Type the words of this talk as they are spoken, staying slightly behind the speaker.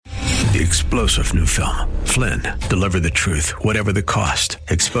The explosive new film, Flynn, deliver the truth, whatever the cost.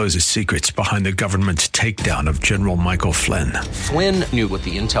 Exposes secrets behind the government's takedown of General Michael Flynn. Flynn knew what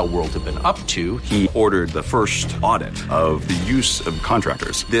the intel world had been up to. He ordered the first audit of the use of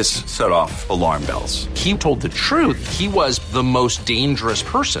contractors. This set off alarm bells. He told the truth. He was the most dangerous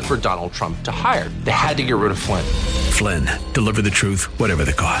person for Donald Trump to hire. They had to get rid of Flynn. Flynn, deliver the truth, whatever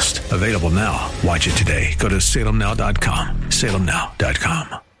the cost. Available now. Watch it today. Go to salemnow.com.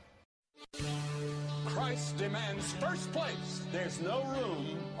 salemnow.com. Christ demands first place. There's no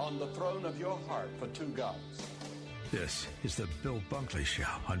room on the throne of your heart for two gods. This is the Bill Bunkley Show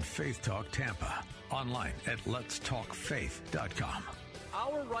on Faith Talk Tampa. Online at letstalkfaith.com.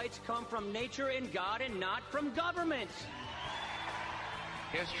 Our rights come from nature and God and not from government.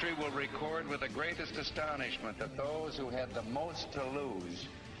 History will record with the greatest astonishment that those who had the most to lose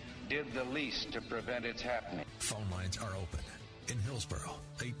did the least to prevent its happening. Phone lines are open. In Hillsborough,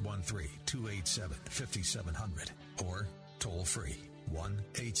 813-287-5700 or toll free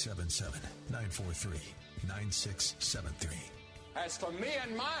 1-877-943-9673. As for me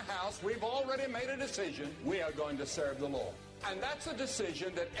and my house, we've already made a decision. We are going to serve the Lord. And that's a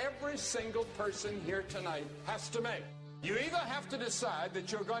decision that every single person here tonight has to make. You either have to decide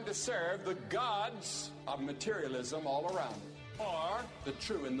that you're going to serve the gods of materialism all around you, or the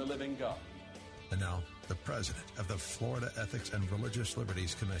true and the living God. And now, the president of the Florida Ethics and Religious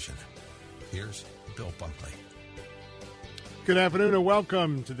Liberties Commission. Here's Bill Bunkley. Good afternoon and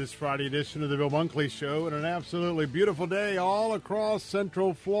welcome to this Friday edition of the Bill Bunkley Show. And an absolutely beautiful day all across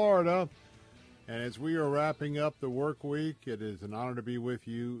Central Florida. And as we are wrapping up the work week, it is an honor to be with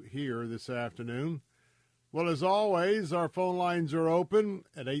you here this afternoon. Well, as always, our phone lines are open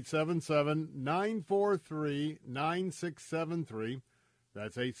at 877-943-9673.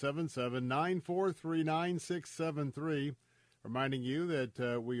 That's 877-943-9673. Reminding you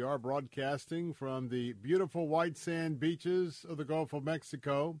that we are broadcasting from the beautiful white sand beaches of the Gulf of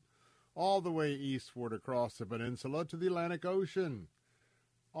Mexico, all the way eastward across the peninsula to the Atlantic Ocean.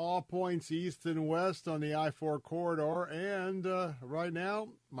 All points east and west on the I-4 corridor. And right now,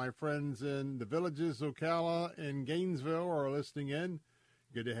 my friends in the villages of Ocala and Gainesville are listening in.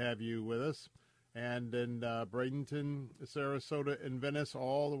 Good to have you with us. And in Bradenton, Sarasota, and Venice,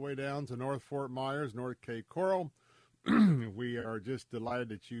 all the way down to North Fort Myers, North Cape Coral. We are just delighted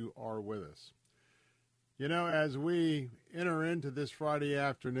that you are with us. You know, as we enter into this Friday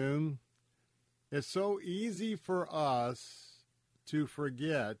afternoon, it's so easy for us to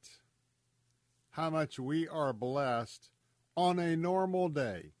forget how much we are blessed on a normal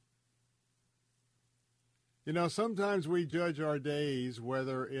day. You know, sometimes we judge our days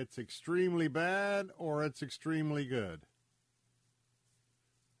whether it's extremely bad or it's extremely good.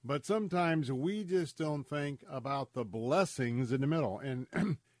 But sometimes we just don't think about the blessings in the middle. And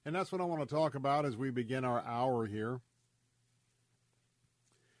that's what I want to talk about as we begin our hour here.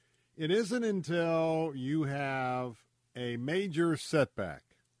 It isn't until you have a major setback.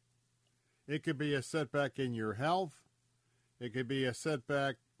 It could be a setback in your health. It could be a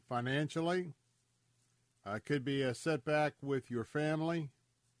setback financially. It could be a setback with your family.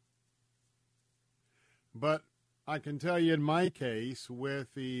 But I can tell you in my case,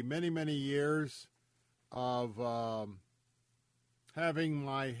 with the many, many years of having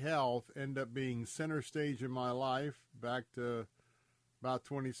my health end up being center stage in my life back to about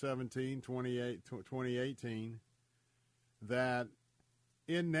 2018, that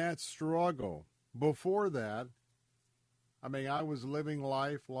in that struggle, before that, I mean, I was living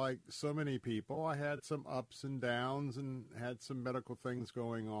life like so many people. I had some ups and downs and had some medical things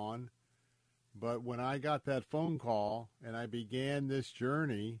going on. But when I got that phone call and I began this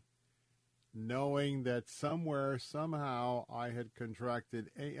journey, knowing that somewhere, somehow, I had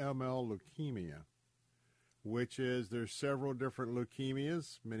contracted AML leukemia, which is, there's several different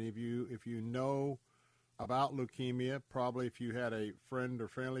leukemias. Many of you, if you know about leukemia, probably if you had a friend or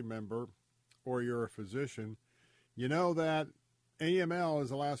family member or you're a physician, you know that AML is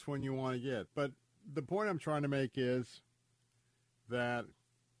the last one you want to get. But the point I'm trying to make is that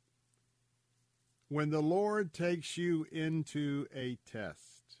when the Lord takes you into a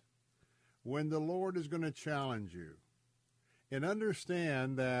test, when the Lord is going to challenge you, and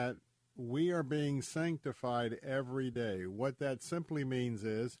understand that we are being sanctified every day. What that simply means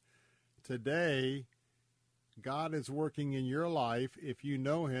is today God is working in your life if you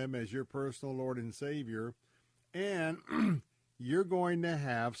know him as your personal Lord and Savior, and you're going to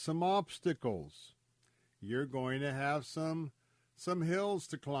have some obstacles. You're going to have some hills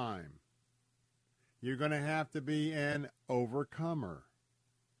to climb. You're going to have to be an overcomer.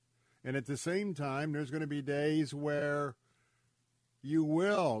 And at the same time, there's going to be days where You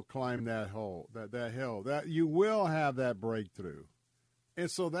will climb that hill, that hill. That you will have that breakthrough. And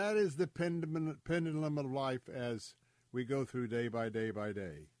so that is the pendulum of life as we go through day by day by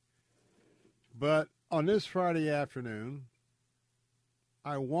day. But on this Friday afternoon,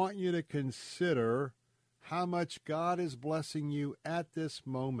 I want you to consider how much God is blessing you at this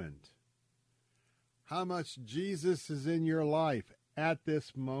moment. How much Jesus is in your life at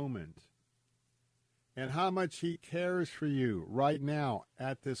this moment. And how much he cares for you right now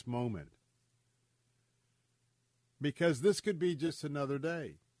at this moment. Because this could be just another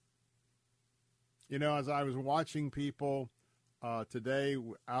day. You know, as I was watching people today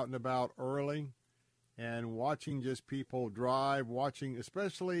out and about early and watching just people drive, watching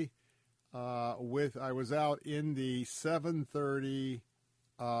especially I was out in the 7:30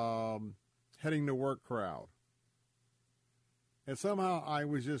 heading to work crowd. And somehow I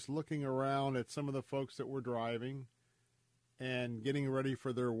was just looking around at some of the folks that were driving and getting ready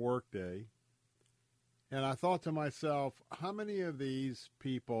for their work day. And I thought to myself, how many of these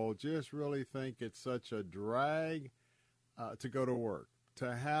people just really think it's such a drag to go to work,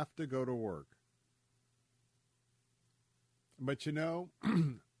 to have to go to work? But you know,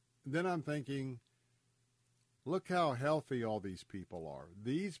 then I'm thinking, look how healthy all these people are.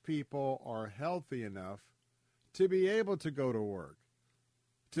 These people are healthy enough to be able to go to work,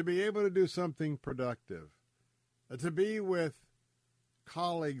 to be able to do something productive, to be with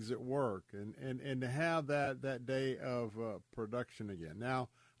colleagues at work and to have that day of production again. Now,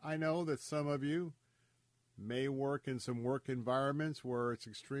 I know that some of you may work in some work environments where it's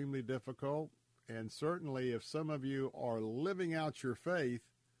extremely difficult, and certainly if some of you are living out your faith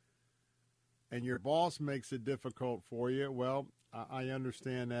and your boss makes it difficult for you, well, I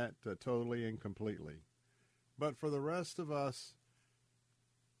understand that totally and completely. But for the rest of us,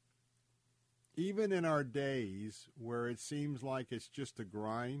 even in our days where it seems like it's just a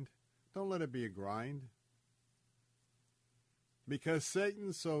grind, don't let it be a grind. Because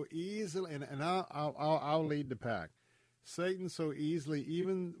Satan so easily, and I'll lead the pack. Satan so easily,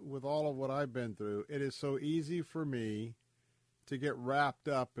 even with all of what I've been through, it is so easy for me to get wrapped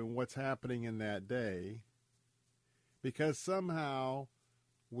up in what's happening in that day. Because somehow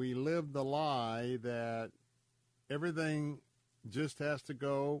we live the lie that everything just has to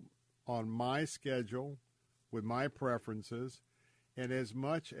go on my schedule with my preferences. And as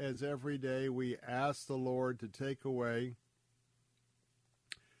much as every day we ask the Lord to take away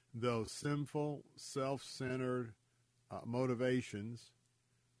those sinful, self-centered motivations,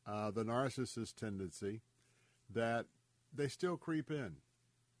 the narcissist tendency, that they still creep in.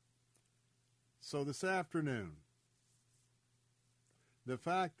 So this afternoon, the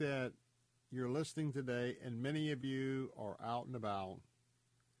fact that you're listening today, and many of you are out and about,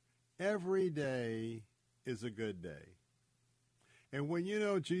 every day is a good day. And when you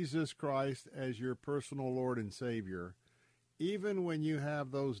know Jesus Christ as your personal Lord and Savior, even when you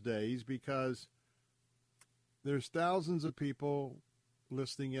have those days, because there's thousands of people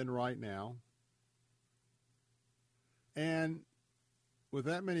listening in right now, and with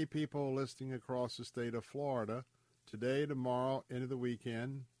that many people listening across the state of Florida, today, tomorrow, into the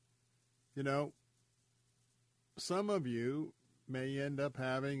weekend, you know, some of you may end up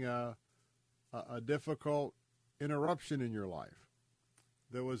having a difficult interruption in your life.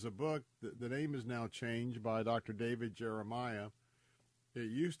 There was a book, the name is now changed, by Dr. David Jeremiah. It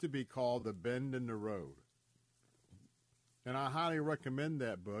used to be called The Bend in the Road. And I highly recommend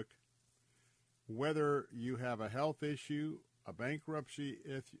that book, whether you have a health issue, a bankruptcy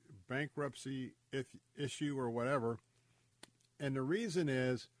issue, or whatever. And the reason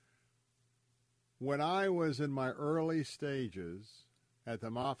is, when I was in my early stages at the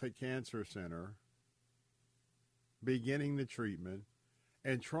Moffitt Cancer Center, beginning the treatment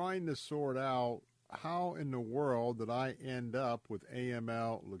and trying to sort out how in the world did I end up with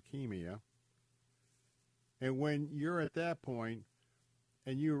AML leukemia, and when you're at that point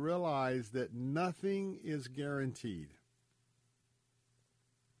and you realize that nothing is guaranteed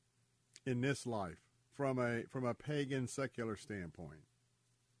in this life from a pagan secular standpoint,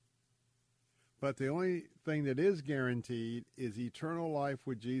 but the only thing that is guaranteed is eternal life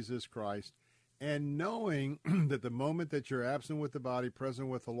with Jesus Christ, and knowing that the moment that you're absent with the body, present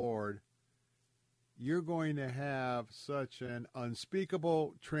with the Lord, you're going to have such an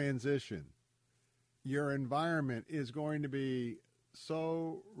unspeakable transition. Your environment is going to be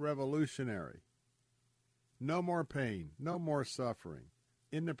so revolutionary. No more pain, no more suffering,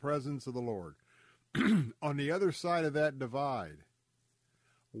 in the presence of the Lord. On the other side of that divide,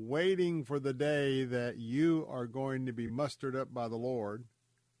 waiting for the day that you are going to be mustered up by the Lord,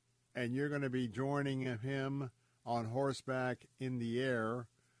 and you're going to be joining him on horseback in the air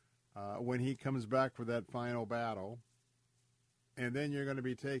when he comes back for that final battle. And then you're going to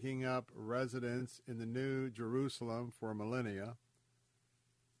be taking up residence in the New Jerusalem for millennia.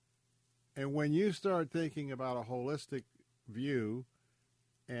 And when you start thinking about a holistic view,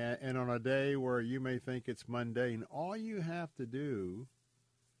 and on a day where you may think it's mundane, all you have to do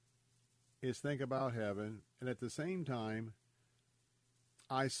is think about heaven. And at the same time,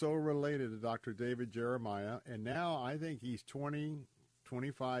 I so related to Dr. David Jeremiah, and now I think he's 20,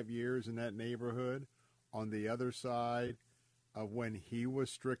 25 years in that neighborhood on the other side of when he was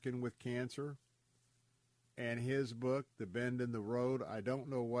stricken with cancer. And his book, The Bend in the Road, I don't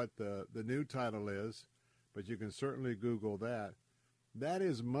know what the new title is, but you can certainly Google that. That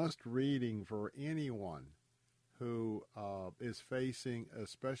is must reading for anyone who is facing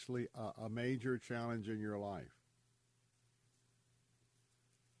especially a major challenge in your life.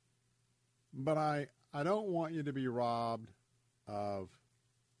 But I don't want you to be robbed of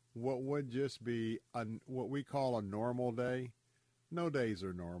what would just be what we call a normal day. No days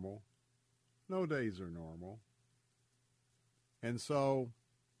are normal. No days are normal. And so,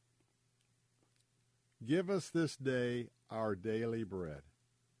 give us this day our daily bread.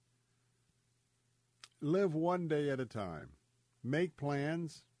 Live one day at a time. Make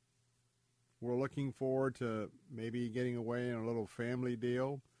plans. We're looking forward to maybe getting away in a little family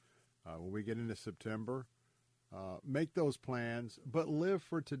deal when we get into September. Make those plans, but live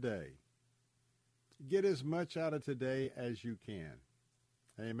for today. Get as much out of today as you can.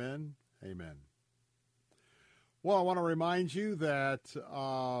 Amen? Amen. Well, I want to remind you that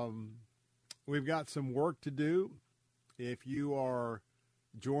we've got some work to do. If you are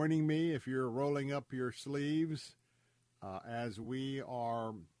joining me, if you're rolling up your sleeves as we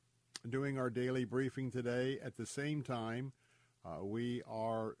are doing our daily briefing today, at the same time, we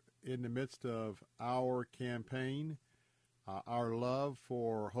are in the midst of our campaign, our love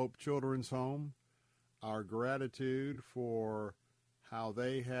for Hope Children's Home, our gratitude for how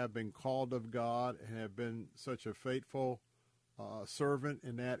they have been called of God and have been such a faithful servant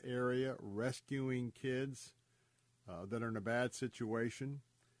in that area, rescuing kids that are in a bad situation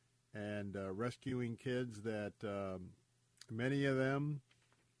and rescuing kids that many of them,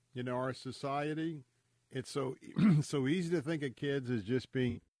 in our society, it's so easy to think of kids as just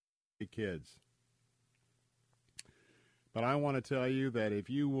being kids. But I want to tell you that if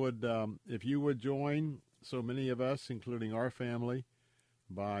you would join so many of us, including our family,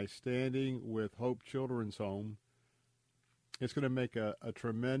 by standing with Hope Children's Home, it's going to make a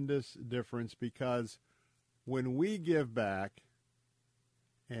tremendous difference, because when we give back,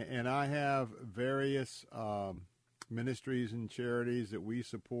 and I have various ministries and charities that we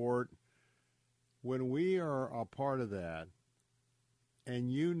support, when we are a part of that,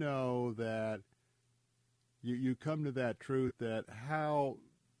 and you know that you come to that truth that how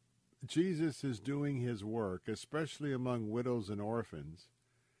Jesus is doing his work, especially among widows and orphans,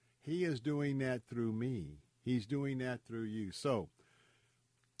 he is doing that through me. He's doing that through you. So,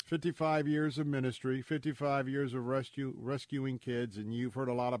 55 years of ministry, 55 years of rescuing kids, and you've heard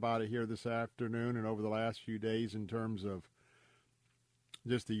a lot about it here this afternoon and over the last few days in terms of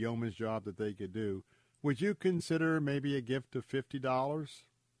just the yeoman's job that they could do. Would you consider maybe a gift of $50?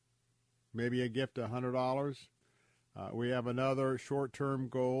 Maybe a gift of $100? We have another short-term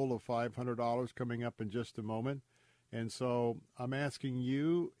goal of $500 coming up in just a moment. And so I'm asking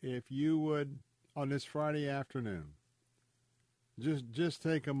you if you would, on this Friday afternoon, just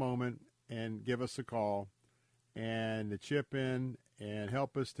take a moment and give us a call and to chip in and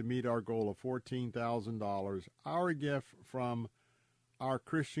help us to meet our goal of $14,000, our gift from our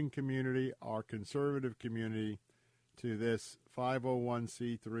Christian community, our conservative community, to this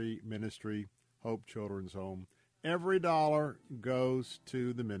 501c3 ministry, Hope Children's Home. Every dollar goes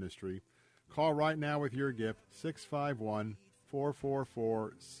to the ministry. Call right now with your gift,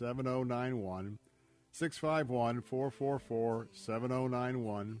 651-444-7091,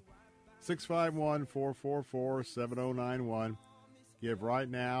 651-444-7091, 651-444-7091. Give right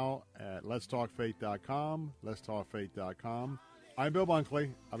now at letstalkfaith.com, letstalkfaith.com. I'm Bill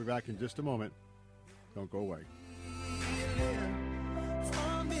Bunkley. I'll be back in just a moment. Don't go away.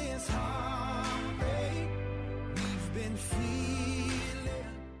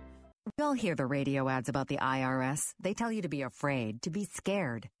 We all hear the radio ads about the IRS. They tell you to be afraid, to be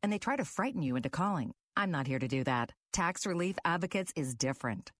scared, and they try to frighten you into calling. I'm not here to do that. Tax Relief Advocates is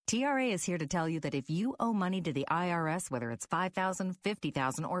different. TRA is here to tell you that if you owe money to the IRS, whether it's $5,000,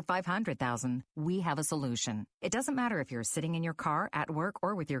 $50,000, or $500,000, we have a solution. It doesn't matter if you're sitting in your car, at work,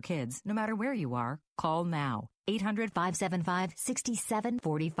 or with your kids. No matter where you are, call now.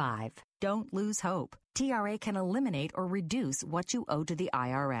 800-575-6745. Don't lose hope. TRA can eliminate or reduce what you owe to the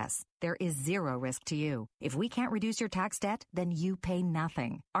IRS. There is zero risk to you. If we can't reduce your tax debt, then you pay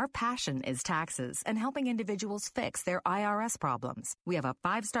nothing. Our passion is taxes and helping individuals fix their IRS problems. We have a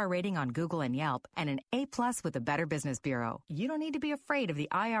 5-star rating on Google and Yelp and an A+ with the Better Business Bureau. You don't need to be afraid of the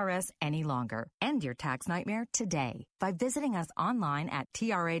IRS any longer. End your tax nightmare today by visiting us online at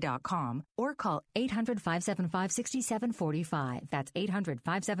TRA.com or call 800-575-6745. That's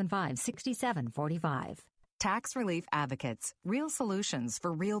 800-575-6745. Tax Relief Advocates. Real solutions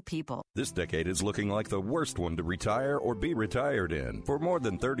for real people. This decade is looking like the worst one to retire or be retired in. For more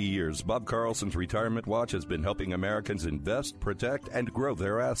than 30 years, Bob Carlson's Retirement Watch has been helping Americans invest, protect, and grow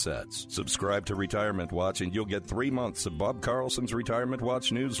their assets. Subscribe to Retirement Watch and you'll get 3 months of Bob Carlson's Retirement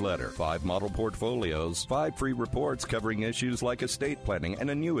Watch newsletter, 5 model portfolios, 5 free reports covering issues like estate planning and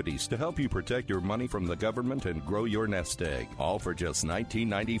annuities to help you protect your money from the government and grow your nest egg. All for just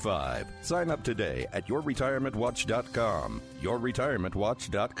 $19.95. Sign up today at yourretirementwatch.com.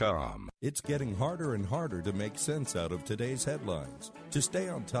 yourretirementwatch.com. It's getting harder and harder to make sense out of today's headlines. To stay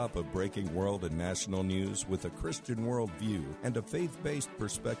on top of breaking world and national news with a Christian worldview and a faith-based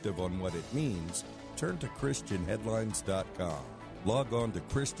perspective on what it means, turn to ChristianHeadlines.com. Log on to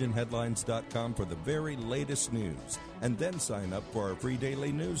ChristianHeadlines.com for the very latest news, and then sign up for our free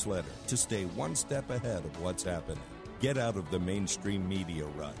daily newsletter to stay one step ahead of what's happening. Get out of the mainstream media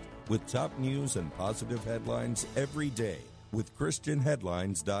rut with top news and positive headlines every day with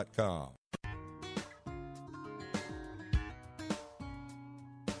ChristianHeadlines.com.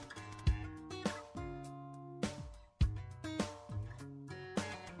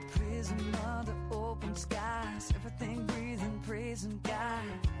 Prison under open skies, everything breathing, praising God.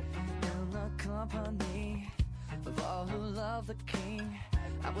 In the company of all who love the King,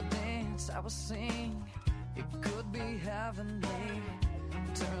 I will dance, I will sing. It could be heavenly.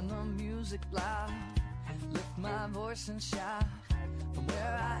 Turn the music loud, lift my voice and shout from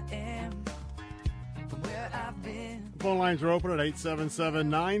where I am, from where I've been. Phone lines are open at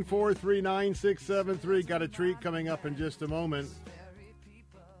 877-943-9673. Got a treat coming up in just a moment.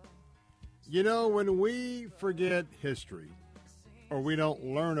 You know, when we forget history, or we don't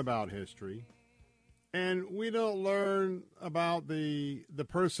learn about history, and we don't learn about the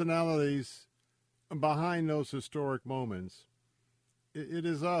personalities behind those historic moments, it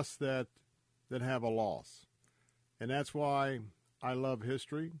is us that have a loss. And that's why I love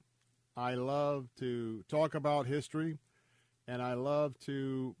history. I love to talk about history, and I love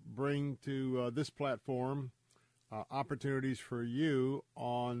to bring to this platform opportunities for you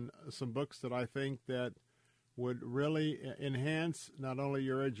on some books that I think that would really enhance not only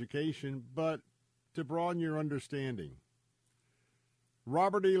your education, but to broaden your understanding.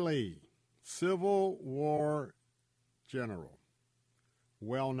 Robert E. Lee, Civil War general.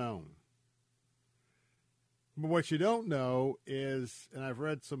 Well known. But what you don't know is, and I've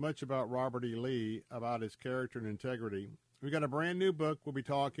read so much about Robert E. Lee, about his character and integrity. We've got a brand new book. We'll be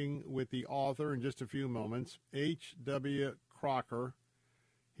talking with the author in just a few moments, H.W. Crocker.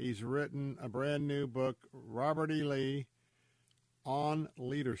 He's written a brand new book, Robert E. Lee, on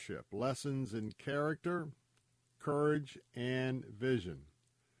leadership, lessons in character, courage, and vision.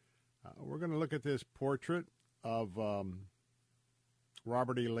 We're going to look at this portrait of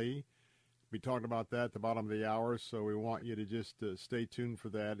Robert E. Lee. We talked about that at the bottom of the hour, so we want you to just stay tuned for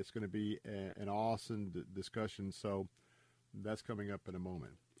that. It's going to be an awesome discussion, so that's coming up in a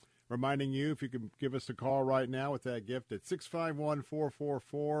moment. Reminding you, if you can give us a call right now with that gift at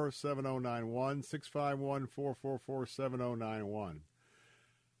 651-444-7091, 651-444-7091.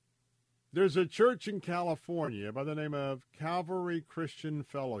 There's a church in California by the name of Calvary Christian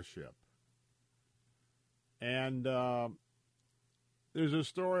Fellowship. And there's a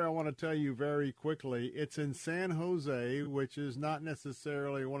story I want to tell you very quickly. It's in San Jose, which is not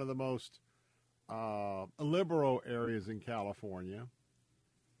necessarily one of the most liberal areas in California.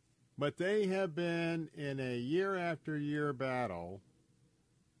 But they have been in a year-after-year battle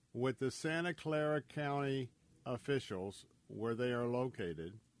with the Santa Clara County officials where they are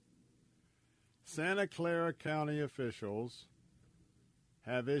located. Santa Clara County officials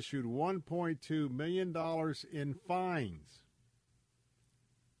have issued $1.2 million in fines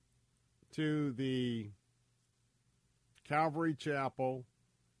to the Calvary Chapel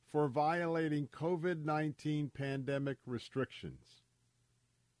for violating COVID-19 pandemic restrictions.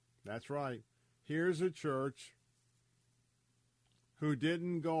 That's right. Here's a church who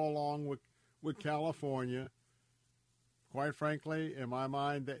didn't go along with California. Quite frankly, in my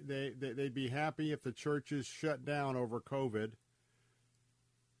mind, they'd be happy if the churches shut down over COVID.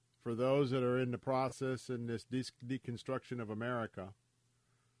 For those that are in the process in this deconstruction of America.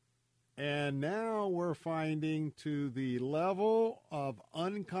 And now we're finding to the level of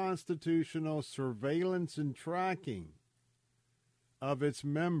unconstitutional surveillance and tracking of its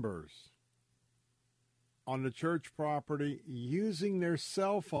members on the church property using their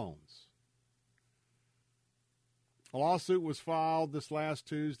cell phones. A lawsuit was filed this last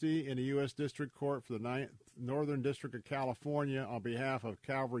Tuesday in the U.S. District Court for the Northern District of California on behalf of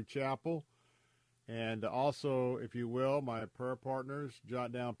Calvary Chapel. And also, if you will, my prayer partners,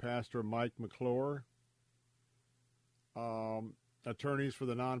 jot down Pastor Mike McClure, attorneys for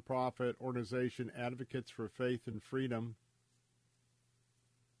the nonprofit organization Advocates for Faith and Freedom.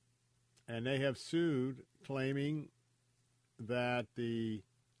 And they have sued, claiming that the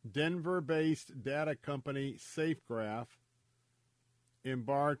Denver-based data company SafeGraph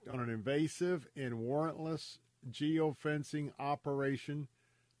embarked on an invasive and warrantless geofencing operation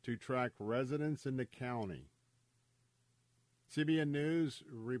to track residents in the county. CBN News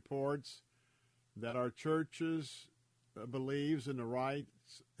reports that our churches believes in the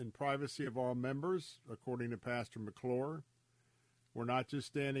rights and privacy of our members, according to Pastor McClure. We're not just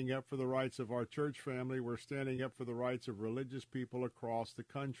standing up for the rights of our church family, we're standing up for the rights of religious people across the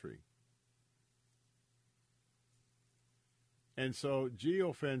country. And so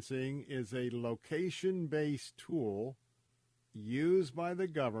geofencing is a location-based tool used by the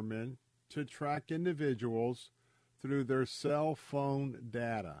government to track individuals through their cell phone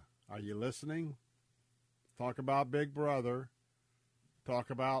data. Are you listening? Talk about Big Brother. Talk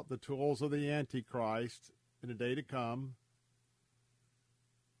about the tools of the Antichrist in the day to come.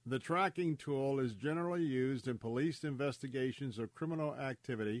 The tracking tool is generally used in police investigations of criminal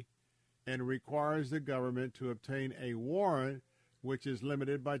activity and requires the government to obtain a warrant, which is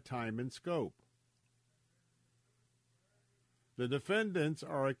limited by time and scope. The defendants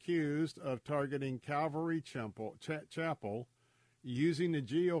are accused of targeting Calvary Chapel using the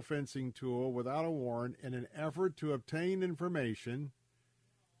geofencing tool without a warrant in an effort to obtain information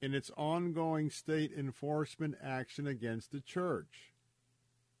in its ongoing state enforcement action against the church.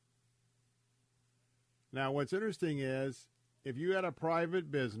 Now, what's interesting is if you had a private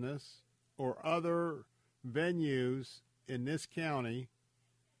business or other venues in this county,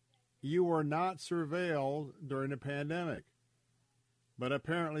 you were not surveilled during the pandemic. But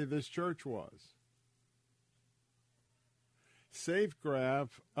apparently this church was. SafeGraph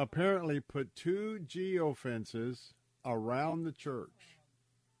apparently put 2 geofences around the church.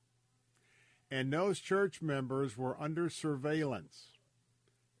 And those church members were under surveillance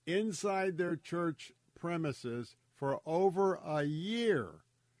inside their church premises for over a year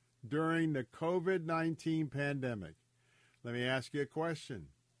during the COVID-19 pandemic. Let me ask you a question.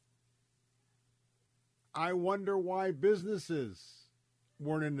 I wonder why businesses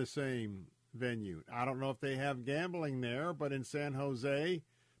weren't in the same venue. I don't know if they have gambling there, but in San Jose,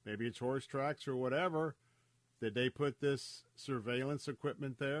 maybe it's horse tracks or whatever, did they put this surveillance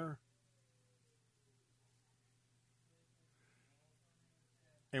equipment there?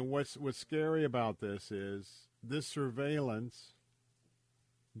 And what's scary about this is this surveillance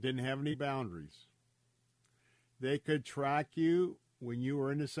didn't have any boundaries. They could track you when you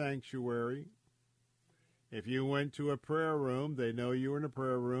were in the sanctuary. If you went to a prayer room, they know you were in a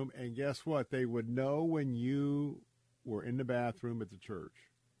prayer room. And guess what? They would know when you were in the bathroom at the church.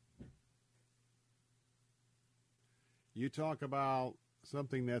 You talk about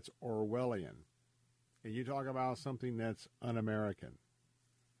something that's Orwellian, and you talk about something that's un-American.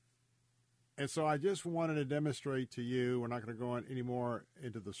 And so I just wanted to demonstrate to you, we're not going to go on any more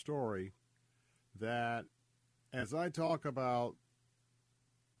into the story, that as I talk about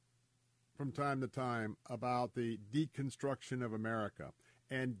from time to time about the deconstruction of America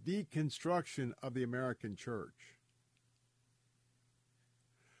and deconstruction of the American church,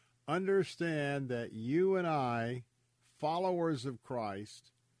 understand that you and I, followers of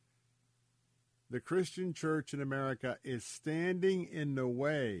Christ, the Christian church in America is standing in the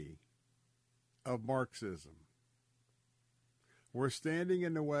way of Marxism. We're standing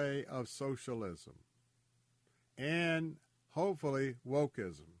in the way of socialism and hopefully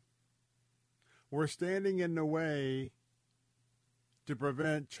wokeism. We're standing in the way to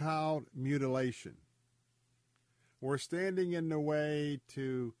prevent child mutilation. We're standing in the way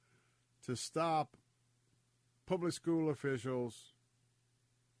to stop public school officials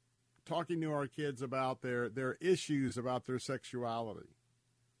talking to our kids about their issues about their sexuality.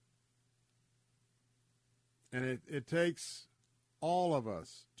 And it takes all of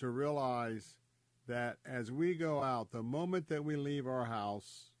us to realize that as we go out, the moment that we leave our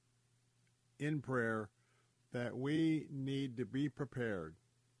house in prayer, that we need to be prepared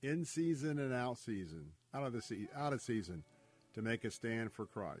in season and out of season to make a stand for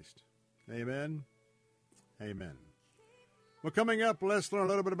Christ. Amen. Amen. Well, coming up, let's learn a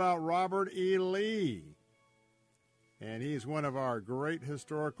little bit about Robert E. Lee. And he's one of our great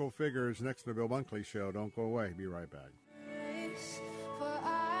historical figures next to the Bill Bunkley Show. Don't go away. Be right back.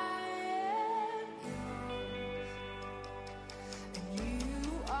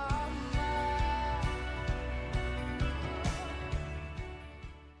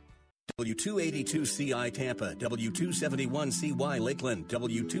 W282CI Tampa, W271CY Lakeland,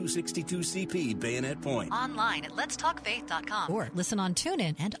 W262CP Bayonet Point. Online at letstalkfaith.com or listen on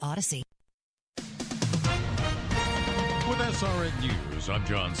TuneIn and Odyssey. With SRN News, I'm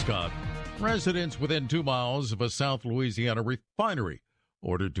John Scott. Residents within 2 miles of a South Louisiana refinery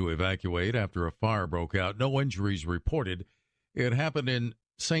ordered to evacuate after a fire broke out. No injuries reported. It happened in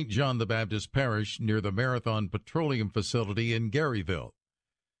St. John the Baptist Parish near the Marathon Petroleum Facility in Garyville.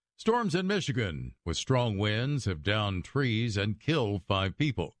 Storms in Michigan with strong winds have downed trees and killed 5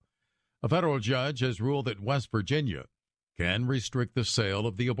 people. A federal judge has ruled that West Virginia can restrict the sale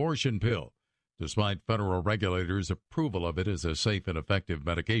of the abortion pill, despite federal regulators' approval of it as a safe and effective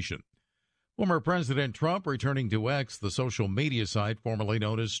medication. Former President Trump returning to X, the social media site formerly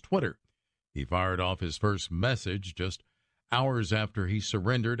known as Twitter. He fired off his first message just hours after he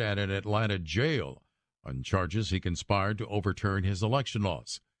surrendered at an Atlanta jail on charges he conspired to overturn his election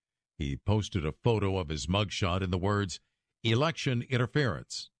loss. He posted a photo of his mugshot in the words, "Election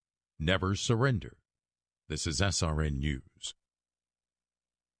interference. Never surrender." This is SRN News.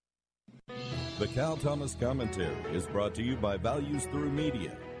 The Cal Thomas Commentary is brought to you by Values Through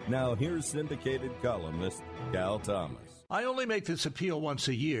Media. Now here's syndicated columnist Cal Thomas. I only make this appeal once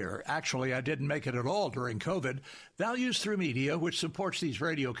a year. Actually, I didn't make it at all during COVID. Values Through Media, which supports these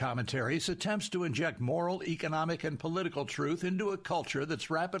radio commentaries, attempts to inject moral, economic, and political truth into a culture that's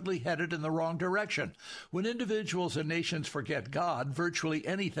rapidly headed in the wrong direction. When individuals and nations forget God, virtually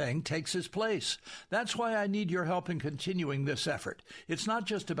anything takes his place. That's why I need your help in continuing this effort. It's not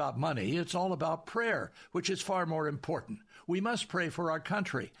just about money, it's all about prayer, which is far more important. We must pray for our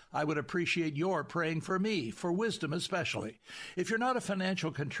country. I would appreciate your praying for me, for wisdom especially. If you're not a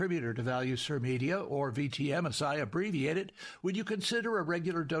financial contributor to Values Through Media, or VTM as I abbreviate it, would you consider a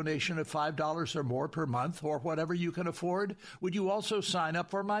regular donation of $5 or more per month, or whatever you can afford? Would you also sign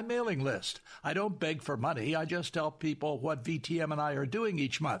up for my mailing list? I don't beg for money. I just tell people what VTM and I are doing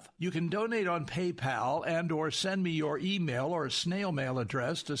each month. You can donate on PayPal and or send me your email or snail mail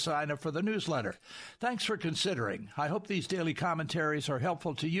address to sign up for the newsletter. Thanks for considering. I hope these daily commentaries are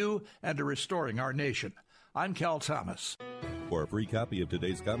helpful to you and to restoring our nation. I'm Cal Thomas. For a free copy of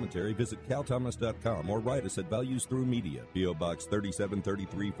today's commentary, visit calthomas.com or write us at Values Through Media, P.O. Box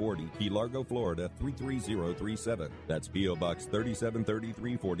 373340, Key Largo, Florida 33037. That's P.O. Box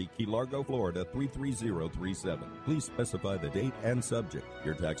 373340, Key Largo, Florida 33037. Please specify the date and subject.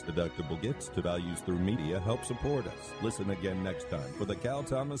 Your tax-deductible gifts to Values Through Media help support us. Listen again next time for the Cal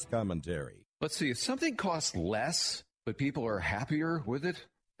Thomas Commentary. Let's see, if something costs less, but people are happier with it,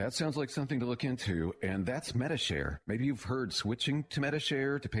 that sounds like something to look into, and that's Medi-Share. Maybe you've heard switching to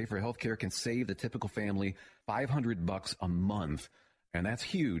Medi-Share to pay for health care can save the typical family $500 a month, and that's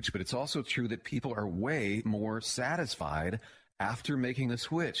huge. But it's also true that people are way more satisfied after making the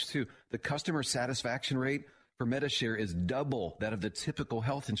switch, too. The customer satisfaction rate for Medi-Share is double that of the typical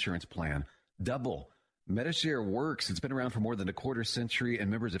health insurance plan. Double. Medi-Share works. It's been around for more than a quarter century,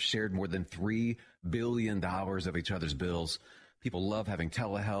 and members have shared more than $3 billion of each other's bills. People love having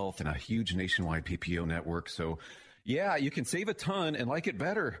telehealth and a huge nationwide PPO network. So, yeah, you can save a ton and like it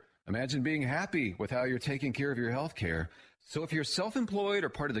better. Imagine being happy with how you're taking care of your health care. So if you're self-employed or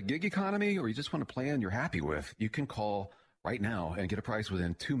part of the gig economy, or you just want a plan you're happy with, you can call right now and get a price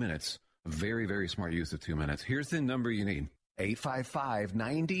within 2 minutes. Very, very smart use of 2 minutes. Here's the number you need.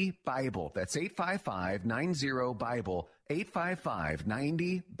 855-90-BIBLE. That's 855-90-BIBLE.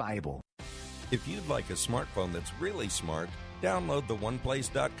 855-90-BIBLE. If you'd like a smartphone that's really smart, download the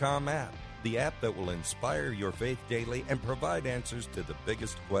OnePlace.com app, the app that will inspire your faith daily and provide answers to the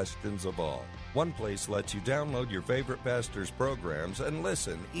biggest questions of all. OnePlace lets you download your favorite pastor's programs and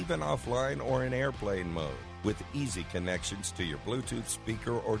listen, even offline or in airplane mode, with easy connections to your Bluetooth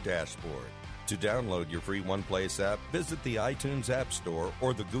speaker or dashboard. To download your free OnePlace app, visit the iTunes App Store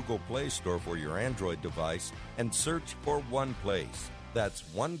or the Google Play Store for your Android device and search for OnePlace. That's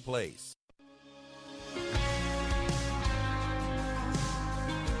OnePlace.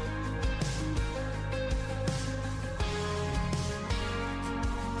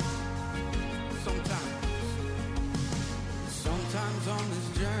 Sometimes on this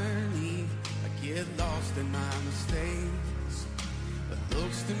journey, I get lost in my mistakes. It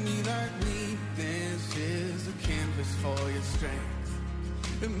looks to me like weakness is a canvas for your strength.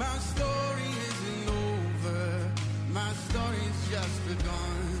 And my story isn't over, my story's just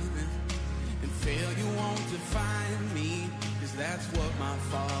begun. And failure won't define me, 'cause that's what my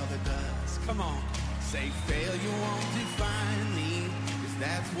Father does. Come on, say failure won't define me, 'cause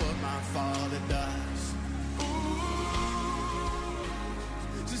that's what my Father does. Ooh,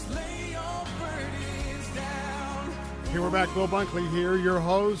 just lay your burdens down. Here we're back, Bill Bunkley here, your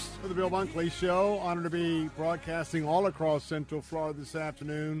host of the Bill Bunkley Show. Honored to be broadcasting all across Central Florida this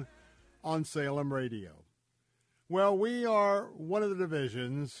afternoon on Salem Radio. Well, we are one of the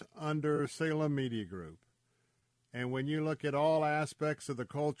divisions under Salem Media Group. And when you look at all aspects of the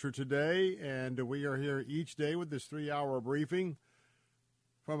culture today, and we are here each day with this 3-hour briefing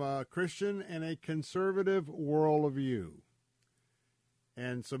from a Christian and a conservative worldview.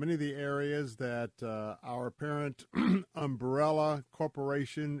 And so many of the areas that our parent umbrella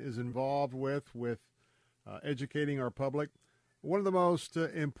corporation is involved with educating our public. One of the most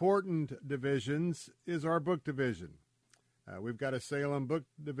important divisions is our book division. We've got a Salem book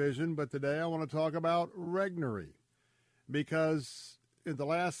division, but today I want to talk about Regnery. Because in the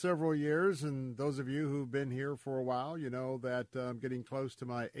last several years, and those of you who've been here for a while, you know that I'm getting close to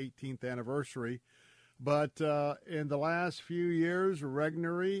my 18th anniversary. But in the last few years,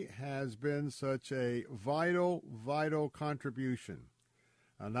 Regnery has been such a vital, vital contribution,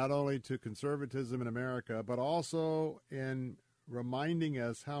 not only to conservatism in America, but also in reminding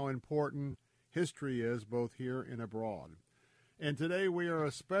us how important history is both here and abroad. And today we are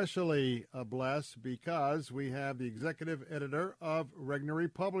especially blessed because we have the executive editor of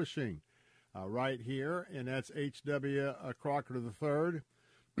Regnery Publishing right here, and that's H.W. Crocker III.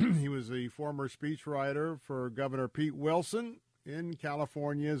 He was the former speechwriter for Governor Pete Wilson in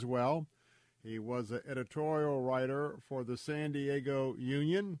California as well. He was an editorial writer for the San Diego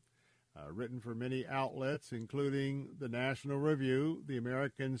Union, written for many outlets, including the National Review, the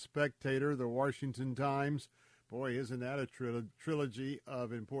American Spectator, the Washington Times. Boy, isn't that a trilogy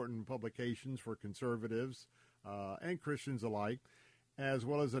of important publications for conservatives and Christians alike, as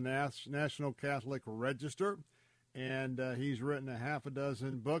well as the National Catholic Register. And he's written a half a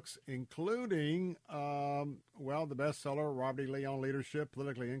dozen books, including, the bestseller, Robert E. Lee on Leadership,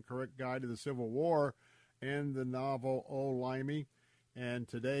 Politically Incorrect Guide to the Civil War, and the novel Old Limey. And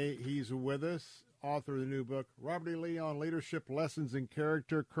today he's with us, author of the new book, Robert E. Lee on Leadership, Lessons in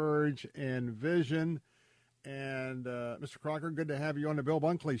Character, Courage, and Vision. And Mr. Crocker, good to have you on the Bill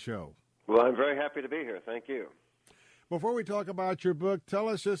Bunkley Show. Well, I'm very happy to be here. Thank you. Before we talk about your book, tell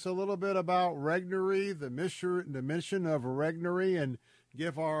us just a little bit about Regnery, the mission of Regnery, and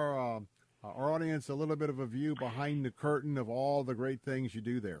give our audience a little bit of a view behind the curtain of all the great things you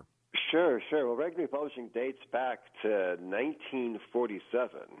do there. Sure. Well, Regnery Publishing dates back to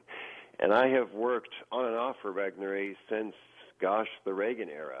 1947, and I have worked on and off for Regnery since, the Reagan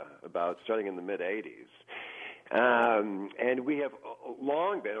era, about starting in the mid-'80s. And we have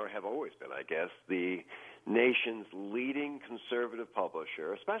long been, or have always been, I guess, the nation's leading conservative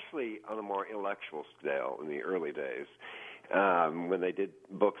publisher, especially on a more intellectual scale in the early days, when they did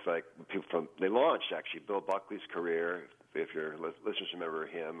books like they launched, actually, Bill Buckley's career, if your listeners remember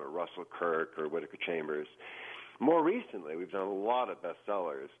him, or Russell Kirk, or Whittaker Chambers. More recently, we've done a lot of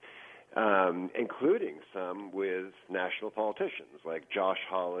bestsellers, including some with national politicians like Josh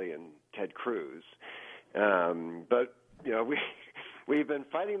Hawley and Ted Cruz. But we've been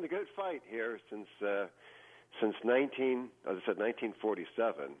fighting the good fight here since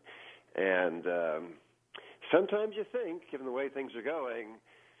 1947, and sometimes you think, given the way things are going,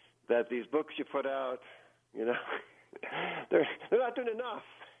 that these books you put out, they're not doing enough.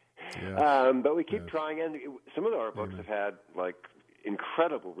 Yes. But we keep trying, and some of our books have had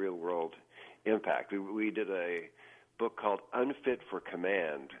incredible real-world impact. We did a book called Unfit for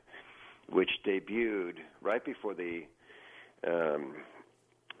Command, which debuted right before the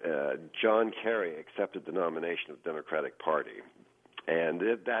John Kerry accepted the nomination of the Democratic Party. And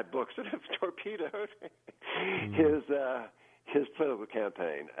that book sort of torpedoed his political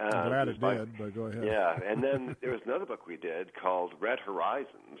campaign. I'm glad it did, but go ahead. Yeah, and then there was another book we did called Red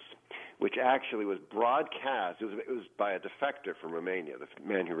Horizons, which actually was broadcast. It was by a defector from Romania, the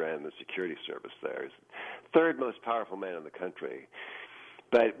man who ran the security service there. He's the third most powerful man in the country.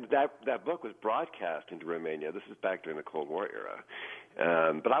 But that book was broadcast into Romania. This is back during the Cold War era.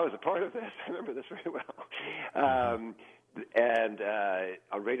 But I was a part of this. I remember this very well. And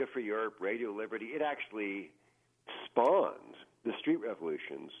on Radio Free Europe, Radio Liberty, it actually spawned the street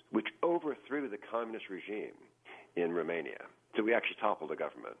revolutions, which overthrew the communist regime in Romania. So we actually toppled the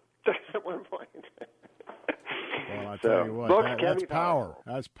government at one point. Well, I tell you what, that's power.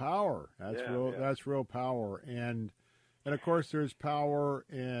 That's power. That's real power. And And, of course, there's power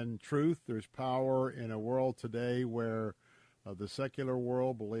in truth. There's power in a world today where the secular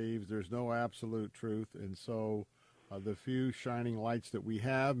world believes there's no absolute truth. And so the few shining lights that we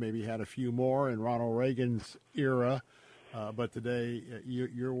have, maybe had a few more in Ronald Reagan's era, but today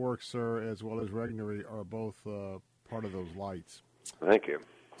your work, sir, as well as Regnery, are both part of those lights. Thank you.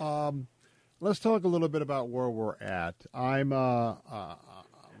 Let's talk a little bit about where we're at. My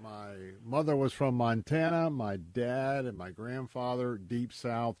mother was from Montana. My dad and my grandfather, deep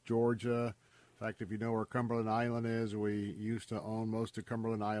south, Georgia. In fact, if you know where Cumberland Island is, we used to own most of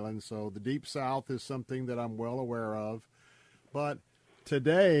Cumberland Island. So the deep south is something that I'm well aware of. But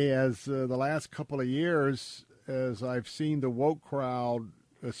today, as the last couple of years, as I've seen the woke crowd,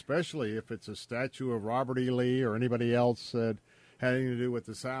 especially if it's a statue of Robert E. Lee or anybody else that had anything to do with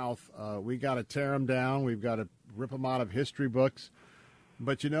the South, we got to tear them down. We've got to rip them out of history books.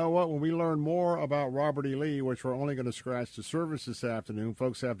 But you know what? When we learn more about Robert E. Lee, which we're only going to scratch the surface this afternoon,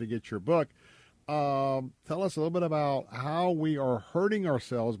 folks have to get your book. Tell us a little bit about how we are hurting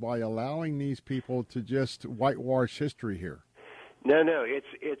ourselves by allowing these people to just whitewash history here. No,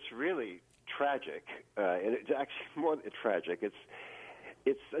 it's really tragic, and it's actually more than tragic.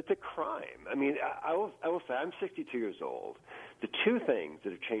 It's a crime. I mean, I will say I'm 62 years old. The two things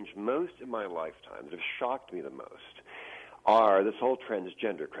that have changed most in my lifetime, that have shocked me the most, are this whole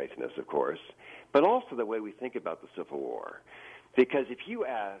transgender craziness, of course, but also the way we think about the Civil War. Because if you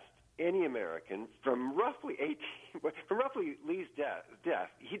asked any American from roughly Lee's death,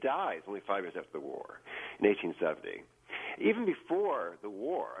 he dies only 5 years after the war, in 1870. Even before the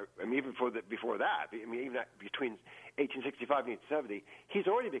war, even before that, even between 1865 and 1870, he's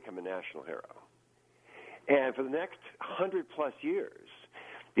already become a national hero. And for the next 100-plus years,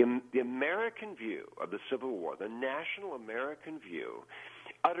 the American view of the Civil War, the national American view,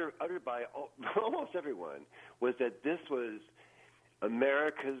 uttered by almost everyone, was that this was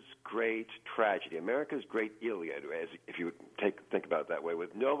America's great tragedy, America's great Iliad, if you would think about it that way,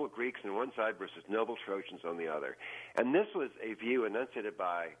 with noble Greeks on one side versus noble Trojans on the other. And this was a view enunciated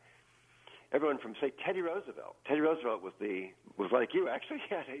by everyone from, say, Teddy Roosevelt. Teddy Roosevelt was like you, actually.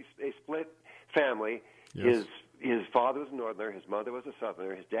 He had a split family. Yes. His father was a Northerner, his mother was a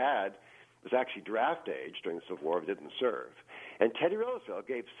Southerner, his dad was actually draft age during the Civil War, but didn't serve. And Teddy Roosevelt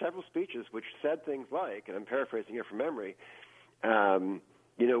gave several speeches which said things like, and I'm paraphrasing here from memory, as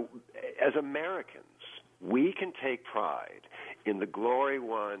Americans, we can take pride in the glory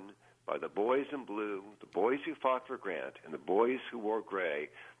won by the boys in blue, the boys who fought for Grant, and the boys who wore gray,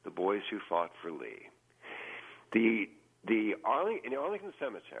 the boys who fought for Lee. In Arlington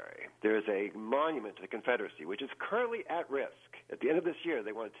Cemetery, there is a monument to the Confederacy, which is currently at risk. At the end of this year,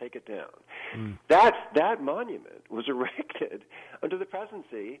 they want to take it down. That monument was erected under the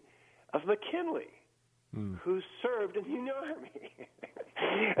presidency of McKinley, who served in the Union Army.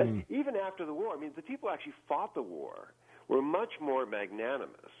 And even after the war, the people who actually fought the war were much more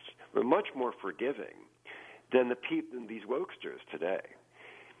magnanimous, were much more forgiving than than these wokesters today.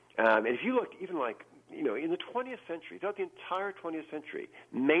 And if you look even in the 20th century, throughout the entire 20th century,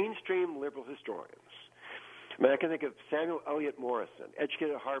 mainstream liberal historians, I can think of Samuel Eliot Morrison,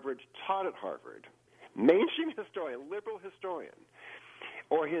 educated at Harvard, taught at Harvard, mainstream historian, liberal historian,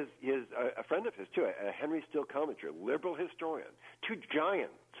 or a friend of his, too, Henry Steele Commager, liberal historian, two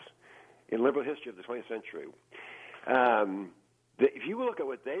giants in liberal history of the 20th century. If you look at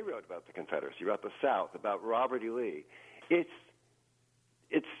what they wrote about the Confederacy, about the South, about Robert E. Lee, it's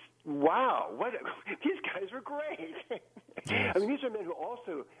wow, these guys were great. Yes. These are men who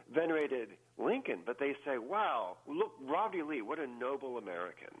also venerated Lincoln, but they say, wow, look, Robert E. Lee, what a noble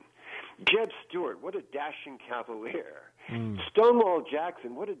American. Jeb Stuart, what a dashing cavalier. Stonewall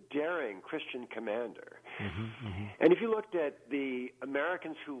Jackson, what a daring Christian commander. And if you looked at the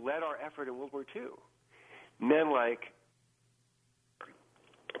Americans who led our effort in World War II, men like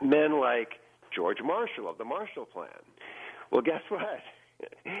George Marshall of the Marshall Plan. Well, guess what?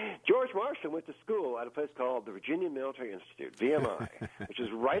 George Marshall went to school at a place called the Virginia Military Institute, VMI, which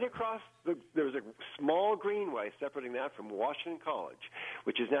is right across there was a small greenway separating that from Washington College,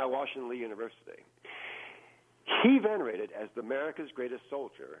 which is now Washington Lee University. He venerated as America's greatest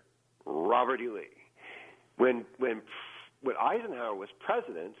soldier Robert E. Lee. When Eisenhower was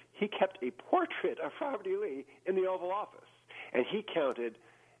president, he kept a portrait of Robert E. Lee in the Oval Office, and he counted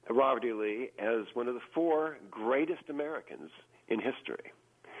Robert E. Lee as one of the 4 greatest Americans in history.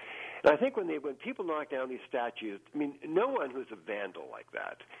 And I think when people knock down these statues, no one who's a vandal like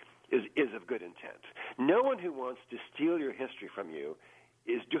that is of good intent. No one who wants to steal your history from you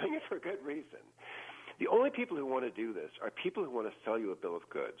is doing it for good reason. The only people who want to do this are people who want to sell you a bill of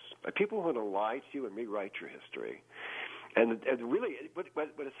goods, are people who want to lie to you and rewrite your history. And really, what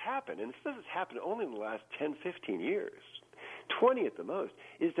has happened, and this has happened only in the last 10, 15 years, 20 at the most,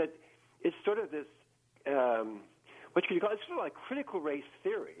 is that it's sort of this, what could you call it? It's sort of like critical race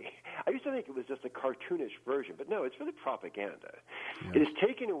theory. I used to think it was just a cartoonish version, but no, it's really propaganda. Yes. It is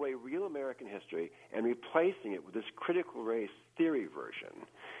taking away real American history and replacing it with this critical race theory version,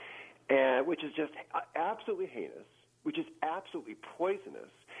 which is just absolutely heinous, which is absolutely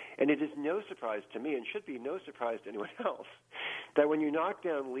poisonous. And it is no surprise to me, and should be no surprise to anyone else, that when you knock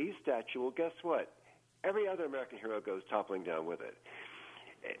down Lee's statue, well, guess what? Every other American hero goes toppling down with it,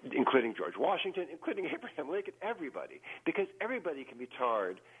 including George Washington, including Abraham Lincoln, everybody, because everybody can be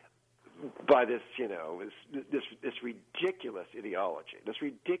tarred by this, this ridiculous ideology, this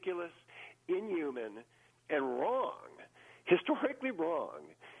ridiculous, inhuman, and wrong, historically wrong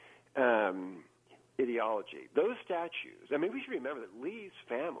ideology. Those statues, I mean, we should remember that Lee's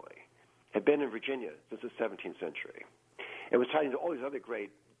family had been in Virginia since the 17th century. It was tied into all these other great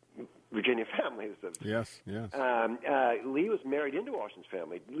Virginia families. Yes. Lee was married into Washington's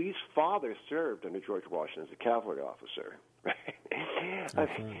family. Lee's father served under George Washington as a cavalry officer. Right?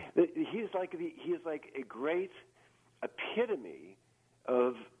 He is like a great epitome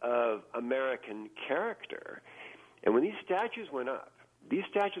of American character. And when these statues went up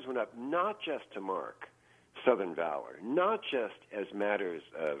not just to mark Southern valor, not just as matters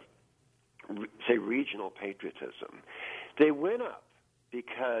of, say, regional patriotism. They went up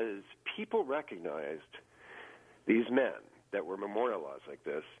because people recognized these men that were memorialized like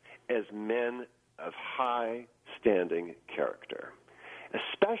this as men of high standing character,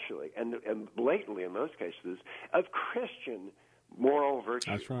 especially and blatantly in most cases of Christian moral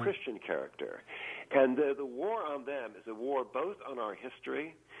virtue, right. Christian character. And the war on them is a war both on our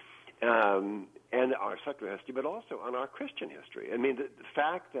history and our secular history, but also on our Christian history. I mean, the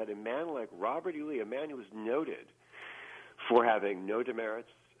fact that a man like Robert E. Lee, a man who was noted for having no demerits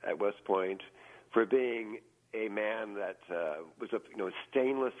at West Point, for being a man that was a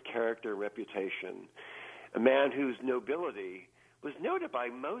stainless character and reputation, a man whose nobility was noted by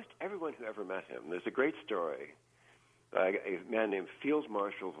most everyone who ever met him. There's a great story. A man named Field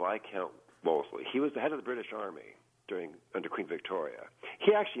Marshal Viscount Wolseley. He was the head of the British Army under Queen Victoria.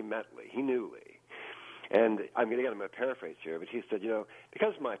 He actually met Lee. He knew Lee. And I'm going to paraphrase here, but he said,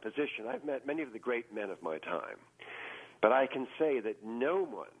 because of my position, I've met many of the great men of my time. But I can say that no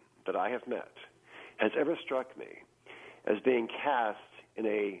one that I have met has ever struck me as being cast in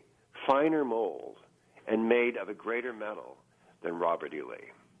a finer mold and made of a greater metal than Robert E.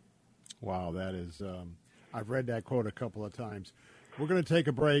 Lee. Wow, that is... I've read that quote a couple of times. We're going to take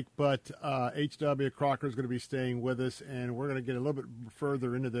a break, but H.W. Crocker is going to be staying with us, and we're going to get a little bit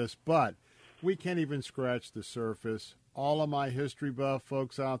further into this, but we can't even scratch the surface. All of my history buff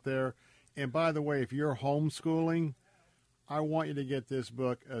folks out there, and by the way, if you're homeschooling, I want you to get this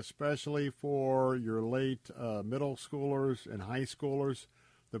book, especially for your late middle schoolers and high schoolers.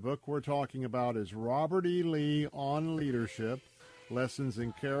 The book we're talking about is Robert E. Lee on Leadership, Lessons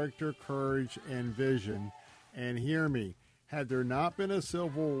in Character, Courage, and Vision. And hear me, had there not been a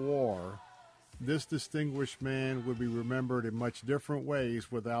Civil War, this distinguished man would be remembered in much different ways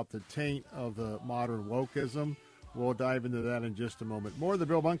without the taint of the modern wokeism. We'll dive into that in just a moment. More of the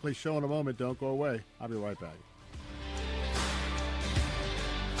Bill Bunkley Show in a moment. Don't go away. I'll be right back.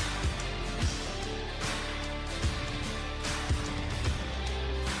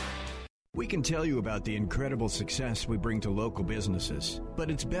 We can tell you about the incredible success we bring to local businesses,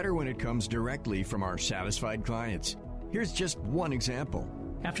 but it's better when it comes directly from our satisfied clients. Here's just one example.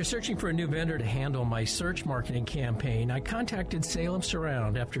 After searching for a new vendor to handle my search marketing campaign, I contacted Salem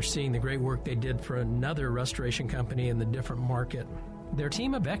Surround after seeing the great work they did for another restoration company in the different market. Their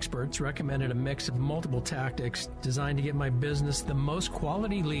team of experts recommended a mix of multiple tactics designed to get my business the most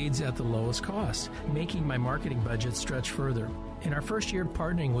quality leads at the lowest cost, making my marketing budget stretch further. In our first year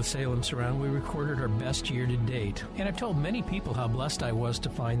partnering with Salem Surround, we recorded our best year to date, and I've told many people how blessed I was to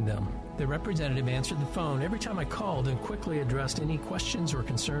find them. The representative answered the phone every time I called and quickly addressed any questions or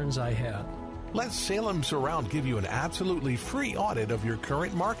concerns I had. Let Salem Surround give you an absolutely free audit of your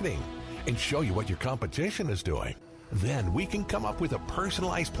current marketing and show you what your competition is doing. Then we can come up with a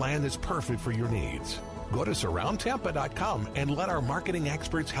personalized plan that's perfect for your needs. Go to SurroundTampa.com and let our marketing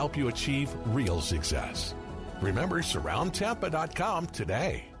experts help you achieve real success. Remember, SurroundTampa.com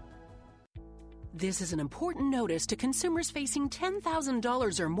today. This is an important notice to consumers facing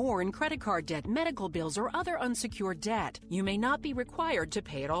 $10,000 or more in credit card debt, medical bills, or other unsecured debt. You may not be required to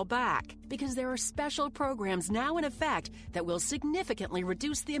pay it all back because there are special programs now in effect that will significantly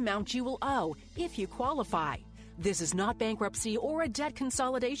reduce the amount you will owe if you qualify. This is not bankruptcy or a debt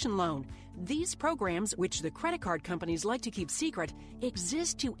consolidation loan. These programs, which the credit card companies like to keep secret,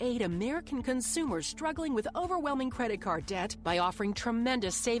 exist to aid American consumers struggling with overwhelming credit card debt by offering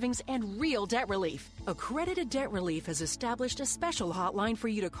tremendous savings and real debt relief. Accredited Debt Relief has established a special hotline for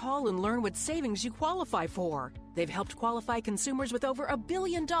you to call and learn what savings you qualify for. They've helped qualify consumers with over $1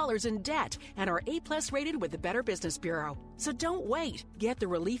 billion in debt and are A+ rated with the Better Business Bureau. So don't wait. Get the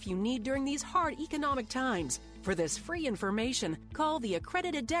relief you need during these hard economic times. For this free information, call the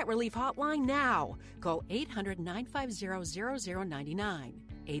Accredited Debt Relief Hotline now. Call 800-950-0099.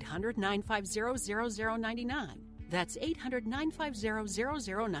 800-950-0099. That's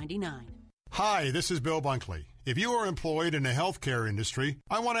 800-950-0099. Hi, this is Bill Bunkley. If you are employed in the healthcare industry,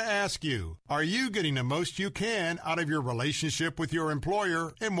 I want to ask you, are you getting the most you can out of your relationship with your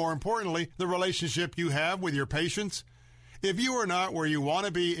employer and, more importantly, the relationship you have with your patients? If you are not where you want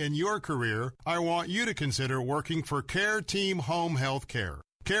to be in your career, I want you to consider working for Care Team Home Health Care.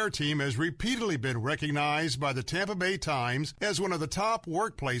 Care Team has repeatedly been recognized by the Tampa Bay Times as one of the top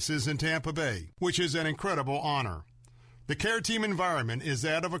workplaces in Tampa Bay, which is an incredible honor. The Care Team environment is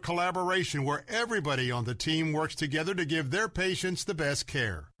that of a collaboration where everybody on the team works together to give their patients the best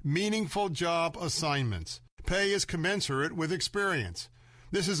care. Meaningful job assignments. Pay is commensurate with experience.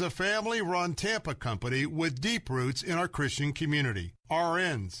 This is a family-run Tampa company with deep roots in our Christian community.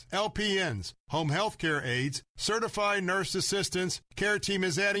 RNs, LPNs, home health care aides, certified nurse assistants, Care Team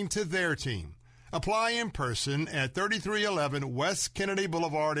is adding to their team. Apply in person at 3311 West Kennedy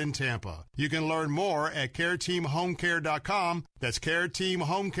Boulevard in Tampa. You can learn more at CareTeamHomeCare.com. That's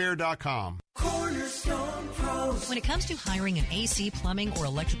CareTeamHomeCare.com. Cornerstone Pros. When it comes to hiring an AC, plumbing, or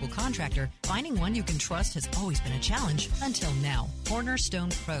electrical contractor, finding one you can trust has always been a challenge until now. Cornerstone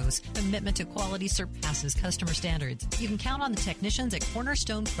Pros. Commitment to quality surpasses customer standards. You can count on the technicians at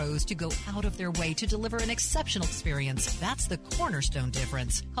Cornerstone Pros to go out of their way to deliver an exceptional experience. That's the Cornerstone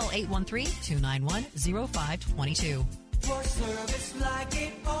difference. Call 813-291-0522. For service like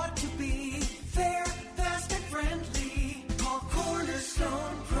it ought to be, fair, fast, and friendly. Call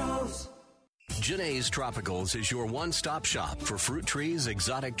Cornerstone Pros. Janae's Tropicals is your one-stop shop for fruit trees,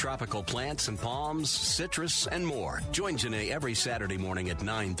 exotic tropical plants and palms, citrus, and more. Join Janae every Saturday morning at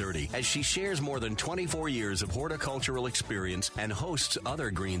 9:30 as she shares more than 24 years of horticultural experience and hosts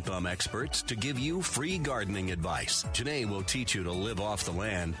other Green Thumb experts to give you free gardening advice. Janae will teach you to live off the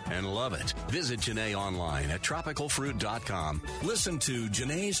land and love it. Visit Janae online at tropicalfruit.com. Listen to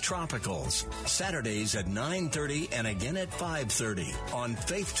Janae's Tropicals, Saturdays at 9:30 and again at 5:30 on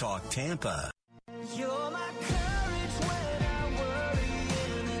Faith Talk Tampa. You're my courage when I'm worrying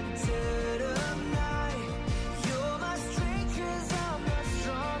in the dead of night. You're my strength 'cause I'm not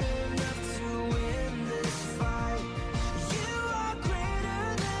strong enough to win this fight. You are greater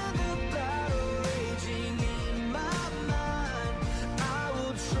than the battle raging in my mind. I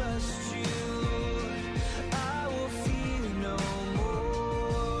will trust you, Lord. I will fear no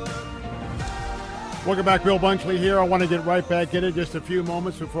more. Welcome back, Bill Bunkley here. I want to get right back in it just a few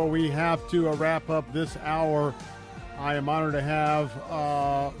moments before we have to wrap up this hour. I am honored to have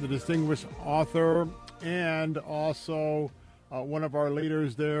the distinguished author and also one of our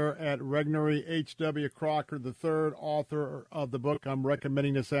leaders there at Regnery, H.W. Crocker, the third author of the book I'm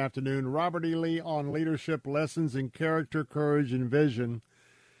recommending this afternoon, Robert E. Lee on Leadership Lessons in Character, Courage, and Vision.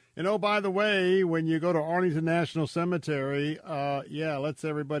 And oh, by the way, when you go to Arlington National Cemetery, let's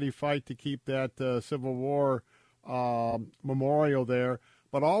everybody fight to keep that Civil War memorial there.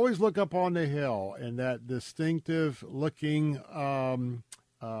 But always look up on the hill and that distinctive-looking,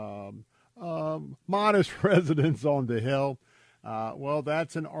 modest residence on the hill.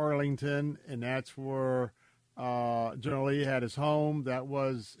 That's in Arlington, and that's where General Lee had his home. That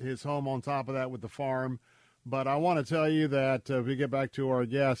was his home on top of that with the farm. But I want to tell you that if we get back to our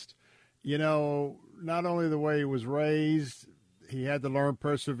guest, not only the way he was raised, he had to learn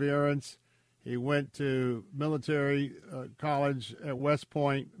perseverance. He went to military college at West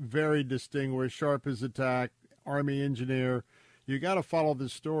Point, very distinguished, sharp as a tack, Army engineer. You got to follow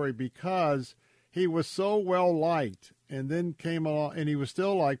this story because he was so well liked, and then came along, and he was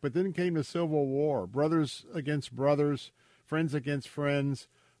still liked, but then came the Civil War, brothers against brothers, friends against friends.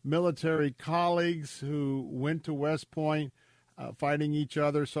 Military colleagues who went to West Point fighting each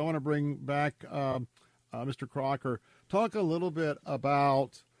other. So I want to bring back Mr. Crocker. Talk a little bit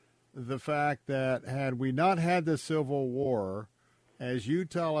about the fact that had we not had the Civil War As you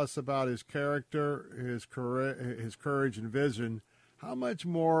tell us about his character, his courage and vision, how much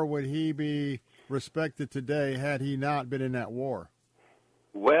more would he be respected today had he not been in that war?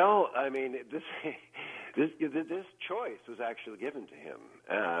 Well, I mean, this choice was actually given to him.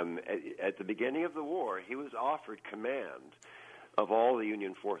 At the beginning of the war, he was offered command of all the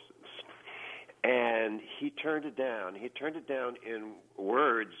Union forces. And he turned it down. He turned it down in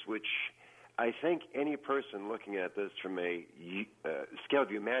words which I think any person looking at this from a scale of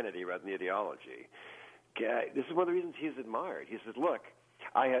humanity rather than ideology, this is one of the reasons he's admired. He says, look,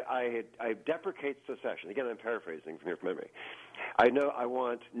 I deprecate secession. Again, I'm paraphrasing from here from memory. I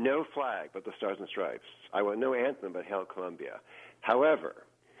want no flag but the Stars and Stripes. I want no anthem but Hail Columbia. However,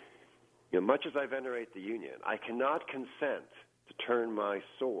 much as I venerate the Union, I cannot consent to turn my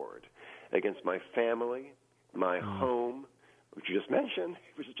sword against my family, my home, which you just mentioned,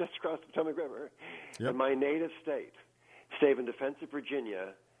 which is just across the Potomac River, and my native state. Save in defense of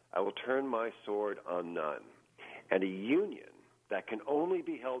Virginia, I will turn my sword on none. And a union that can only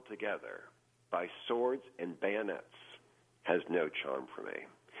be held together by swords and bayonets has no charm for me.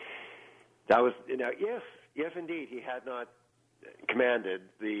 That was, if indeed he had not commanded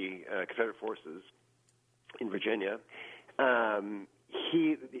the Confederate forces in Virginia,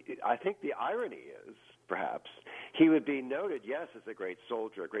 I think the irony is, perhaps, he would be noted, yes, as a great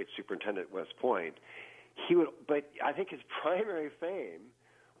soldier, a great superintendent at West Point. But I think his primary fame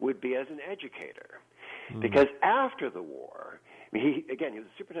would be as an educator. Because after the war, he was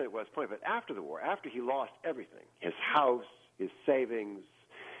a superintendent at West Point, but after the war, after he lost everything, his house, his savings,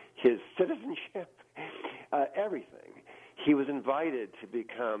 his citizenship, everything, he was invited to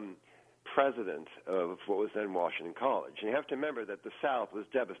become president of what was then Washington College. And you have to remember that the South was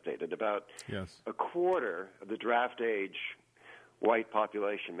devastated. About a quarter of the draft age white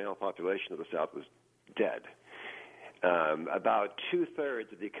population, male population of the South was dead. About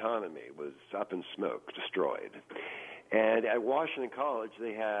 2/3 of the economy was up in smoke, destroyed. And at Washington College,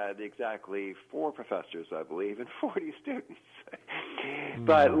 they had exactly 4 professors, I believe, and 40 students.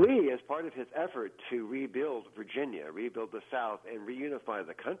 But Lee, as part of his effort to rebuild Virginia, rebuild the South, and reunify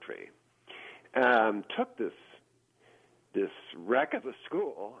the country, took this wreck of a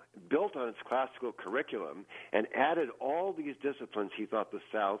school, built on its classical curriculum, and added all these disciplines he thought the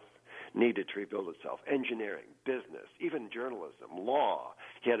South needed to rebuild itself: engineering, business, even journalism, law.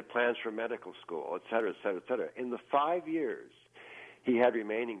 He had plans for medical school, et cetera, et cetera, et cetera. In the 5 years he had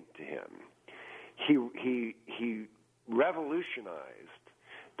remaining to him, he revolutionized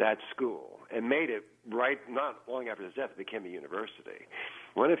that school and made it, not long after his death, it became a university.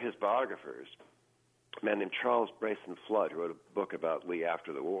 One of his biographers, a man named Charles Brayson Flood, who wrote a book about Lee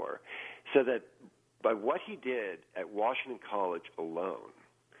after the war, said that by what he did at Washington College alone,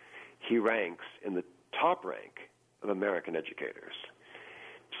 he ranks in the top rank of American educators.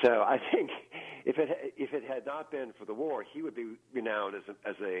 So I think if it had not been for the war, he would be renowned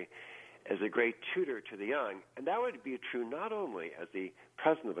as a great tutor to the young, and that would be true not only as the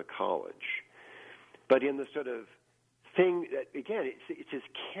president of a college, but in the sort of thing that, again, it's his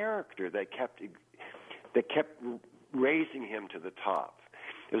character that kept raising him to the top.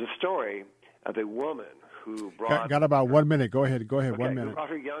 There's a story of a woman who got about 1 minute. Go ahead. Okay, 1 minute. Who brought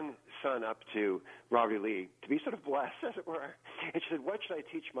her young son up to Robert E. Lee to be sort of blessed, as it were. And she said, "What should I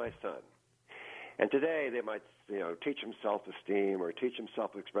teach my son?" And today they might, teach him self-esteem or teach him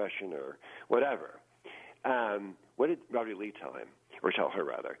self-expression or whatever. What did Robert E. Lee tell him, or tell her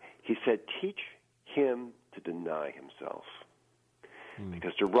rather? He said, "Teach him to deny himself."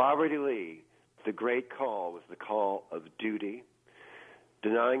 Because to Robert E. Lee, the great call was the call of duty,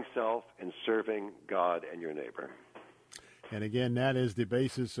 denying self and serving God and your neighbor. And again, that is the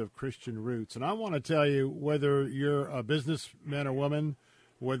basis of Christian roots. And I want to tell you, whether you're a businessman or woman,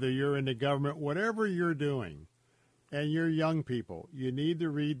 whether you're in the government, whatever you're doing, and you're young people, you need to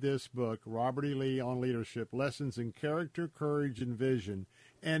read this book, Robert E. Lee on Leadership, Lessons in Character, Courage, and Vision.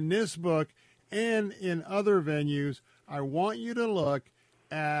 And this book, and in other venues, I want you to look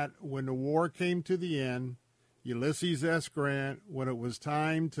at when the war came to the end, Ulysses S. Grant, when it was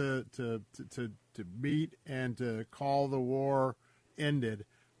time to meet and to call the war ended.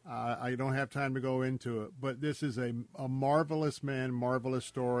 I don't have time to go into it, but this is a marvelous man, marvelous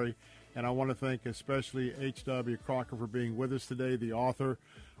story, and I want to thank especially H.W. Crocker for being with us today, the author.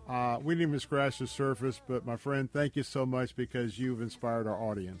 We didn't even scratch the surface, but my friend, thank you so much because you've inspired our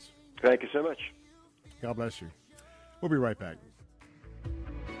audience. Thank you so much. God bless you. We'll be right back.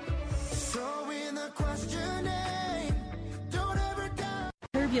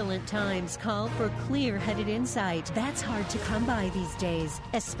 Turbulent times call for clear-headed insight. That's hard to come by these days,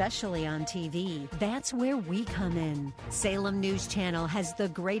 especially on TV. That's where we come in. Salem News Channel has the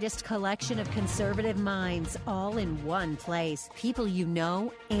greatest collection of conservative minds all in one place. People you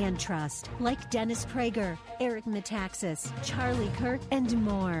know and trust, like Dennis Prager, Eric Metaxas, Charlie Kirk, and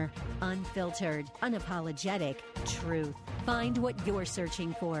more. Unfiltered, unapologetic truth. Find what you're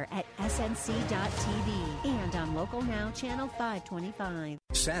searching for at snc.tv and on Local Now, Channel 525.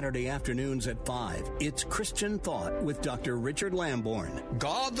 Saturday afternoons at 5, it's Christian Thought with Dr. Richard Lamborn.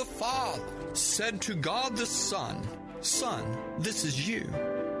 God the Father said to God the Son, Son, this is you.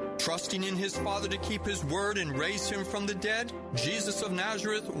 Trusting in his Father to keep his word and raise him from the dead, Jesus of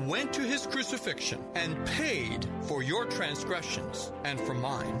Nazareth went to his crucifixion and paid for your transgressions and for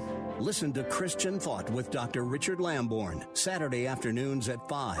mine. Listen to Christian Thought with Dr. Richard Lamborn, Saturday afternoons at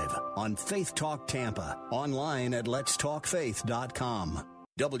 5 on Faith Talk Tampa, online at letstalkfaith.com.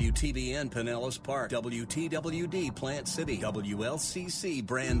 WTBN Pinellas Park, WTWD Plant City, WLCC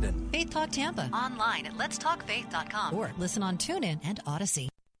Brandon. Faith Talk Tampa, online at letstalkfaith.com or listen on TuneIn and Odyssey.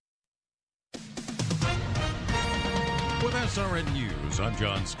 With SRN News, I'm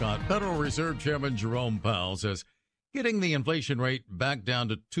John Scott. Federal Reserve Chairman Jerome Powell says getting the inflation rate back down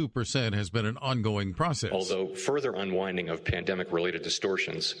to 2% has been an ongoing process. Although further unwinding of pandemic-related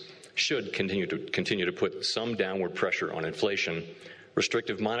distortions should continue to put some downward pressure on inflation,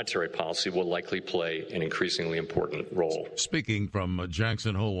 restrictive monetary policy will likely play an increasingly important role. Speaking from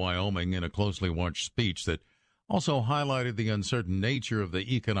Jackson Hole, Wyoming, in a closely watched speech that also highlighted the uncertain nature of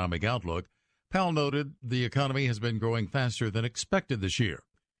the economic outlook, Powell noted the economy has been growing faster than expected this year.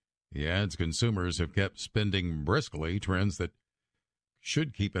 He adds consumers have kept spending briskly, trends that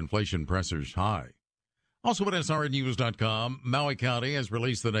should keep inflation pressures high. Also at SRNnews.com, Maui County has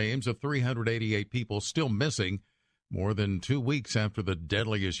released the names of 388 people still missing more than 2 weeks after the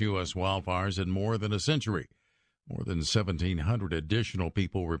deadliest U.S. wildfires in more than a century. More than 1,700 additional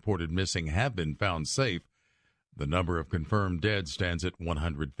people reported missing have been found safe. The number of confirmed dead stands at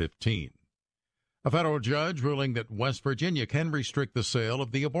 115. A federal judge ruling that West Virginia can restrict the sale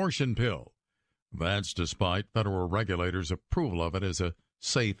of the abortion pill. That's despite federal regulators' approval of it as a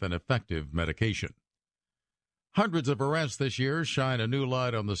safe and effective medication. Hundreds of arrests this year shine a new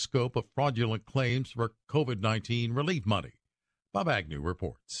light on the scope of fraudulent claims for COVID-19 relief money. Bob Agnew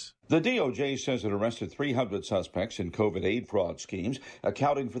reports. The DOJ says it arrested 300 suspects in COVID aid fraud schemes,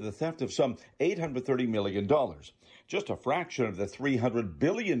 accounting for the theft of some $830 million. Just a fraction of the $300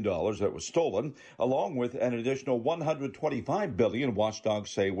 billion that was stolen, along with an additional $125 billion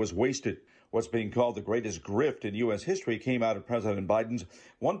watchdogs say was wasted. What's being called the greatest grift in U.S. history came out of President Biden's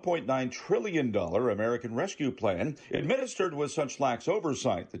 $1.9 trillion American Rescue Plan. Administered with such lax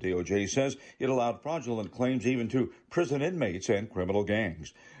oversight, the DOJ says it allowed fraudulent claims even to prison inmates and criminal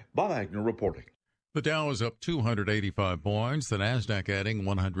gangs. Bob Agnew reporting. The Dow is up 285 points, the NASDAQ adding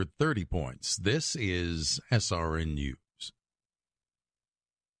 130 points. This is SRN News.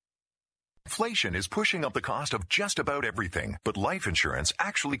 Inflation is pushing up the cost of just about everything, but life insurance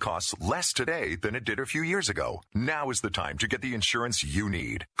actually costs less today than it did a few years ago. Now is the time to get the insurance you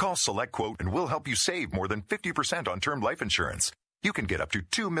need. Call SelectQuote and we'll help you save more than 50% on term life insurance. You can get up to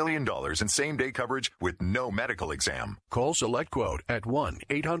 $2 million in same-day coverage with no medical exam. Call SelectQuote at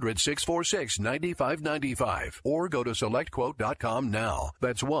 1-800-646-9595 or go to SelectQuote.com now.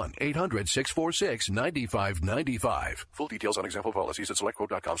 That's 1-800-646-9595. Full details on example policies at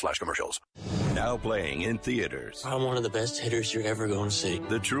SelectQuote.com/commercials. Now playing in theaters. I'm one of the best hitters you're ever going to see.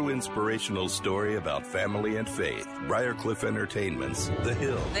 The true inspirational story about family and faith. Briarcliff Entertainment's The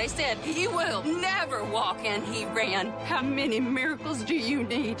Hill. They said he will never walk, and he ran. How many miracles do you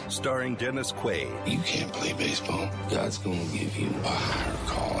need? Starring Dennis Quaid. You can't play baseball. God's going to give you a higher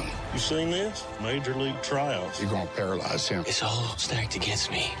calling. You seen this? Major League Tryouts. You're going to paralyze him. It's all stacked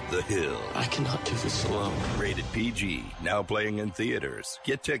against me. The Hill. I cannot do this alone. Rated PG. Now playing in theaters.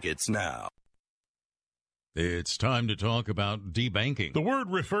 Get tickets now. It's time to talk about debanking. The word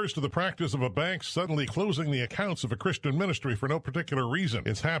refers to the practice of a bank suddenly closing the accounts of a Christian ministry for no particular reason.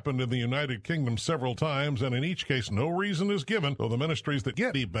 It's happened in the United Kingdom several times, and in each case, no reason is given, though the ministries that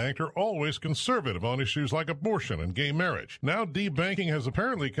get debanked are always conservative on issues like abortion and gay marriage. Now debanking has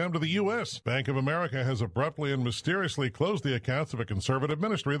apparently come to the U.S. Bank of America has abruptly and mysteriously closed the accounts of a conservative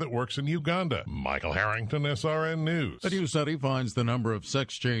ministry that works in Uganda. Michael Harrington, SRN News. A new study finds the number of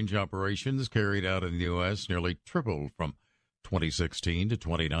sex change operations carried out in the U.S. nearly tripled from 2016 to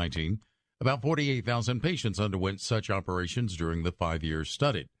 2019. About 48,000 patients underwent such operations during the 5 years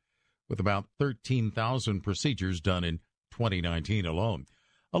studied, with about 13,000 procedures done in 2019 alone.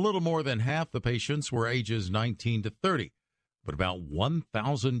 A little more than half the patients were ages 19 to 30, but about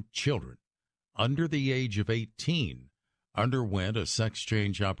 1,000 children under the age of 18 underwent a sex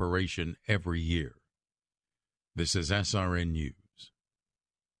change operation every year. This is SRN News.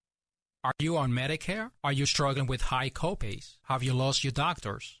 Are you on Medicare? Are you struggling with high copays? Have you lost your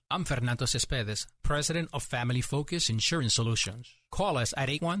doctors? I'm Fernando Cespedes, president of Family Focus Insurance Solutions. Call us at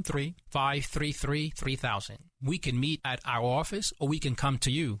 813-533-3000. We can meet at our office or we can come to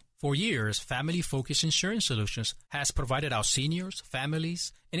you. For years, Family Focus Insurance Solutions has provided our seniors,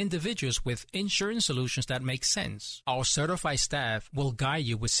 families, and individuals with insurance solutions that make sense. Our certified staff will guide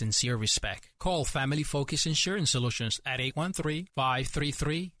you with sincere respect. Call Family Focus Insurance Solutions at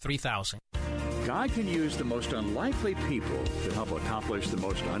 813-533-3000. God can use the most unlikely people to help accomplish the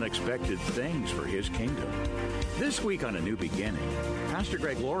most unexpected things for His kingdom. This week on A New Beginning, Pastor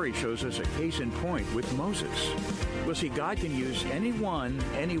Greg Laurie shows us a case in point with Moses. We'll see God can use anyone,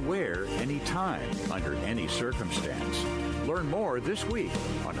 anywhere, anytime, under any circumstance. Learn more this week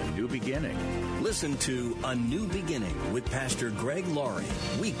on A New Beginning. Listen to A New Beginning with Pastor Greg Laurie,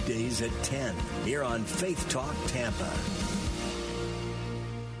 weekdays at 10, here on Faith Talk Tampa.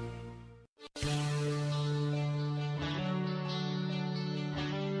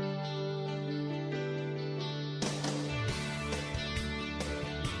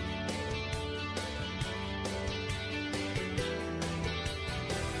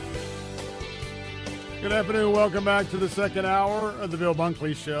 Good afternoon. Welcome back to the second hour of the Bill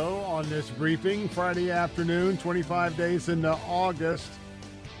Bunkley Show on this briefing Friday afternoon, 25 days into August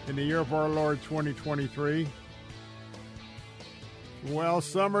in the year of our Lord 2023. Well,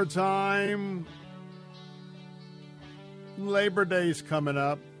 summertime, Labor Day's coming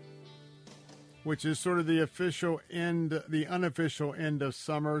up, which is sort of the official end, the unofficial end of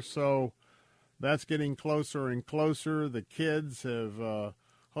summer. So that's getting closer and closer. The kids have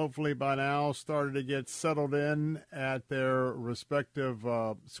hopefully by now started to get settled in at their respective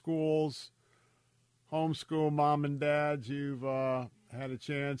schools. Homeschool mom and dads, you've had a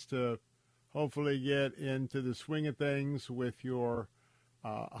chance to hopefully get into the swing of things with your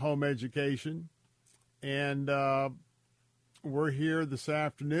home education. And we're here this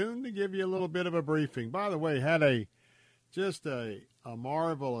afternoon to give you a little bit of a briefing. By the way, had a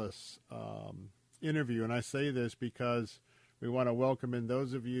marvelous interview, and I say this because we want to welcome in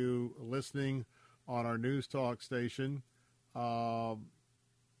those of you listening on our News Talk station, both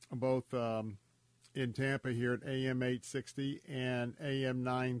in Tampa here at AM 860 and AM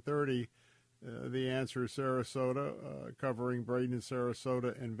 930. The Answer Sarasota, covering Braden,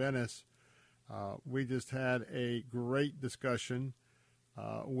 Sarasota, and Venice. We just had a great discussion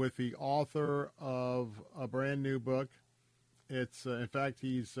with the author of a brand new book. It's, in fact,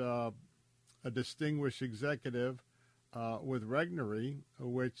 he's a distinguished executive with Regnery,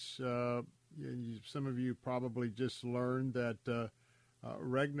 which some of you probably just learned that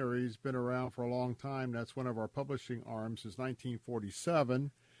Regnery's been around for a long time. That's one of our publishing arms since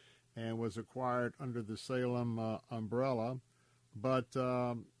 1947 and was acquired under the Salem umbrella. But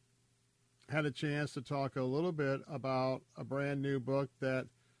had a chance to talk a little bit about a brand new book that,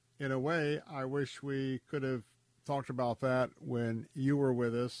 in a way, I wish we could have talked about that when you were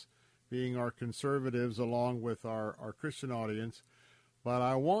with us, being our conservatives along with our Christian audience. But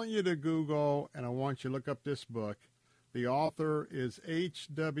I want you to Google and I want you to look up this book. The author is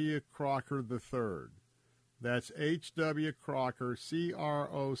H.W. Crocker III. That's H.W. Crocker, Crocker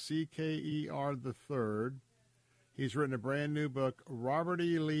III. He's written a brand new book, Robert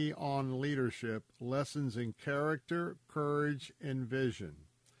E. Lee on Leadership, Lessons in Character, Courage, and Vision.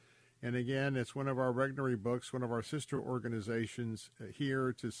 And again, it's one of our Regnery books, one of our sister organizations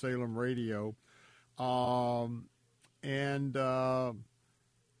here to Salem Radio.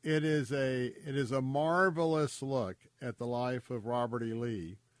 It is a marvelous look at the life of Robert E.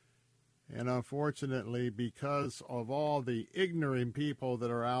 Lee. And unfortunately, because of all the ignorant people that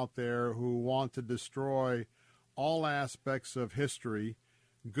are out there who want to destroy all aspects of history,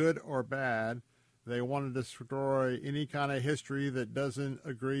 good or bad, they want to destroy any kind of history that doesn't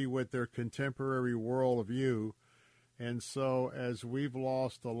agree with their contemporary worldview. And so as we've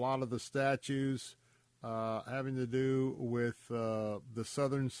lost a lot of the statues having to do with the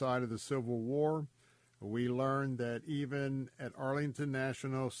southern side of the Civil War, we learned that even at Arlington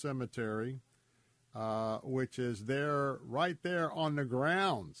National Cemetery, which is right there on the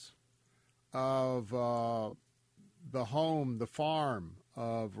grounds of the home, the farm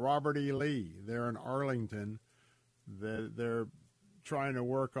of Robert E. Lee there in Arlington, they're trying to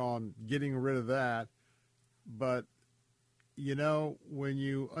work on getting rid of that. But, you know, when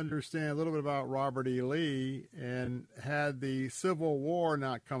you understand a little bit about Robert E. Lee and had the Civil War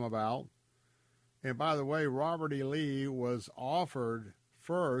not come about, And by the way, Robert E. Lee was offered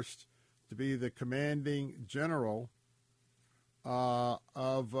first to be the commanding general of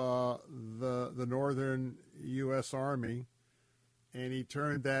the Northern U.S. Army, and he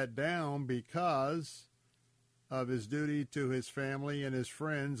turned that down because of his duty to his family and his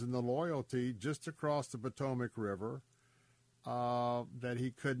friends and the loyalty just across the Potomac River, that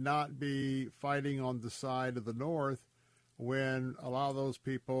he could not be fighting on the side of the North when a lot of those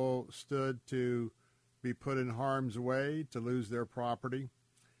people stood to be put in harm's way, to lose their property.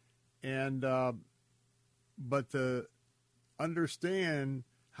 And but to understand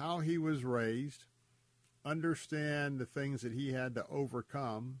how he was raised, understand the things that he had to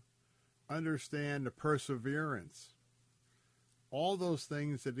overcome, understand the perseverance, all those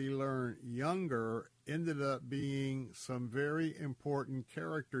things that he learned younger ended up being some very important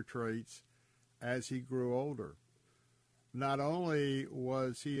character traits as he grew older. Not only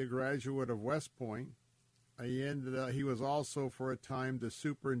was he a graduate of West Point, he was also for a time the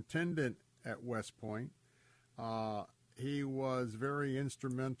superintendent at West Point. He was very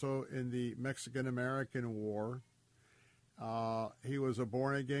instrumental in the Mexican-American War. He was a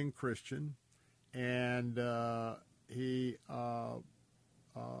born-again Christian, and he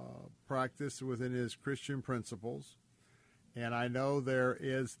practiced within his Christian principles. And I know there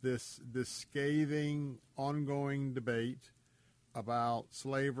is this scathing, ongoing debate about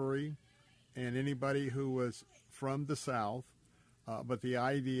slavery and anybody who was from the South, but the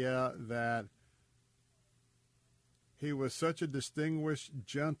idea that he was such a distinguished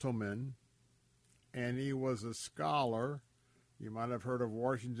gentleman and he was a scholar. You might have heard of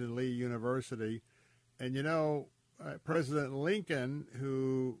Washington Lee University. And, you know, President Lincoln,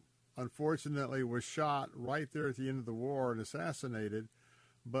 who unfortunately was shot right there at the end of the war and assassinated,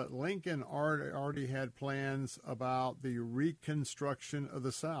 but Lincoln already had plans about the reconstruction of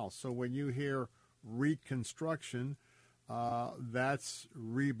the South. So when you hear reconstruction, that's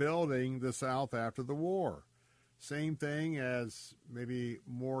rebuilding the South after the war. Same thing as maybe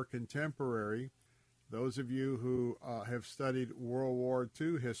more contemporary. Those of you who have studied World War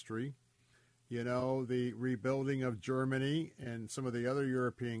II history, you know, the rebuilding of Germany and some of the other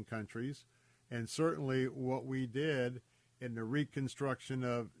European countries, and certainly what we did in the reconstruction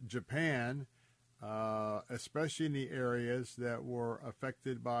of Japan, especially in the areas that were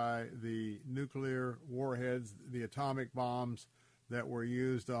affected by the nuclear warheads, the atomic bombs that were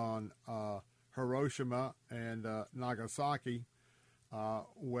used on Hiroshima and Nagasaki.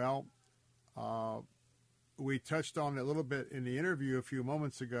 We touched on it a little bit in the interview a few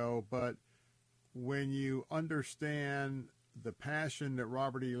moments ago, but when you understand the passion that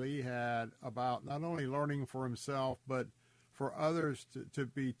Robert E. Lee had about not only learning for himself, but for others to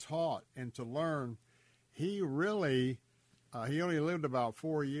be taught and to learn, he really, he only lived about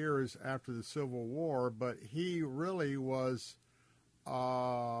 4 years after the Civil War, but he really was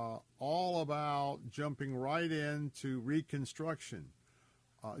all about jumping right into reconstruction,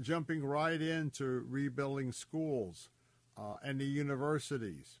 jumping right into rebuilding schools and the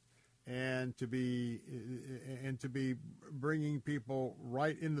universities, and to be bringing people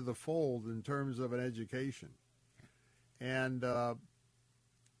right into the fold in terms of an education. And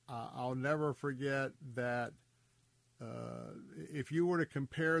I'll never forget that if you were to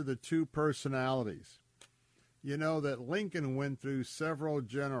compare the two personalities, you know that Lincoln went through several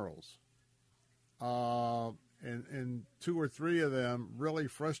generals, and 2 or 3 of them really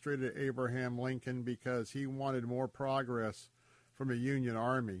frustrated Abraham Lincoln because he wanted more progress from the Union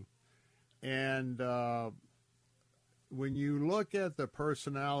Army. And when you look at the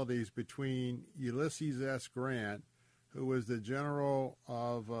personalities between Ulysses S. Grant, who was the general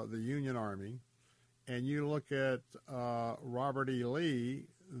of the Union Army, and you look at Robert E. Lee,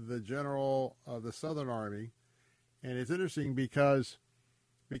 the general of the Southern Army, and it's interesting because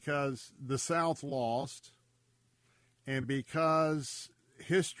the South lost, and because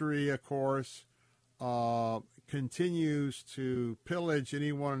history, of course, continues to pillage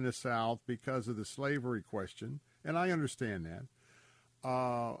anyone in the South because of the slavery question, and I understand that.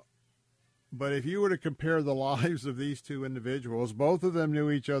 But if you were to compare the lives of these two individuals, both of them knew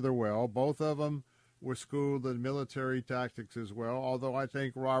each other well. Both of them were schooled in military tactics as well, although I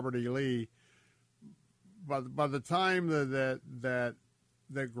think Robert E. Lee, by the time that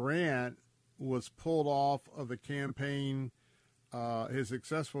Grant was pulled off of the campaign, his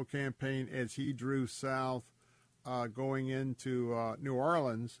successful campaign as he drew south, going into New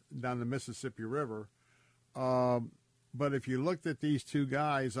Orleans down the Mississippi River. But if you looked at these two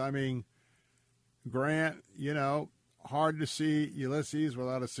guys, I mean, Grant, you know, hard to see Ulysses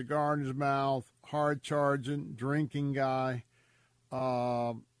without a cigar in his mouth, hard-charging, drinking guy.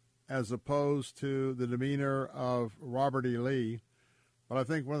 as opposed to the demeanor of Robert E. Lee. But I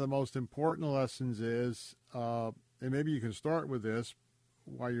think one of the most important lessons is, and maybe you can start with this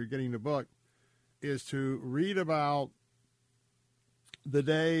while you're getting the book, is to read about the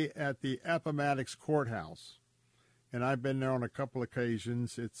day at the Appomattox Courthouse. And I've been there on a couple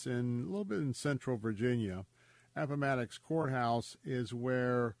occasions. It's a little bit in central Virginia. Appomattox Courthouse is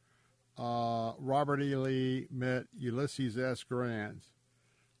where Robert E. Lee met Ulysses S. Grant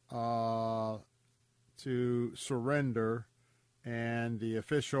to surrender, and the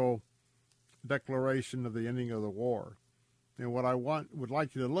official declaration of the ending of the war. And what I would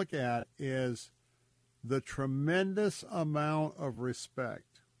like you to look at is the tremendous amount of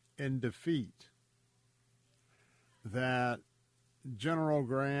respect and defeat that General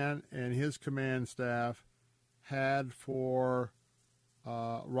Grant and his command staff had for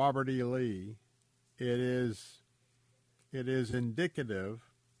Robert E. Lee. It is indicative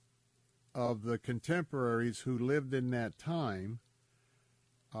of the contemporaries who lived in that time,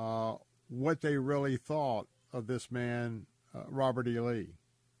 what they really thought of this man, Robert E. Lee.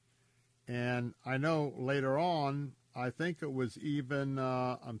 And I know later on, I think it was even,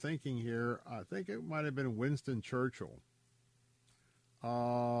 I'm thinking here, I think it might have been Winston Churchill.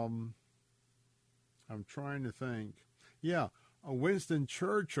 I'm trying to think. Yeah, Winston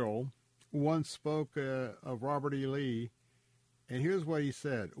Churchill once spoke of Robert E. Lee, and here's what he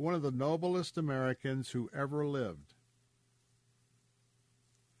said: one of the noblest Americans who ever lived.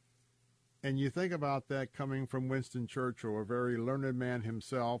 And you think about that coming from Winston Churchill, a very learned man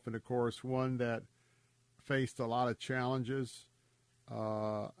himself, and of course one that faced a lot of challenges,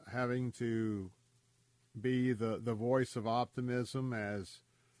 having to be the voice of optimism as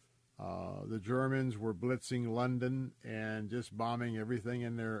the Germans were blitzing London and just bombing everything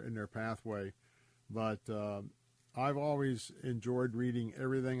in their pathway. But I've always enjoyed reading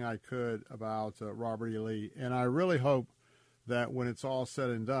everything I could about Robert E. Lee, and I really hope that when it's all said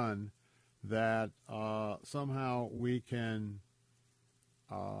and done, that somehow we can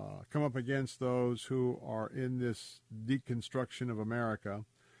come up against those who are in this deconstruction of America.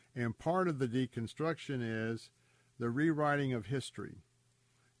 And part of the deconstruction is the rewriting of history,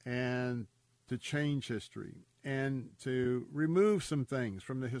 and to change history, and to remove some things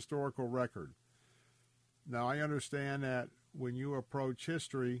from the historical record. Now, I understand that when you approach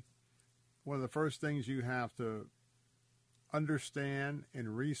history, one of the first things you have to understand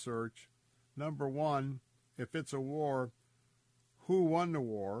and research, number one, if it's a war, who won the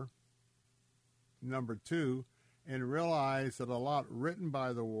war? Number two, and realize that a lot written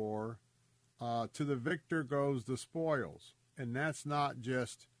by the war, to the victor goes the spoils. And that's not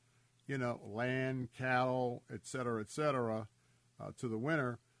just, land, cattle, et cetera, to the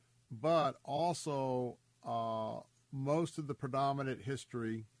winner, but also most of the predominant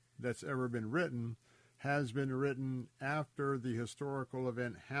history that's ever been written has been written after the historical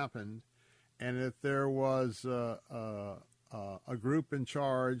event happened. And if there was a group in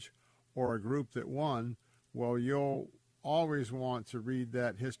charge or a group that won, well, you'll always want to read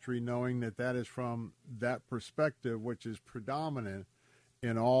that history knowing that that is from that perspective, which is predominant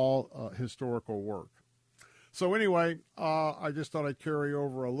in all historical work. So anyway, I just thought I'd carry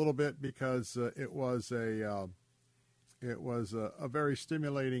over a little bit because it was a very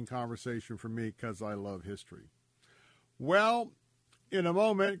stimulating conversation for me because I love history. Well, in a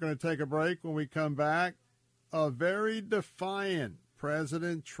moment, going to take a break. When we come back, a very defiant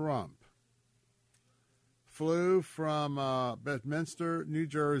President Trump flew from Bedminster, New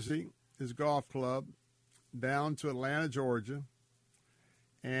Jersey, his golf club, down to Atlanta, Georgia,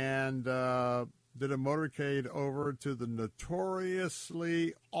 and did a motorcade over to the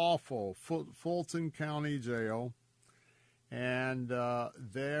notoriously awful Fulton County Jail. And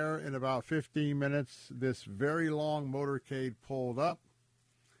there, in about 15 minutes, this very long motorcade pulled up.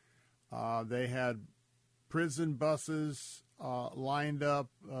 They had prison buses lined up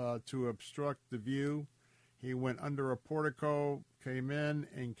to obstruct the view. He went under a portico, came in,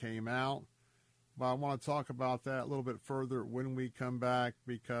 and came out. But I want to talk about that a little bit further when we come back,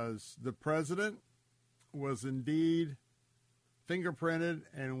 because the president was indeed fingerprinted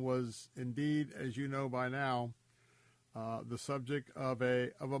and was indeed, as you know by now, the subject of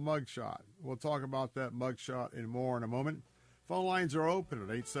a mugshot. We'll talk about that mugshot and more in a moment. Phone lines are open at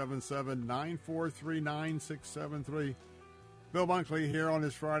 877-943-9673. Bill Bunkley here on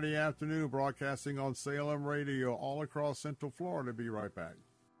this Friday afternoon, broadcasting on Salem Radio all across Central Florida. Be right back.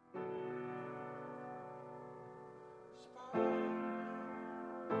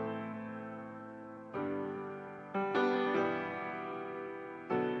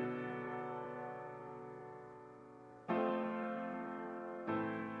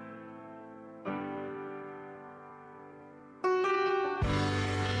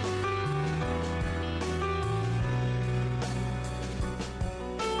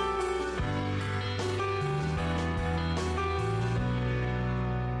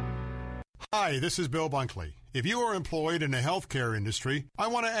 Hi, this is Bill Bunkley. If you are employed in the healthcare industry, I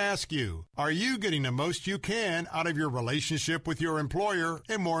want to ask you, are you getting the most you can out of your relationship with your employer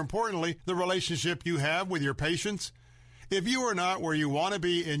and, more importantly, the relationship you have with your patients? If you are not where you want to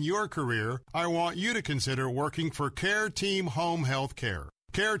be in your career, I want you to consider working for Care Team Home Health Care.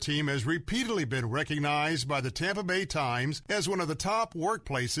 Care Team has repeatedly been recognized by the Tampa Bay Times as one of the top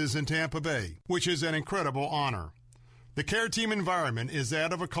workplaces in Tampa Bay, which is an incredible honor. The Care Team environment is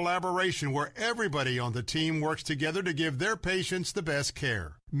that of a collaboration where everybody on the team works together to give their patients the best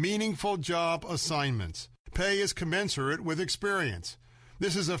care. Meaningful job assignments. Pay is commensurate with experience.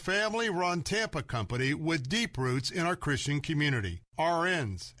 This is a family-run Tampa company with deep roots in our Christian community.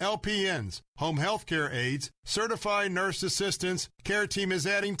 RNs, LPNs, home health care aides, certified nurse assistants, Care Team is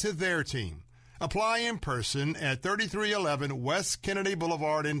adding to their team. Apply in person at 3311 West Kennedy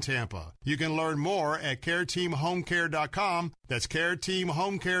Boulevard in Tampa. You can learn more at careteamhomecare.com. That's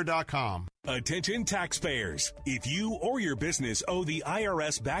careteamhomecare.com. Attention taxpayers. If you or your business owe the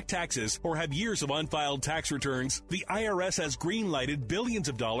IRS back taxes or have years of unfiled tax returns, the IRS has green-lighted billions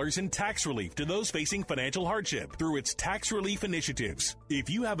of dollars in tax relief to those facing financial hardship through its tax relief initiatives.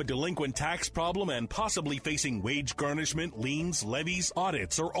 If you have a delinquent tax problem and possibly facing wage garnishment, liens, levies,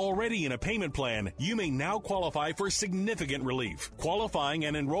 audits, or already in a payment plan, you may now qualify for significant relief. Qualifying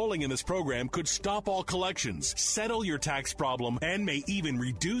and enrolling in this program could stop all collections, settle your tax problem, and may even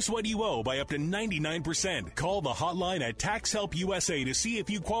reduce what you owe by up to 99%. Call the hotline at Tax Help USA to see if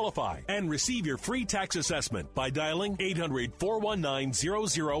you qualify and receive your free tax assessment by dialing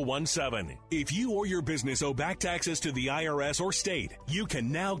 800-419-0017. If you or your business owe back taxes to the IRS or state, you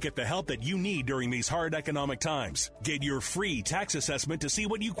can now get the help that you need during these hard economic times. Get your free tax assessment to see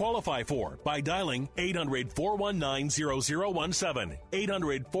what you qualify for by dialing 800-419-0017.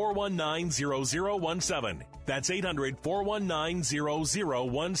 800-419-0017. That's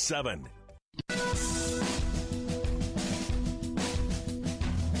 800-419-0017.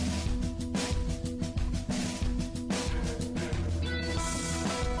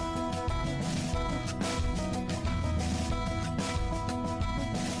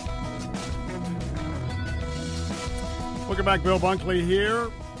 Welcome back. Bill Bunkley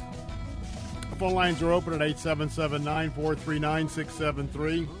here. Phone lines are open at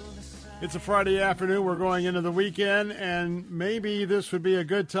 877-943-9673. It's a Friday afternoon. We're going into the weekend, and maybe this would be a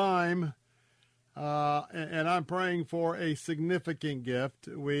good time. And I'm praying for a significant gift.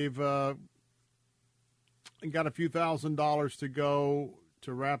 We've got a few $1,000s to go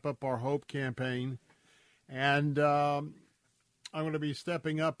to wrap up our Hope campaign. And I'm going to be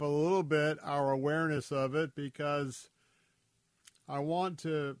stepping up a little bit our awareness of it because I want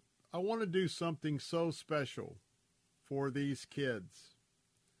to do something so special for these kids.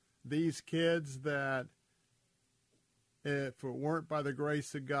 These kids that, if it weren't by the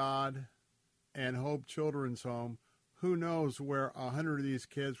grace of God and Hope Children's Home, who knows where 100 of these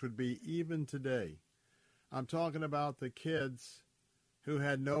kids would be even today. I'm talking about the kids who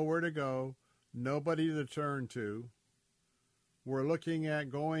had nowhere to go, nobody to turn to. We're looking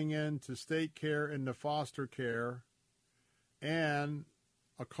at going into state care, into foster care, and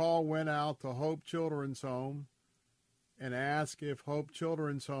a call went out to Hope Children's Home and asked if Hope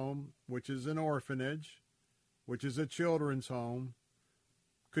Children's Home, which is an orphanage, which is a children's home,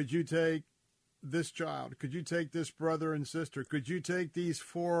 could you take this child? Could you take this brother and sister? Could you take these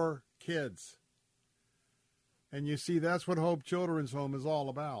 4 kids? And you see, that's what Hope Children's Home is all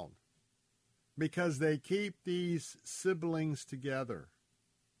about, because they keep these siblings together.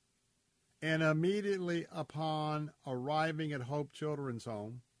 And immediately upon arriving at Hope Children's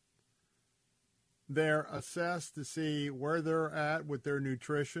Home, they're assessed to see where they're at with their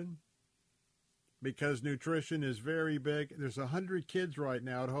nutrition, because nutrition is very big. There's 100 kids right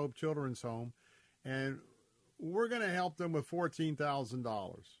now at Hope Children's Home, and we're going to help them with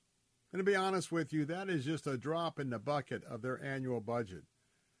 $14,000. And to be honest with you, that is just a drop in the bucket of their annual budget.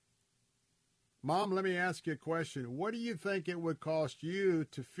 Mom, let me ask you a question. What do you think it would cost you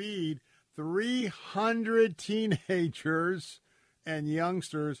to feed 300 teenagers and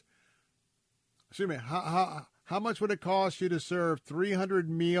youngsters? Excuse me, how much would it cost you to serve 300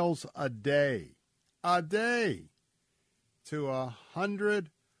 meals a day to 100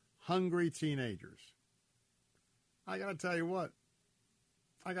 hungry teenagers? I got to tell you what,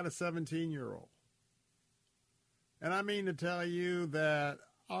 I got a 17-year-old. And I mean to tell you that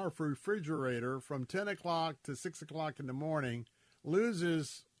our refrigerator from 10 o'clock to 6 o'clock in the morning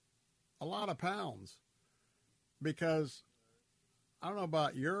loses a lot of pounds, because I don't know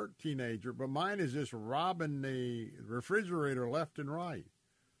about your teenager, but mine is just robbing the refrigerator left and right.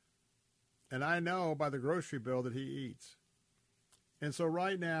 And I know by the grocery bill that he eats. And so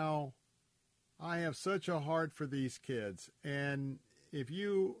right now, I have such a heart for these kids. And if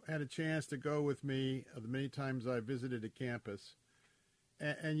you had a chance to go with me the many times I visited a campus,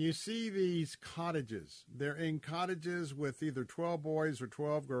 and you see these cottages, they're in cottages with either 12 boys or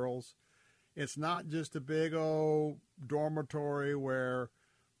 12 girls. It's not just a big old dormitory where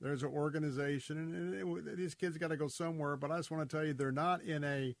there's an organization, and these kids got to go somewhere. But I just want to tell you, they're not in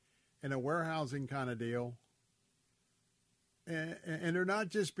a warehousing kind of deal. And they're not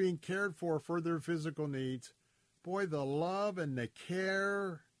just being cared for their physical needs. Boy, the love and the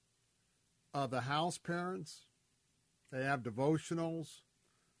care of the house parents. They have devotionals.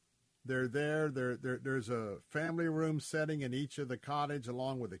 They're there. There's a family room setting in each of the cottage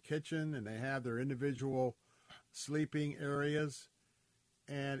along with a kitchen, and they have their individual sleeping areas.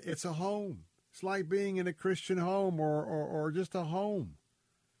 And it's a home. It's like being in a Christian home or just a home.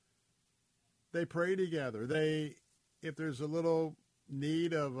 They pray together. If there's a little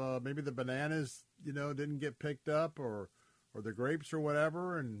need of maybe the bananas, didn't get picked up or the grapes or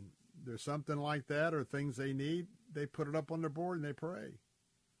whatever, and there's something like that or things they need, they put it up on their board and they pray.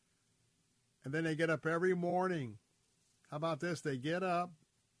 And then they get up every morning. How about this? They get up,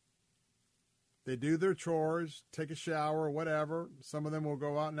 they do their chores, take a shower, whatever. Some of them will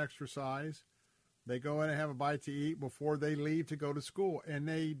go out and exercise. They go in and have a bite to eat before they leave to go to school. And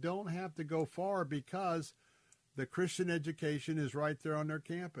they don't have to go far because the Christian education is right there on their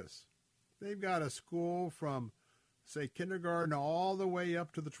campus. They've got a school from, say, kindergarten all the way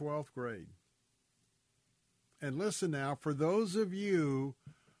up to the 12th grade. And listen now, for those of you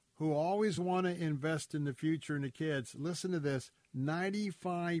who always want to invest in the future and the kids, listen to this.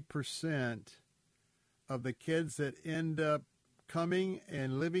 95% of the kids that end up coming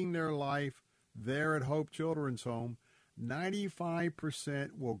and living their life there at Hope Children's Home,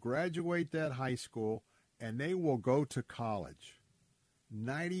 95% will graduate that high school and they will go to college.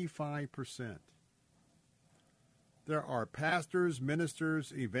 95%. There are pastors,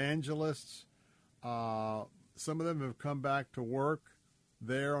 ministers, evangelists. Some of them have come back to work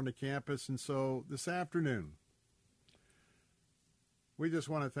there on the campus. And so this afternoon, we just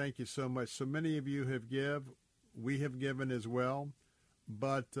want to thank you so much. So many of you have given. We have given as well.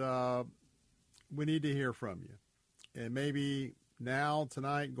 But we need to hear from you. And maybe now,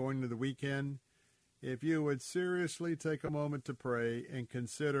 tonight, going into the weekend, if you would seriously take a moment to pray and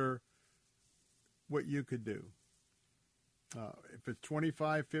consider what you could do. If it's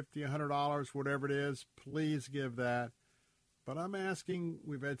 $25, $50, $100, whatever it is, please give that. But I'm asking,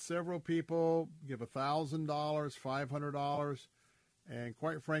 we've had several people give $1,000, $500, and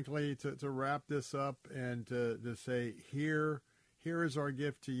quite frankly, to wrap this up and to say, here is our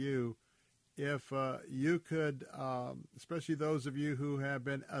gift to you. If you could, especially those of you who have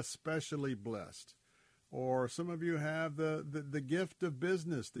been especially blessed, or some of you have the gift of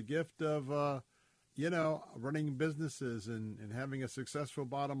business, the gift of, running businesses and having a successful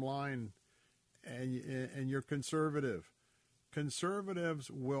bottom line, and you're conservative.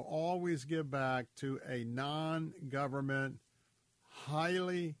 Conservatives will always give back to a non-government,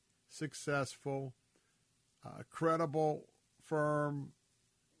 highly successful, credible firm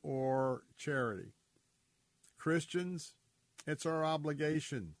or charity. Christians, it's our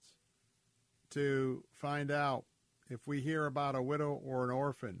obligations to find out if we hear about a widow or an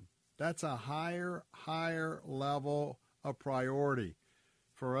orphan. That's a higher level of priority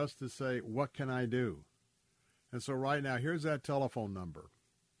for us to say, what can I do? And so right now, here's that telephone number,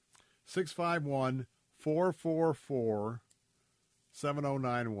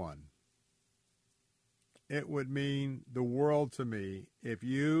 651-444-7091. It would mean the world to me if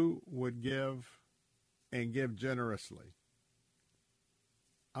you would give and give generously.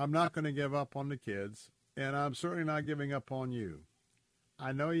 I'm not going to give up on the kids, and I'm certainly not giving up on you.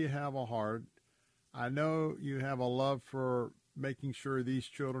 I know you have a heart. I know you have a love for making sure these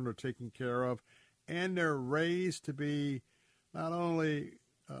children are taken care of, and they're raised to be not only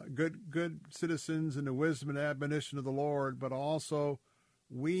good citizens in the wisdom and admonition of the Lord, but also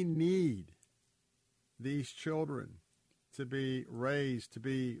we need these children to be raised to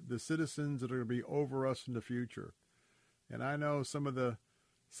be the citizens that are going to be over us in the future. And I know some of the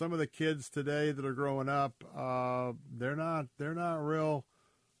kids today that are growing up, they're not real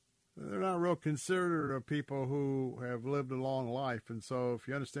considerate of people who have lived a long life. And so if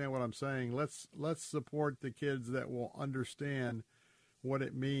you understand what I'm saying, let's support the kids that will understand what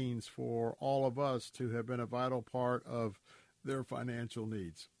it means for all of us to have been a vital part of their financial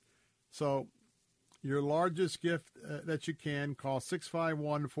needs. So your largest gift that you can, call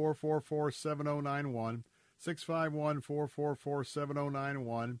 651-444-7091,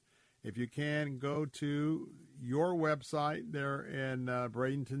 651-444-7091, If you can, go to your website there in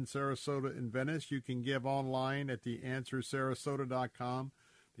Bradenton, Sarasota, and Venice. You can give online at theanswersarasota.com,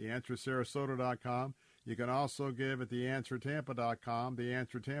 theanswersarasota.com. You can also give at theanswertampa.com,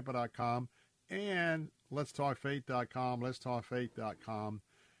 theanswertampa.com, and letstalkfaith.com, letstalkfaith.com.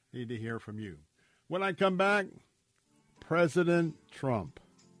 Need to hear from you. When I come back, President Trump.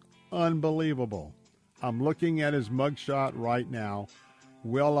 Unbelievable. I'm looking at his mugshot right now.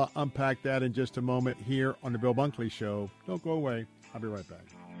 We'll unpack that in just a moment here on the Bill Bunkley Show. Don't go away. I'll be right back.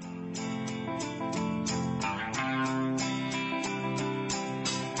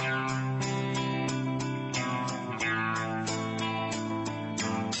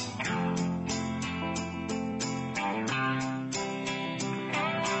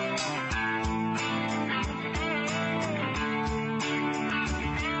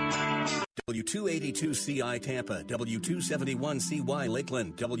 W282CI Tampa, W271CY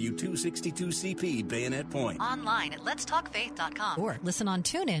Lakeland, W262CP Bayonet Point. Online at letstalkfaith.com or listen on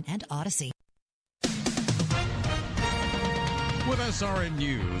TuneIn and Odyssey. With SRN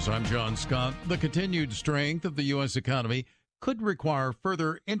News, I'm John Scott. The continued strength of the U.S. economy could require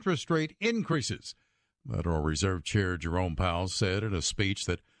further interest rate increases. Federal Reserve Chair Jerome Powell said in a speech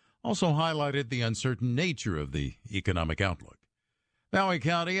that also highlighted the uncertain nature of the economic outlook. Maui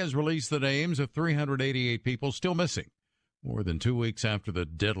County has released the names of 388 people still missing, more than 2 weeks after the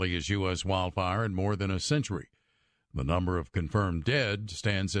deadliest U.S. wildfire in more than a century. The number of confirmed dead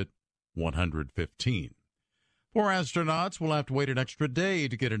stands at 115. 4 astronauts will have to wait an extra day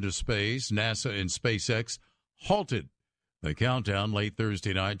to get into space. NASA and SpaceX halted the countdown late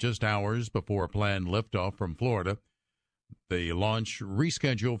Thursday night, just hours before a planned liftoff from Florida. The launch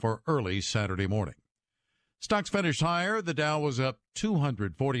rescheduled for early Saturday morning. Stocks finished higher. The Dow was up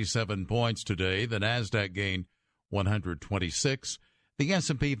 247 points today. The Nasdaq gained 126. The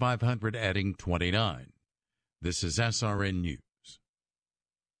S&P 500 adding 29. This is SRN News.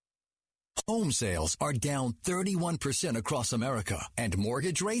 Home sales are down 31% across America, and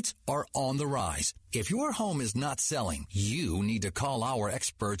mortgage rates are on the rise. If your home is not selling, you need to call our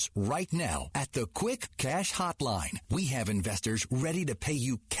experts right now at the Quick Cash Hotline. We have investors ready to pay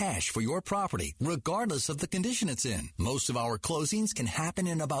you cash for your property, regardless of the condition it's in. Most of our closings can happen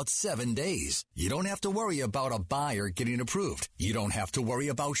in about 7 days. You don't have to worry about a buyer getting approved. You don't have to worry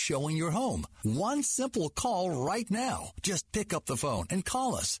about showing your home. One simple call right now. Just pick up the phone and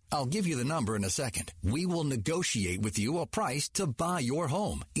call us. I'll give you the number in a second. We will negotiate with you a price to buy your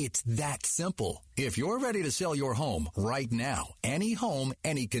home. It's that simple. If you're ready to sell your home right now, any home,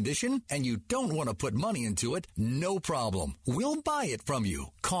 any condition, and you don't want to put money into it, no problem. We'll buy it from you.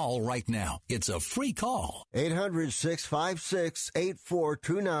 Call right now. It's a free call.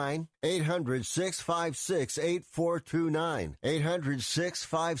 800-656-8429. 800-656-8429.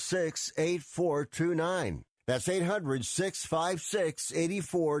 800-656-8429. That's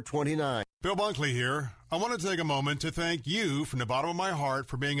 800-656-8429. Bill Bunkley here. I want to take a moment to thank you from the bottom of my heart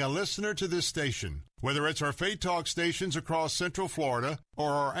for being a listener to this station. Whether it's our Faith Talk stations across Central Florida or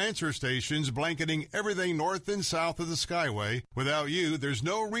our answer stations blanketing everything north and south of the Skyway, without you, there's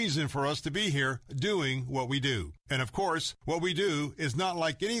no reason for us to be here doing what we do. And of course, what we do is not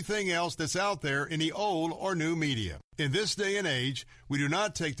like anything else that's out there in the old or new media. In this day and age, we do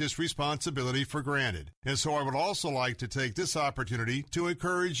not take this responsibility for granted. And so I would also like to take this opportunity to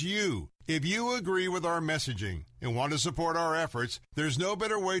encourage you. If you agree with our messaging and want to support our efforts, there's no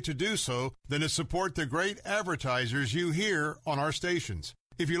better way to do so than to support the great advertisers you hear on our stations.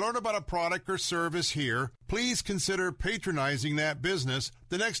 If you learn about a product or service here, please consider patronizing that business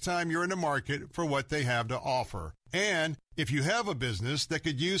the next time you're in the market for what they have to offer. And if you have a business that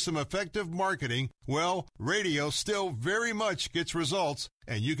could use some effective marketing, well, radio still very much gets results,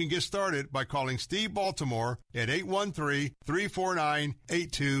 and you can get started by calling Steve Baltimore at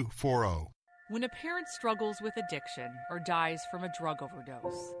 813-349-8240. When a parent struggles with addiction or dies from a drug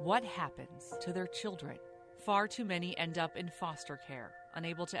overdose, what happens to their children? Far too many end up in foster care,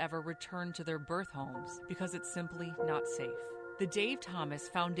 unable to ever return to their birth homes because it's simply not safe. The Dave Thomas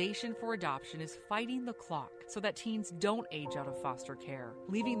Foundation for Adoption is fighting the clock so that teens don't age out of foster care,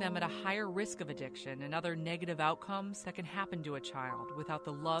 leaving them at a higher risk of addiction and other negative outcomes that can happen to a child without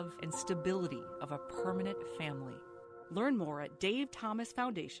the love and stability of a permanent family. Learn more at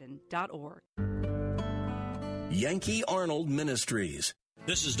davethomasfoundation.org. Yankee Arnold Ministries.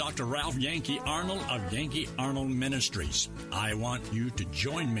 This is Dr. Ralph Yankee Arnold of Yankee Arnold Ministries. I want you to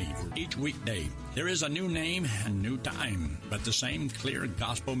join me for each weekday. There is a new name and new time, but the same clear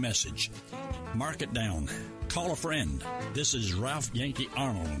gospel message. Mark it down. Call a friend. This is Ralph Yankee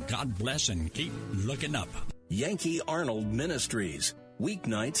Arnold. God bless and keep looking up. Yankee Arnold Ministries.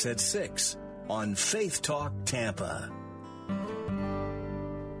 weeknights at 6 on Faith Talk Tampa.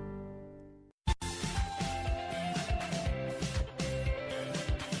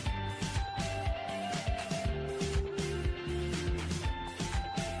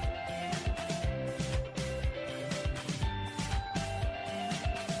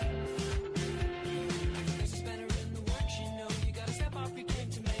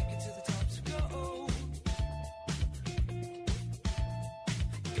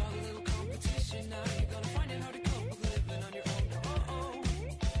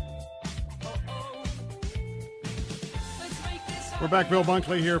 We're back. Bill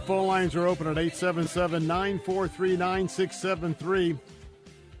Bunkley here. Phone lines are open at 877-943-9673.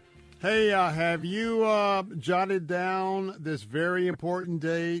 Hey, have you jotted down this very important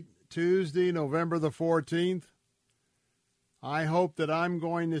date, Tuesday, November the 14th? I hope that I'm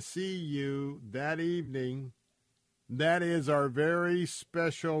going to see you that evening. That is our very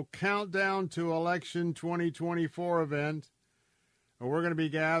special Countdown to Election 2024 event. We're going to be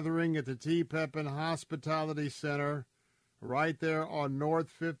gathering at the T. Pepin Hospitality Center right there on North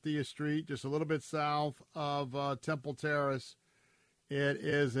 50th Street, just a little bit south of Temple Terrace. It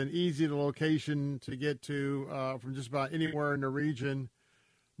is an easy location to get to from just about anywhere in the region.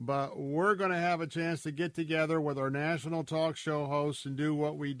 But we're going to have a chance to get together with our national talk show hosts and do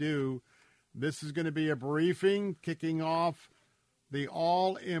what we do. This is going to be a briefing kicking off the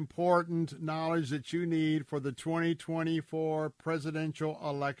all-important knowledge that you need for the 2024 presidential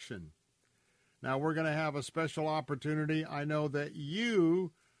election. Now, we're going to have a special opportunity. I know that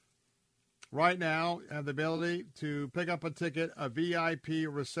you, right now, have the ability to pick up a ticket, a VIP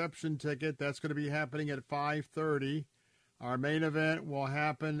reception ticket. That's going to be happening at 5:30. Our main event will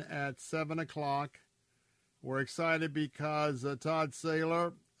happen at 7 o'clock. We're excited because Todd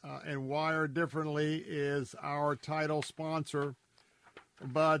Saylor and Wired Differently is our title sponsor.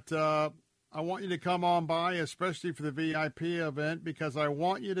 But I want you to come on by, especially for the VIP event, because I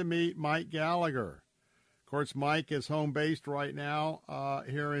want you to meet Mike Gallagher. Of course, Mike is home-based right now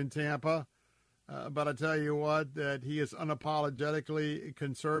here in Tampa. But I tell you what, that he is unapologetically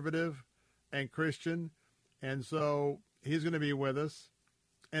conservative and Christian. And so he's going to be with us.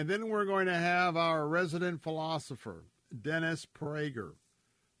 And then we're going to have our resident philosopher, Dennis Prager,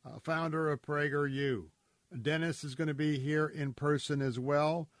 founder of PragerU. Dennis is going to be here in person as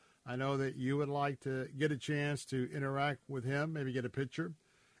well. I know that you would like to get a chance to interact with him, maybe get a picture.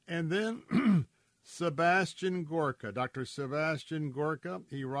 And then Sebastian Gorka, Dr. Sebastian Gorka,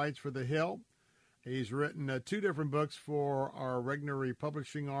 he writes for The Hill. He's written 2 different books for our Regnery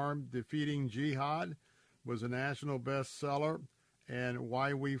publishing arm. Defeating Jihad was a national bestseller, and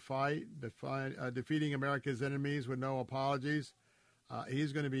Why We Fight, Defeating America's Enemies with No Apologies.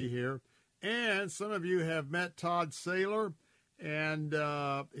 He's going to be here. And some of you have met Todd Saylor. And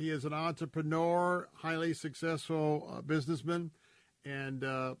he is an entrepreneur, highly successful businessman, and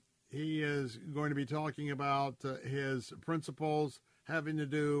he is going to be talking about his principles having to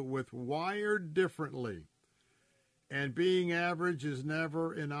do with Wired Differently. And being average is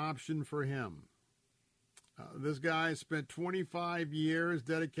never an option for him. This guy spent 25 years,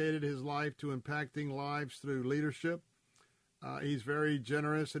 dedicated his life to impacting lives through leadership. He's very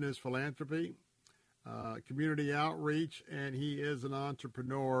generous in his philanthropy. Community outreach, and he is an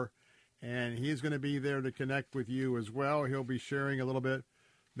entrepreneur, and he's going to be there to connect with you as well. He'll be sharing a little bit.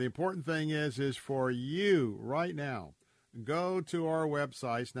 The important thing is for you right now, go to our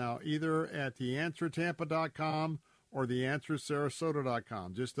websites now, either at theanswertampa.com or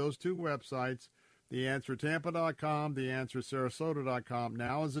theanswersarasota.com. Just those 2 websites, theanswertampa.com, theanswersarasota.com.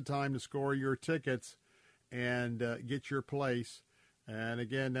 Now is the time to score your tickets and get your place. And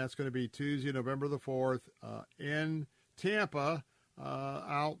again, that's going to be Tuesday, November the 4th in Tampa,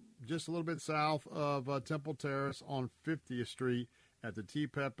 out just a little bit south of Temple Terrace on 50th Street at the T.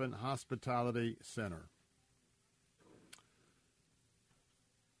 Pepin Hospitality Center.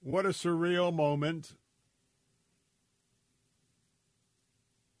 What a surreal moment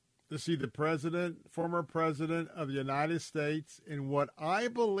to see the former president of the United States in what I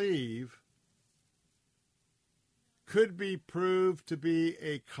believe could be proved to be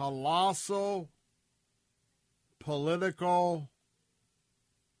a colossal political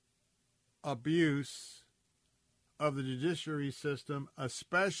abuse of the judiciary system,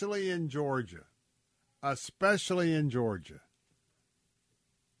 especially in Georgia.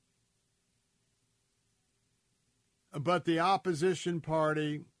 But the opposition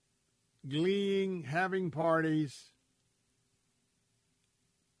party gleeing, having parties,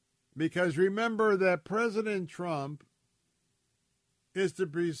 because remember that President Trump is to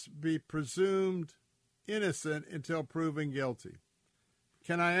be presumed innocent until proven guilty.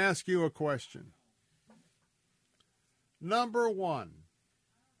 Can I ask you a question? Number one,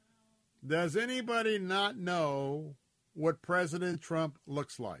 does anybody not know what President Trump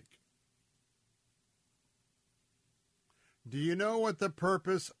looks like? Do you know what the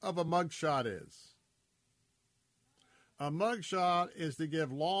purpose of a mugshot is? A mugshot is to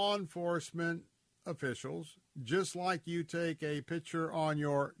give law enforcement officials, just like you take a picture on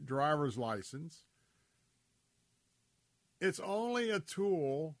your driver's license, it's only a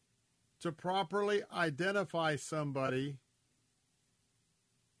tool to properly identify somebody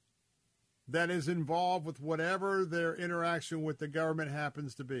that is involved with whatever their interaction with the government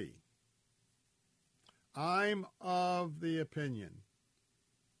happens to be. I'm of the opinion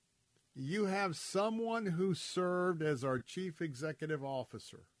you have someone who served as our chief executive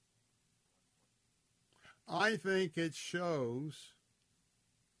officer. I think it shows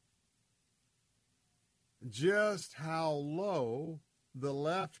just how low the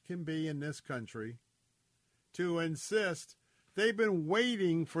left can be in this country to insist they've been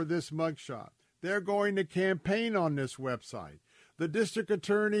waiting for this mugshot. They're going to campaign on this website. The district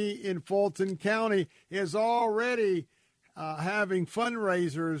attorney in Fulton County is already having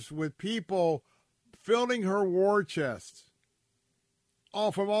fundraisers with people filling her war chest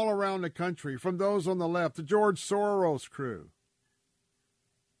from all around the country, from those on the left, the George Soros crew,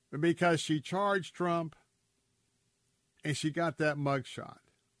 because she charged Trump and she got that mugshot.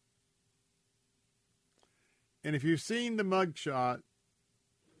 And if you've seen the mugshot,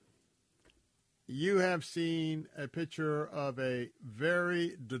 you have seen a picture of a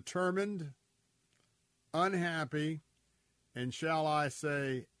very determined, unhappy, and shall I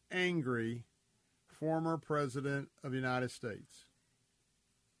say, angry former president of the United States.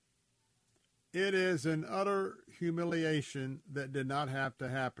 It is an utter humiliation that did not have to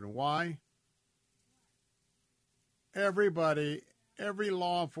happen. Why? Everybody, every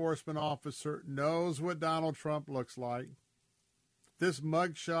law enforcement officer knows what Donald Trump looks like. This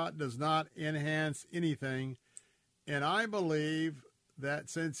mugshot does not enhance anything. And I believe that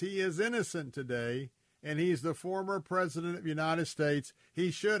since he is innocent today, and he's the former president of the United States, he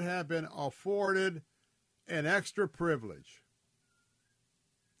should have been afforded an extra privilege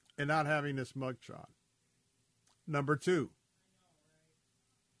in not having this mugshot. Number two,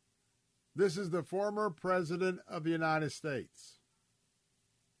 this is the former president of the United States.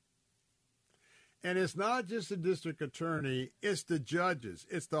 And it's not just the district attorney, it's the judges,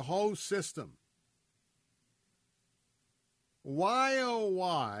 it's the whole system. Why, oh,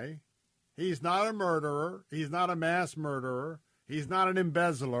 why? He's not a murderer. He's not a mass murderer. He's not an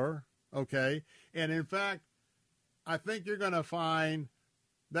embezzler, okay? And in fact, I think you're going to find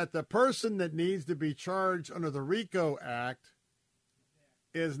that the person that needs to be charged under the RICO Act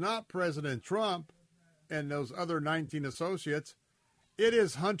is not President Trump and those other 19 associates. It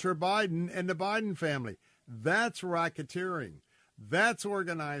is Hunter Biden and the Biden family. That's racketeering. That's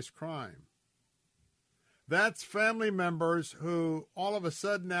organized crime. That's family members who all of a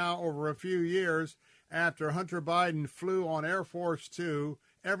sudden now, over a few years, after Hunter Biden flew on Air Force Two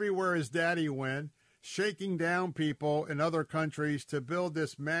everywhere his daddy went, shaking down people in other countries to build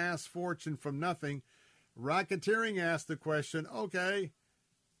this mass fortune from nothing, racketeering asked the question, okay,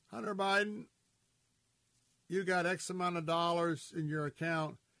 Hunter Biden, you got X amount of dollars in your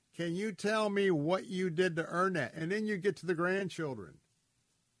account. Can you tell me what you did to earn that? And then you get to the grandchildren.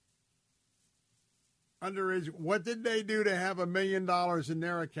 Underage, what did they do to have $1 million in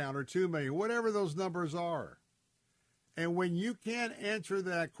their account or $2 million, whatever those numbers are? And when you can't answer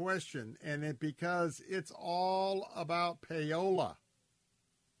that question, and it because it's all about payola,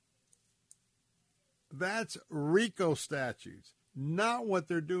 that's RICO statutes, not what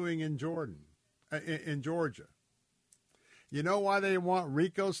they're doing in Georgia. You know why they want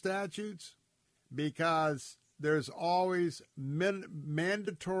RICO statutes? Because there's always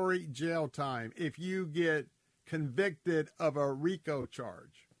mandatory jail time if you get convicted of a RICO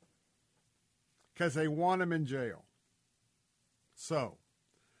charge, because they want them in jail. So,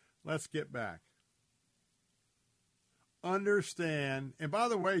 let's get back. Understand, and by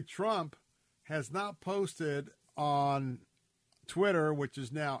the way, Trump has not posted on Twitter, which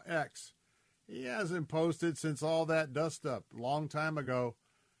is now X. He hasn't posted since all that dust up, a long time ago.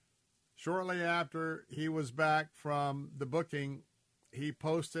 Shortly after he was back from the booking, he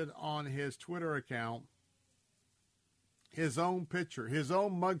posted on his Twitter account his own picture, his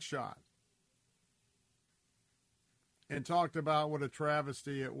own mugshot, and talked about what a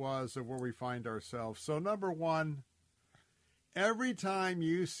travesty it was of where we find ourselves. So, number one, every time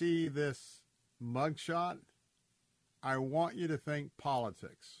you see this mugshot, I want you to think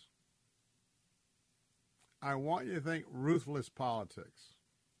politics. I want you to think ruthless politics.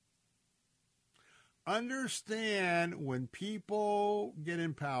 Understand when people get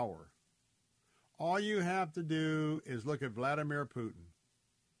in power, all you have to do is look at Vladimir Putin.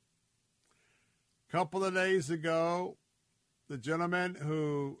 A couple of days ago, the gentleman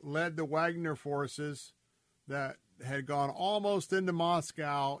who led the Wagner forces that had gone almost into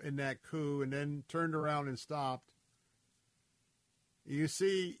Moscow in that coup and then turned around and stopped. You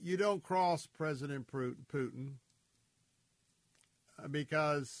see, you don't cross President Putin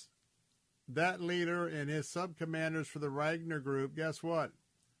because that leader and his sub-commanders for the Wagner group, guess what?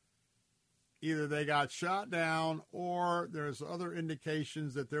 Either they got shot down or there's other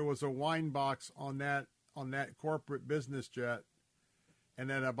indications that there was a wine box on that corporate business jet and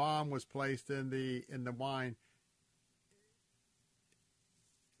that a bomb was placed in the wine.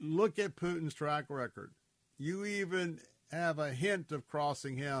 Look at Putin's track record. You even have a hint of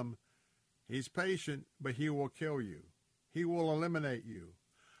crossing him. He's patient, but he will kill you. He will eliminate you.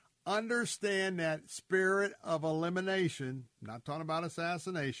 Understand that spirit of elimination, not talking about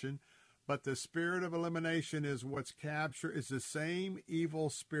assassination, but the spirit of elimination is what's captured, is the same evil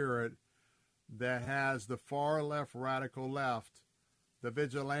spirit that has the far left, radical left, the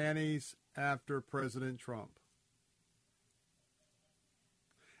vigilantes after President Trump.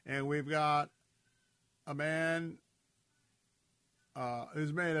 And we've got a man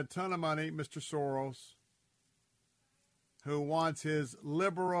who's made a ton of money, Mr. Soros, who wants his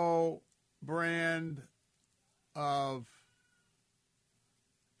liberal brand of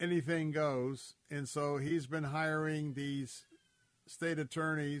anything goes. And so he's been hiring these state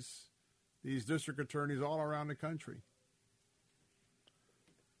attorneys, these district attorneys all around the country.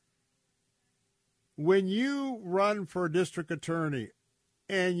 When you run for district attorney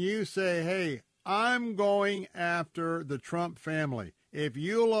and you say, hey, I'm going after the Trump family. If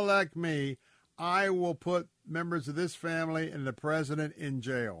you'll elect me, I will put members of this family and the president in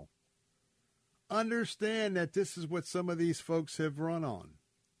jail. Understand that this is what some of these folks have run on.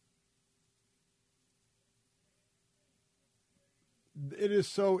 It is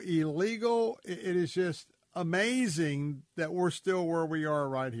so illegal. It is just amazing that we're still where we are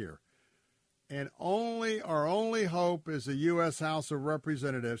right here. And our only hope is the U.S. House of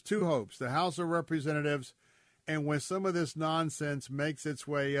Representatives. Two hopes, the House of Representatives, and when some of this nonsense makes its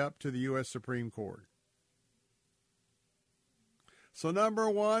way up to the U.S. Supreme Court. So number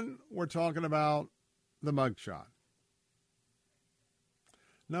one, we're talking about the mugshot.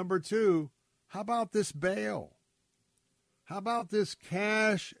 Number two, how about this bail? How about this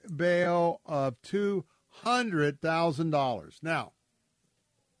cash bail of $200,000? Now,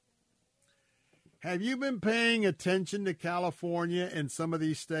 have you been paying attention to California and some of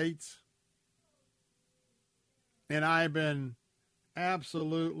these states? And I've been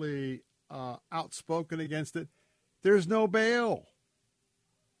absolutely outspoken against it. There's no bail.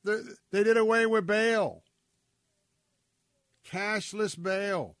 They did away with bail. Cashless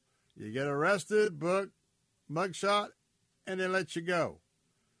bail. You get arrested, booked, mugshot, and they let you go.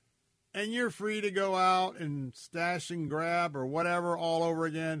 And you're free to go out and stash and grab or whatever all over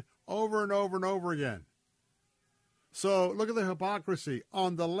again, over and over and over again. So look at the hypocrisy.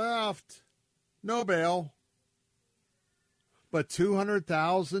 On the left, no bail, but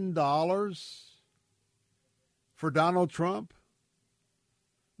 $200,000 for Donald Trump,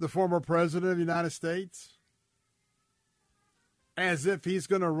 the former president of the United States, as if he's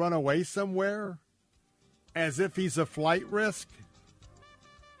going to run away somewhere, as if he's a flight risk.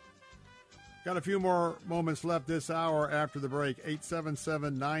 Got a few more moments left this hour after the break.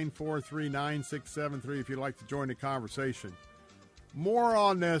 877-943-9673 if you'd like to join the conversation. More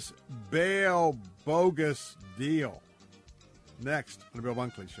on this bail bogus deal next on the Bill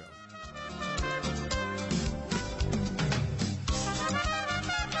Bunkley Show.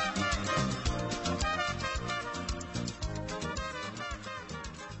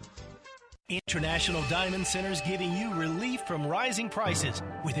 International Diamond Center's giving you relief from rising prices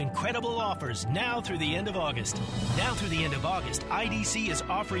with incredible offers now through the end of August. Now through the end of August, IDC is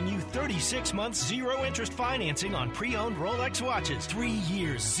offering you 36 months zero-interest financing on pre-owned Rolex watches. 3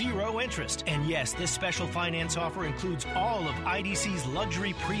 years, zero interest. And yes, this special finance offer includes all of IDC's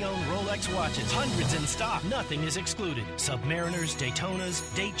luxury pre-owned Rolex watches. Hundreds in stock. Nothing is excluded. Submariners, Daytonas,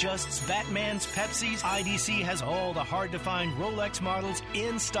 Datejusts, Batmans, Pepsis. IDC has all the hard-to-find Rolex models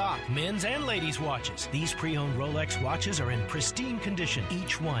in stock. Men's and and ladies' watches. These pre-owned Rolex watches are in pristine condition,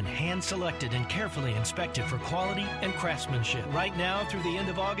 each one hand-selected and carefully inspected for quality and craftsmanship. Right now, through the end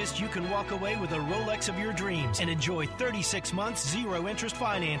of August, you can walk away with a Rolex of your dreams and enjoy 36 months zero-interest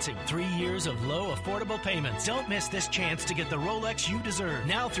financing, 3 years of low, affordable payments. Don't miss this chance to get the Rolex you deserve.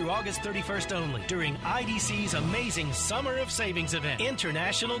 Now through August 31st only, during IDC's amazing Summer of Savings event.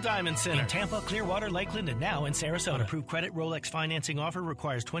 International Diamond Center in Tampa, Clearwater, Lakeland, and now in Sarasota. Approved credit Rolex financing offer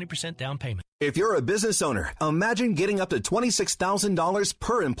requires 20% down payment. If you're a business owner, imagine getting up to $26,000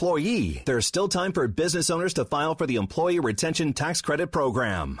 per employee. There's still time for business owners to file for the Employee Retention Tax Credit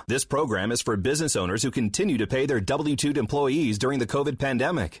Program. This program is for business owners who continue to pay their W-2 employees during the COVID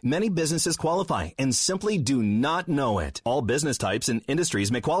pandemic. Many businesses qualify and simply do not know it. All business types and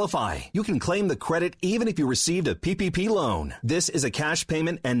industries may qualify. You can claim the credit even if you received a PPP loan. This is a cash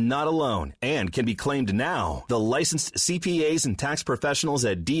payment and not a loan, and can be claimed now. The licensed CPAs and tax professionals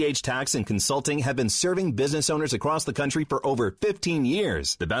at DH Tax and Consulting have been serving business owners across the country for over 15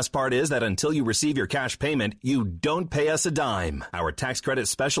 years. The best part is that until you receive your cash payment, you don't pay us a dime. Our tax credit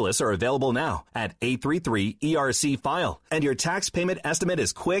specialists are available now at 833-ERC-FILE, and your tax payment estimate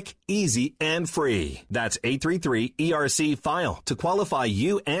is quick, easy, and free. That's 833-ERC-FILE to qualify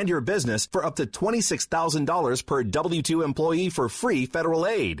you and your business for up to $26,000 per W-2 employee for free federal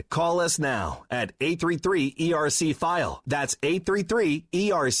aid. Call us now at 833-ERC-FILE. That's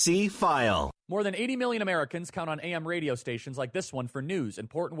 833-ERC-FILE. More than 80 million Americans count on AM radio stations like this one for news,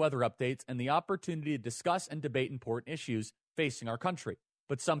 important weather updates, and the opportunity to discuss and debate important issues facing our country.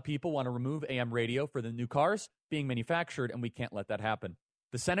 But some people want to remove AM radio for the new cars being manufactured, and we can't let that happen.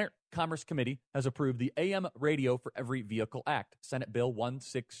 The Senate Commerce Committee has approved the AM Radio for Every Vehicle Act, Senate Bill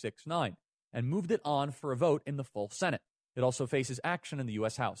 1669, and moved it on for a vote in the full Senate. It also faces action in the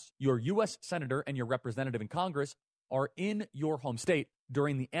U.S. House. Your U.S. Senator and your representative in Congress are in your home state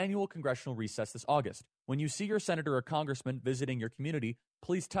during the annual congressional recess this August. When you see your senator or congressman visiting your community,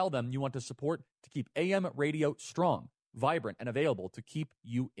 please tell them you want to support to keep AM radio strong, vibrant, and available to keep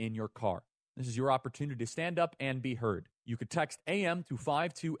you in your car. This is your opportunity to stand up and be heard. You could text AM to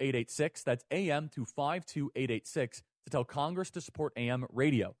 52886. That's AM to 52886 to tell Congress to support AM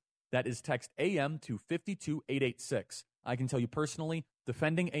radio. That is text AM to 52886. I can tell you personally,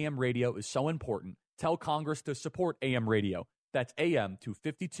 defending AM radio is so important. Tell Congress to support AM radio. That's AM to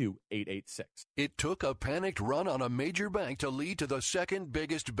 52886. It took a panicked run on a major bank to lead to the second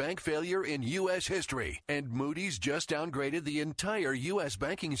biggest bank failure in U.S. history. And Moody's just downgraded the entire U.S.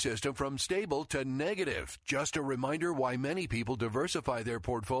 banking system from stable to negative. Just a reminder why many people diversify their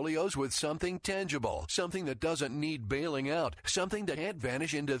portfolios with something tangible, something that doesn't need bailing out, something that can't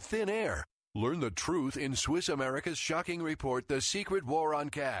vanish into thin air. Learn the truth in Swiss America's shocking report, The Secret War on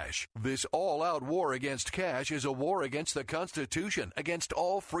Cash. This all-out war against cash is a war against the Constitution, against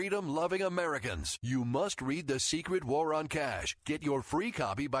all freedom-loving Americans. You must read The Secret War on Cash. Get your free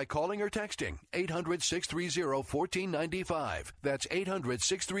copy by calling or texting 800-630-1495. That's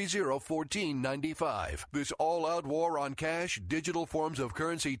 800-630-1495. This all-out war on cash, digital forms of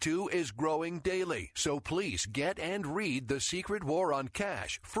currency too, is growing daily. So please get and read The Secret War on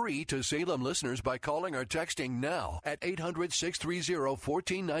Cash, free to Salem listeners by calling or texting now at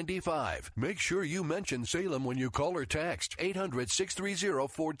 800-630-1495. Make sure you mention Salem when you call or text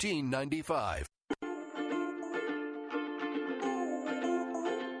 800-630-1495.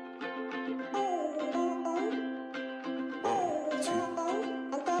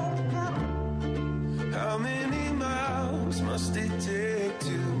 How many miles must it take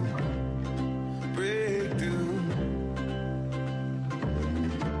to break through?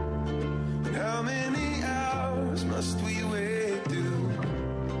 How many hours must we wait through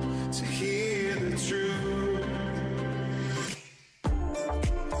to hear the truth?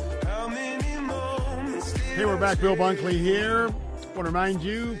 How many moments? Hey, we're back. Bill Bunkley here. I want to remind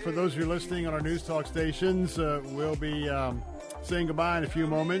you, for those who are listening on our news talk stations, we'll be saying goodbye in a few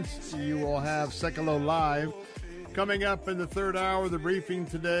moments. You will have Second Low Live. Coming up in the third hour of the briefing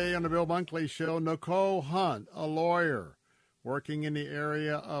today on the Bill Bunkley Show, Nicole Hunt, a lawyer working in the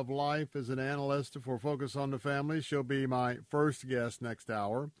area of life as an analyst for Focus on the Family. She'll be my first guest next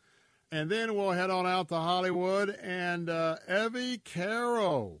hour. And then we'll head on out to Hollywood, and Evie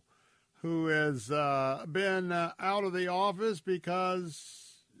Caro, who has been out of the office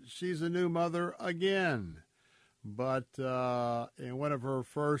because she's a new mother again. But in one of her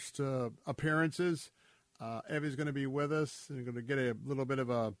first appearances, Evie's going to be with us and going to get a little bit of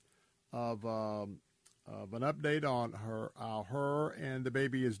an update on how her and the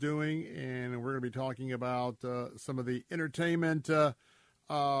baby is doing, and we're going to be talking about some of the entertainment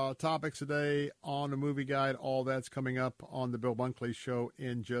topics today on the movie guide. All that's coming up on the Bill Bunkley Show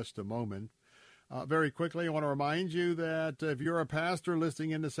in just a moment. Very quickly, I want to remind you that if you're a pastor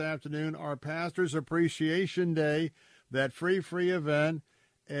listening in this afternoon, our Pastor's Appreciation Day, that free event,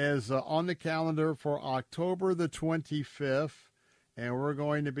 is on the calendar for October the 25th. And we're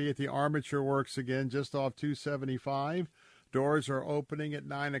going to be at the Armature Works again, just off 275. Doors are opening at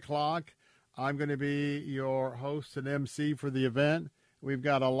 9 o'clock. I'm going to be your host and MC for the event. We've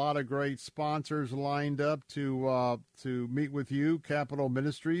got a lot of great sponsors lined up to meet with you. Capital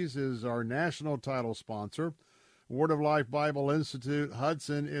Ministries is our national title sponsor. Word of Life Bible Institute,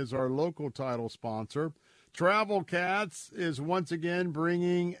 Hudson, is our local title sponsor. Travel Cats is once again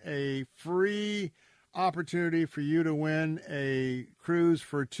bringing a free opportunity for you to win a cruise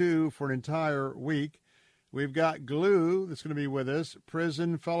for two for an entire week. We've got Glue that's going to be with us,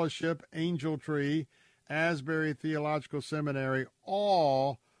 Prison Fellowship, Angel Tree, Asbury Theological Seminary,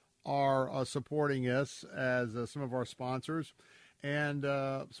 all are supporting us as some of our sponsors. And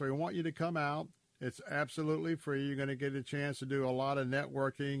so we want you to come out. It's absolutely free. You're going to get a chance to do a lot of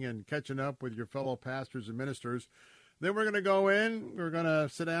networking and catching up with your fellow pastors and ministers. Then we're going to go in. We're going to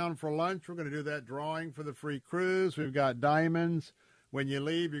sit down for lunch. We're going to do that drawing for the free cruise. We've got diamonds. When you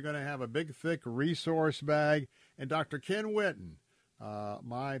leave, you're going to have a big, thick resource bag. And Dr. Ken Whitten,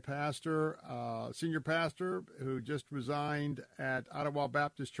 my pastor, senior pastor, who just resigned at Ottawa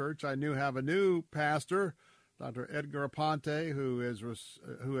Baptist Church. I have a new pastor, Dr. Edgar Aponte, who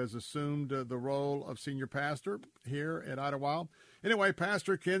has assumed the role of senior pastor here at Ottawa. Anyway,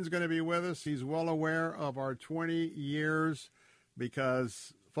 Pastor Ken's going to be with us. He's well aware of our 20 years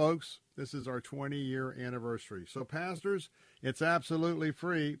because, folks, this is our 20-year anniversary. So, pastors, it's absolutely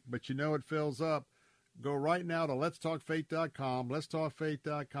free, but you know it fills up. Go right now to letstalkfaith.com,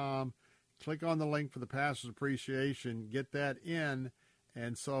 letstalkfaith.com. Click on the link for the Pastor's Appreciation. Get that in,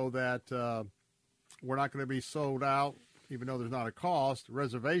 and so that we're not going to be sold out, even though there's not a cost.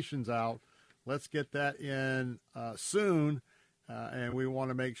 Reservations out. Let's get that in soon, and we want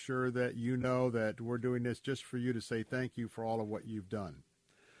to make sure that you know that we're doing this just for you to say thank you for all of what you've done.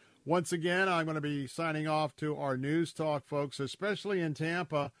 Once again, I'm going to be signing off to our news talk, folks, especially in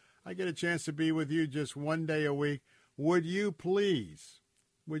Tampa. I get a chance to be with you just one day a week. Would you please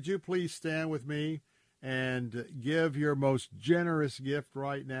stand with me and give your most generous gift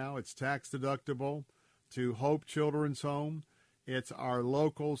right now? It's tax deductible to Hope Children's Home. It's our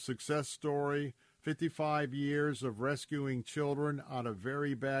local success story, 55 years of rescuing children out of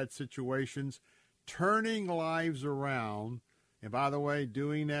very bad situations, turning lives around. And by the way,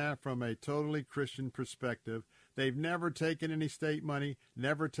 doing that from a totally Christian perspective. They've never taken any state money,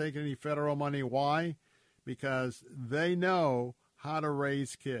 never taken any federal money. Why? Because they know how to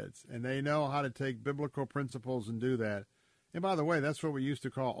raise kids, and they know how to take biblical principles and do that. And by the way, that's what we used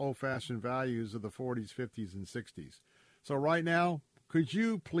to call old-fashioned values of the 40s, 50s, and 60s. So right now, could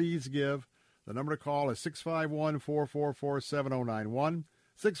you please give? The number to call is 651-444-7091,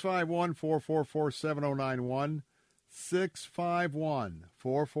 651-444-7091,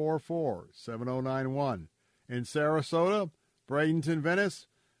 651-444-7091. In Sarasota, Bradenton, Venice,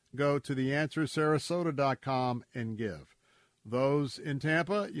 go to theanswersarasota.com and give. Those in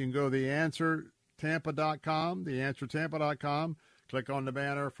Tampa, you can go to theanswertampa.com, theanswertampa.com. Click on the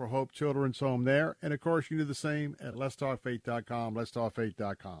banner for Hope Children's Home there. And, of course, you can do the same at letstalkfaith.com,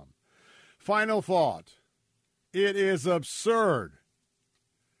 letstalkfaith.com. Final thought. It is absurd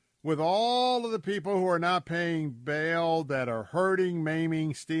with all of the people who are not paying bail, that are hurting,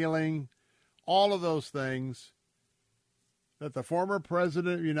 maiming, stealing, all of those things, that the former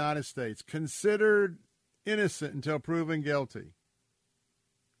president of the United States, considered innocent until proven guilty,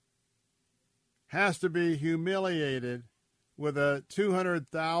 has to be humiliated with a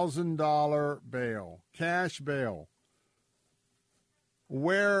 $200,000 bail, cash bail.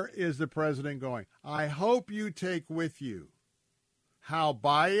 Where is the president going? I hope you take with you how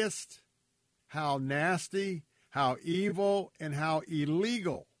biased, how nasty, how evil, and how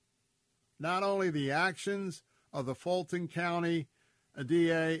illegal not only the actions of the Fulton County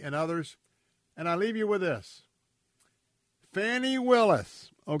DA and others. And I leave you with this. Fani Willis,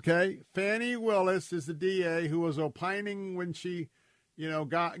 okay? Fani Willis is the DA who was opining when she,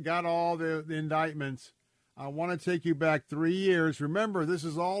 got all the indictments. I want to take you back 3 years. Remember, this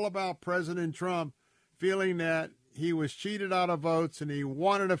is all about President Trump feeling that he was cheated out of votes and he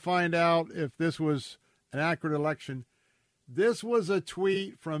wanted to find out if this was an accurate election. This was a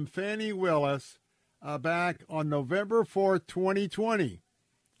tweet from Fani Willis back on November 4th, 2020.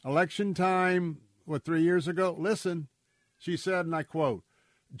 Election time, 3 years ago? Listen, she said, and I quote,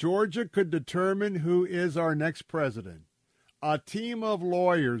 "Georgia could determine who is our next president. A team of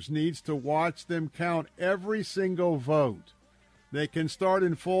lawyers needs to watch them count every single vote. They can start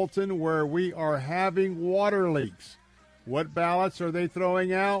in Fulton, where we are having water leaks. What ballots are they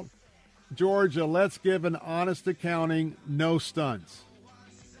throwing out? Georgia, let's give an honest accounting, no stunts.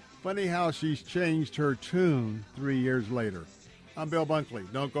 Funny how she's changed her tune 3 years later. I'm Bill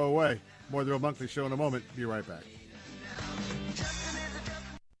Bunkley. Don't go away. More of the Bill Bunkley Show in a moment. Be right back.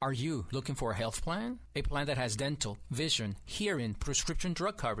 Are you looking for a health plan? A plan that has dental, vision, hearing, prescription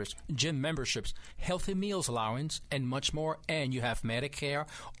drug coverage, gym memberships, healthy meals allowance, and much more, and you have Medicare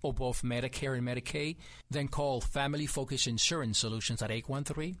or both Medicare and Medicaid? Then call Family Focus Insurance Solutions at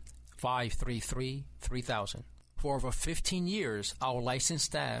 813-533-3000. For over 15 years, our licensed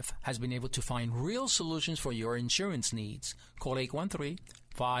staff has been able to find real solutions for your insurance needs. Call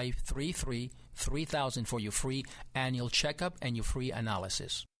 813-533-3000 for your free annual checkup and your free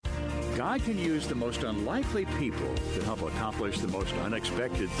analysis. God can use the most unlikely people to help accomplish the most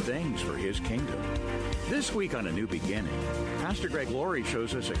unexpected things for His kingdom. This week on A New Beginning, Pastor Greg Laurie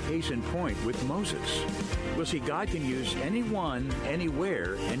shows us a case in point with Moses. We'll see God can use anyone,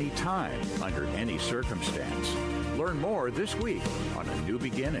 anywhere, anytime, under any circumstance. Learn more this week on A New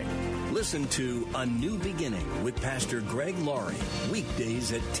Beginning. Listen to A New Beginning with Pastor Greg Laurie,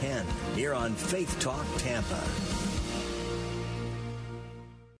 weekdays at 10, here on Faith Talk Tampa.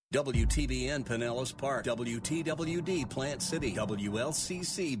 WTBN Pinellas Park, WTWD Plant City,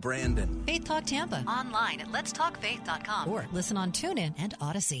 WLCC Brandon. Faith Talk Tampa. Online at letstalkfaith.com. Or listen on TuneIn and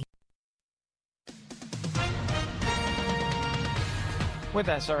Odyssey. With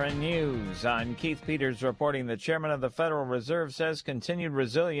SRN News, I'm Keith Peters reporting the chairman of the Federal Reserve says continued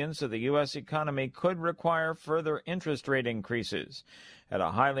resilience of the U.S. economy could require further interest rate increases. At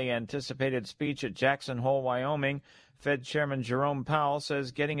a highly anticipated speech at Jackson Hole, Wyoming, Fed Chairman Jerome Powell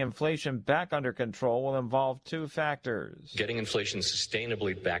says getting inflation back under control will involve two factors. Getting inflation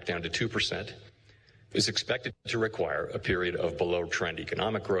sustainably back down to 2% is expected to require a period of below-trend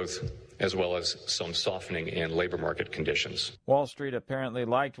economic growth, as well as some softening in labor market conditions. Wall Street apparently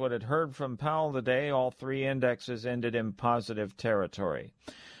liked what it heard from Powell today. All three indexes ended in positive territory.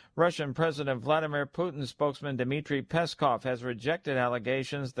 Russian President Vladimir Putin's spokesman Dmitry Peskov has rejected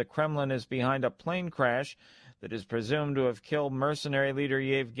allegations the Kremlin is behind a plane crash that is presumed to have killed mercenary leader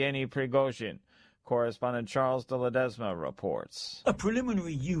Yevgeny Prigozhin. Correspondent Charles de Ledesma reports. A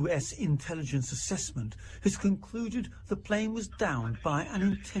preliminary U.S. intelligence assessment has concluded the plane was downed by an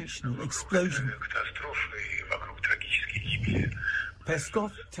intentional explosion.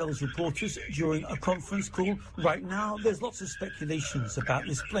 Peskov tells reporters during a conference call, right now there's lots of speculations about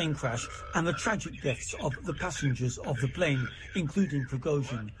this plane crash and the tragic deaths of the passengers of the plane, including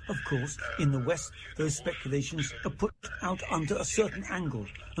Prigozhin. Of course, in the West, those speculations are put out under a certain angle,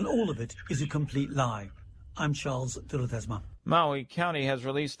 and all of it is a complete lie. I'm Charles de Ledesma. Maui County has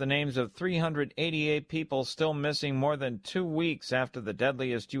released the names of 388 people still missing more than 2 weeks after the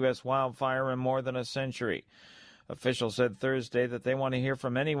deadliest U.S. wildfire in more than a century. Officials said Thursday that they want to hear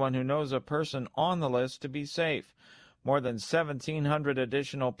from anyone who knows a person on the list to be safe. More than 1,700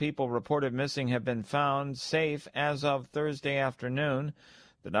 additional people reported missing have been found safe as of Thursday afternoon.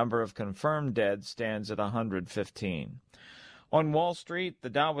 The number of confirmed dead stands at 115. On Wall Street, the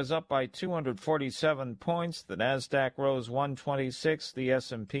Dow was up by 247 points. The Nasdaq rose 126. The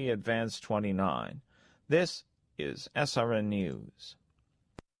S&P advanced 29. This is SRN News.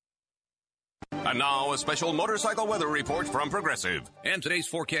 And now, a special motorcycle weather report from Progressive. And today's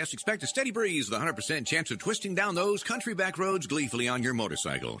forecast, expect a steady breeze with a 100% chance of twisting down those country back roads gleefully on your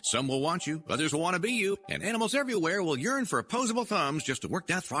motorcycle. Some will want you, others will want to be you, and animals everywhere will yearn for opposable thumbs just to work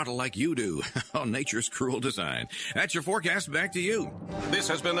that throttle like you do. Oh, nature's cruel design. That's your forecast. Back to you. This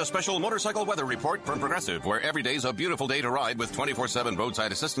has been a special motorcycle weather report from Progressive, where every day's a beautiful day to ride with 24/7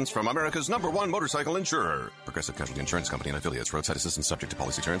 roadside assistance from America's #1 motorcycle insurer. Progressive Casualty Insurance Company and affiliates. Roadside assistance subject to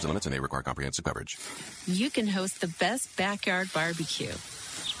policy terms and limits and may require comprehensive coverage. You can host the best backyard barbecue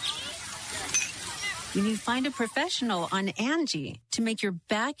when you find a professional on Angie to make your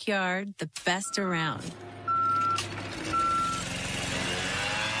backyard the best around.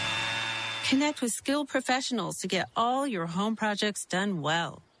 Connect with skilled professionals to get all your home projects done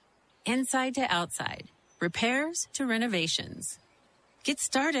well. Inside to outside, repairs to renovations. Get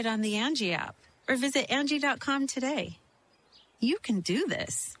started on the Angie app or visit Angie.com today. You can do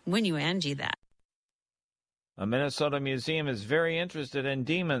this when you Angie that. A Minnesota museum is very interested in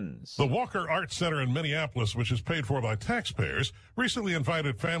demons. The Walker Art Center in Minneapolis, which is paid for by taxpayers, recently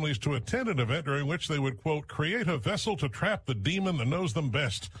invited families to attend an event during which they would, quote, create a vessel to trap the demon that knows them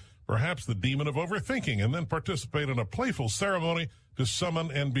best, perhaps the demon of overthinking, and then participate in a playful ceremony to summon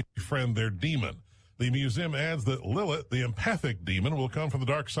and befriend their demon. The museum adds that Lilith, the empathic demon, will come from the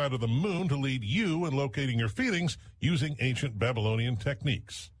dark side of the moon to lead you in locating your feelings using ancient Babylonian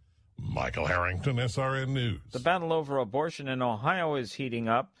techniques. Michael Harrington, SRN News. The battle over abortion in Ohio is heating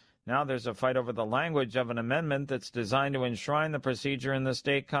up. Now there's a fight over the language of an amendment that's designed to enshrine the procedure in the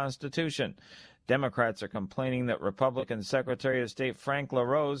state constitution. Democrats are complaining that Republican Secretary of State Frank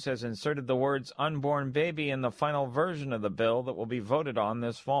LaRose has inserted the words unborn baby in the final version of the bill that will be voted on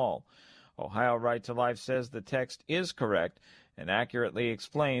this fall. Ohio Right to Life says the text is correct and accurately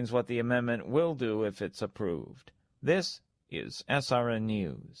explains what the amendment will do if it's approved. This is SRN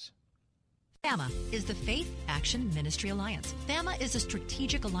News. FAMA is the Faith Action Ministry Alliance. FAMA is a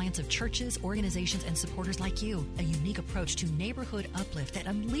strategic alliance of churches, organizations, and supporters like you. A unique approach to neighborhood uplift that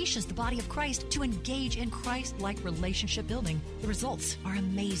unleashes the body of Christ to engage in Christ-like relationship building. The results are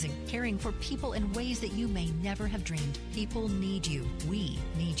amazing, caring for people in ways that you may never have dreamed. People need you. We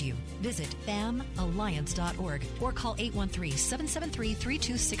need you. Visit famalliance.org or call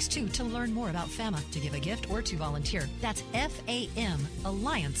 813-773-3262 to learn more about FAMA, to give a gift, or to volunteer. That's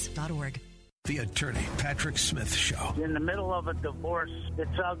famalliance.org. The Attorney Patrick Smith Show. In the middle of a divorce, it's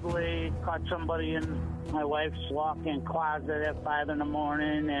ugly. Caught somebody in my wife's walk-in closet at 5 in the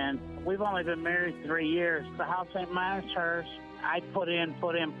morning, and we've only been married 3 years. The house ain't mine, it's hers. I put in,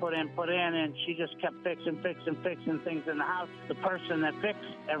 and she just kept fixing things in the house. The person that fixed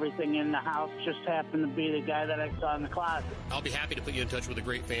everything in the house just happened to be the guy that I saw in the closet. I'll be happy to put you in touch with a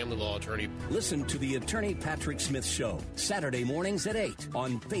great family law attorney. Listen to the Attorney Patrick Smith Show, Saturday mornings at 8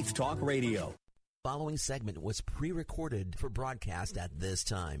 on Faith Talk Radio. Following segment was pre-recorded for broadcast at this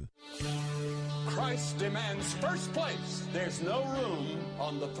time. Christ demands first place. There's no room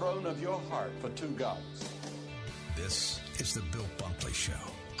on the throne of your heart for two gods. This is the Bill Bunkley Show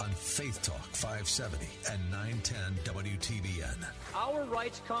on Faith Talk 570 and 910 WTBN. Our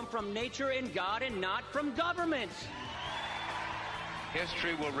rights come from nature and God and not from government.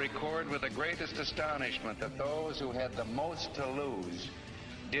 History will record with the greatest astonishment that those who had the most to lose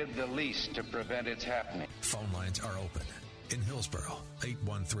did the least to prevent its happening. Phone lines are open. In Hillsborough,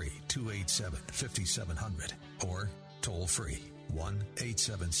 813-287-5700 or toll free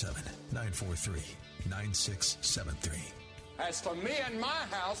 1-877-943-9673. As for me and my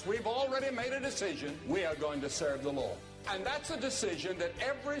house, we've already made a decision. We are going to serve the Lord. And that's a decision that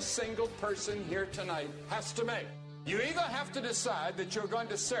every single person here tonight has to make. You either have to decide that you're going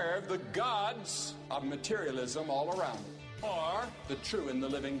to serve the gods of materialism all around you, or the true and the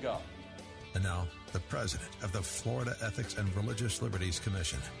living God. And now, the president of the Florida Ethics and Religious Liberties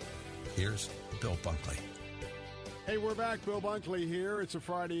Commission. Here's Bill Bunkley. Hey, we're back. Bill Bunkley here. It's a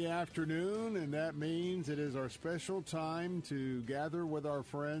Friday afternoon, and that means it is our special time to gather with our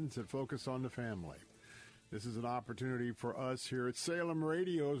friends and focus on the family. This is an opportunity for us here at Salem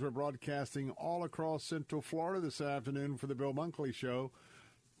Radio as we're broadcasting all across Central Florida this afternoon for the Bill Bunkley Show,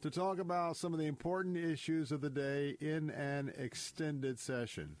 to talk about some of the important issues of the day in an extended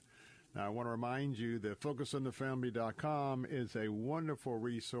session. Now, I want to remind you that FocusOnTheFamily.com is a wonderful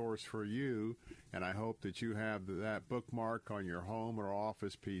resource for you, and I hope that you have that bookmark on your home or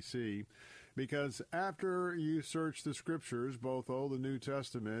office PC, because after you search the Scriptures, both Old and New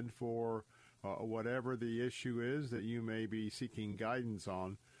Testament, for whatever the issue is that you may be seeking guidance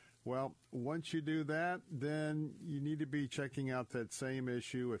on, well, once you do that, then you need to be checking out that same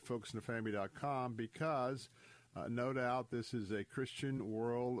issue at FocusOnTheFamily.com, because no doubt this is a Christian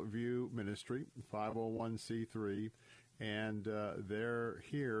worldview ministry, 501c3, and they're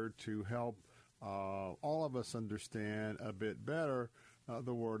here to help all of us understand a bit better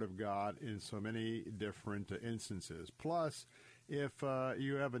the Word of God in so many different instances. Plus, if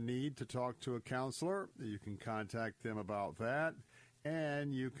you have a need to talk to a counselor, you can contact them about that.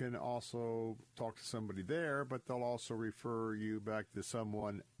 And you can also talk to somebody there, but they'll also refer you back to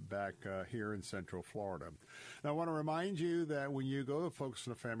someone back here in Central Florida. Now, I want to remind you that when you go to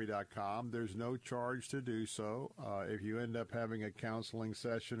FocusOnTheFamily.com, there's no charge to do so. If you end up having a counseling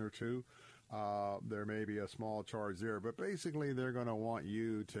session or two, there may be a small charge there. But basically, they're going to want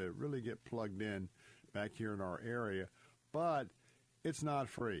you to really get plugged in back here in our area. But it's not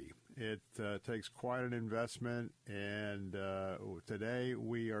free. It takes quite an investment, and today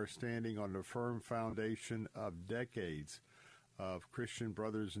we are standing on the firm foundation of decades of Christian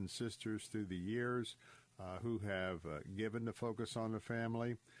brothers and sisters through the years who have given the focus on the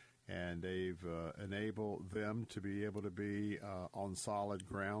family, and they've enabled them to be able to be on solid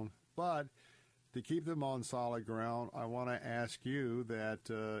ground. But to keep them on solid ground, I want to ask you that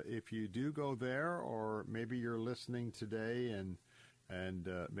if you do go there, or maybe you're listening today and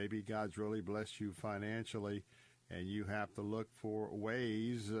maybe God's really blessed you financially, and you have to look for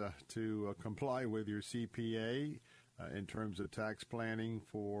ways to comply with your CPA in terms of tax planning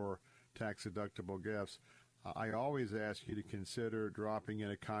for tax-deductible gifts, I always ask you to consider dropping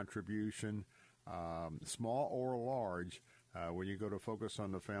in a contribution, small or large, when you go to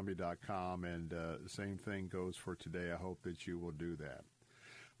FocusOnTheFamily.com, and the same thing goes for today. I hope that you will do that.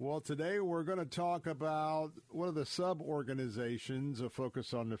 Well, today we're going to talk about one of the sub-organizations of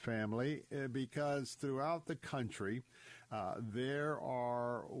Focus on the Family, because throughout the country there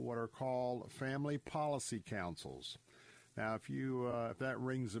are what are called family policy councils. Now, if that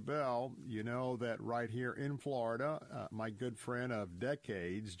rings a bell, you know that right here in Florida, my good friend of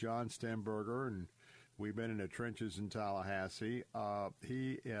decades, John Stenberger, and we've been in the trenches in Tallahassee,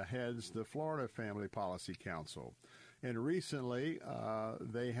 he heads the Florida Family Policy Council. And recently,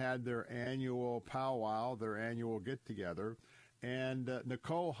 they had their annual powwow, their annual get-together, and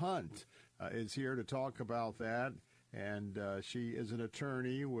Nicole Hunt is here to talk about that. And she is an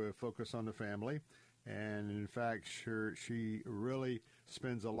attorney with Focus on the Family. And, in fact, she really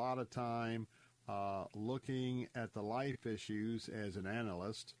spends a lot of time looking at the life issues as an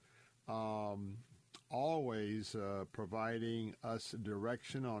analyst, always providing us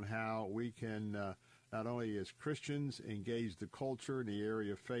direction on how we can not only as Christians engage the culture in the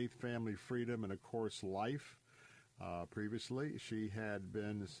area of faith, family, freedom, and, of course, life. Previously, she had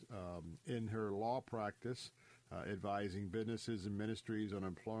been in her law practice advising businesses and ministries on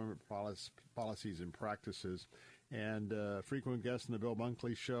employment policies and practices, and frequent guest on the Bill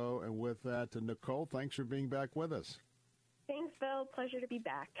Bunkley Show. And with that, Nicole, thanks for being back with us. Thanks, Bill. Pleasure to be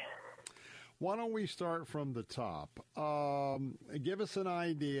back. Why don't we start from the top? Give us an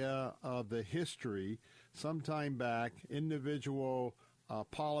idea of the history. Sometime back, individual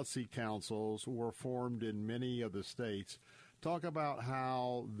policy councils were formed in many of the states. Talk about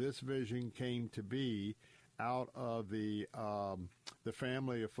how this vision came to be out of the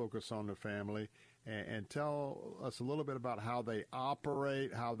family of Focus on the Family, and tell us a little bit about how they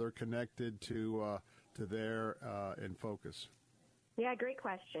operate, how they're connected to their in Focus. Yeah, great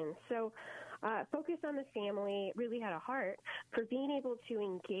question. So Focus on the Family really had a heart for being able to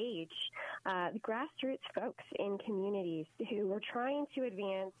engage the grassroots folks in communities who were trying to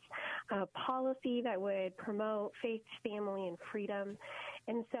advance policy that would promote faith, family, and freedom.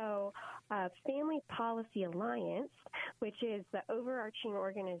 And so Family Policy Alliance, which is the overarching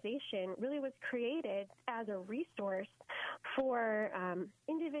organization, really was created as a resource for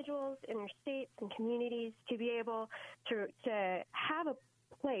individuals in their states and communities to be able to have a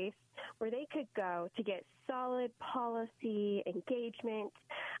place where they could go to get solid policy engagement,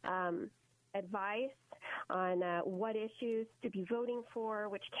 advice on what issues to be voting for,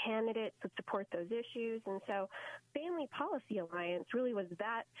 which candidates would support those issues. And so Family Policy Alliance really was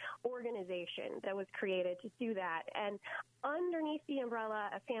that organization that was created to do that. And underneath the umbrella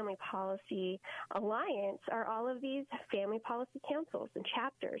of Family Policy Alliance are all of these family policy councils and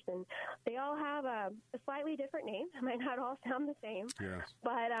chapters, and they all have a slightly different name. They might not all sound the same, yes.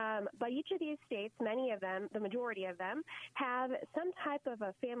 But each of these states, many of them, the majority of them, have some type of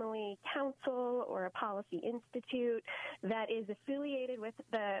a family council or a policy institute that is affiliated with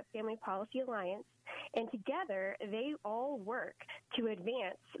the Family Policy Alliance. And together, they all work to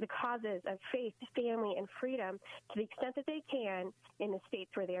advance the causes of faith, family, and freedom to the extent that they can in the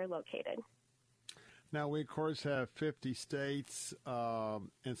states where they are located. Now, we, of course, have 50 states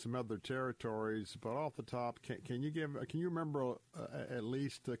and some other territories, but off the top, can you remember at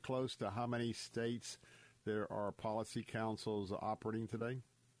least close to how many states there are policy councils operating today?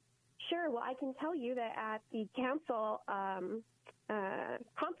 Sure. Well, I can tell you that at the council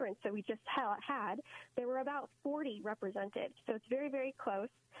conference that we just had, there were about 40 represented. So it's very, very close.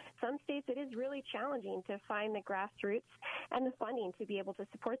 Some states it is really challenging to find the grassroots and the funding to be able to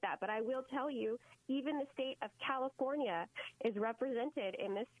support that. But I will tell you, even the state of California is represented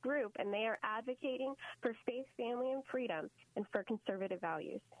in this group, and they are advocating for faith, family, and freedom and for conservative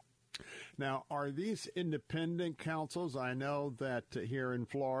values. Now, are these independent councils? I know that here in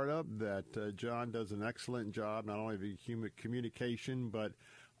Florida that John does an excellent job, not only of communication, but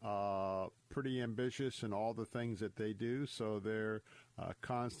pretty ambitious in all the things that they do. So they're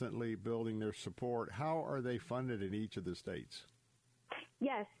constantly building their support. How are they funded in each of the states?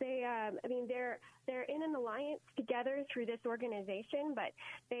 Yes, they're in an alliance together through this organization, but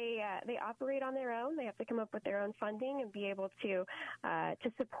they operate on their own. They have to come up with their own funding and be able to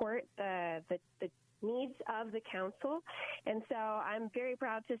support the needs of the council. And so I'm very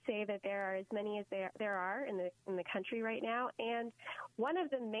proud to say that there are as many as there are in the country right now. And one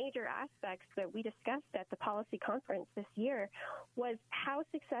of the major aspects that we discussed at the policy conference this year was how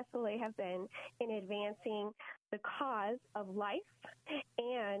successful they have been in advancing the cause of life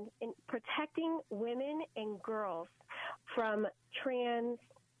and in protecting women and girls from trans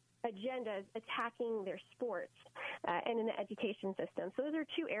agendas attacking their sports and in the education system. So those are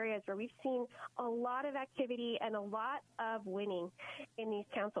two areas where we've seen a lot of activity and a lot of winning in these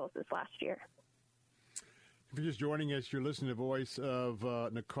councils this last year. If you're just joining us, you're listening to the voice of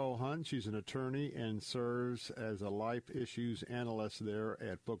Nicole Hunt. She's an attorney and serves as a life issues analyst there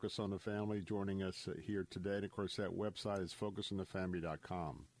at Focus on the Family, joining us here today. And, of course, that website is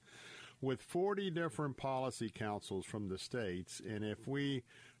focusonthefamily.com. With 40 different policy councils from the states, and if we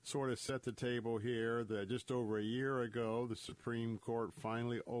sort of set the table here that just over a year ago, the Supreme Court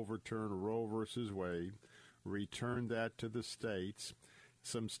finally overturned Roe versus Wade, returned that to the states.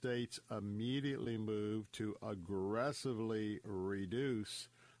 Some states immediately moved to aggressively reduce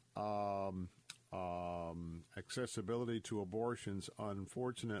accessibility to abortions.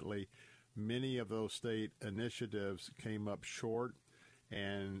 Unfortunately, many of those state initiatives came up short,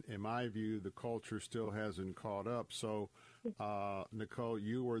 and in my view, the culture still hasn't caught up. So, Nicole,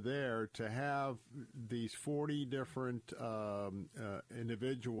 you were there to have these 40 different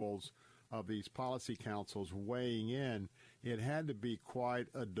individuals of these policy councils weighing in. It had to be quite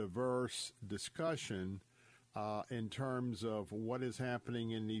a diverse discussion in terms of what is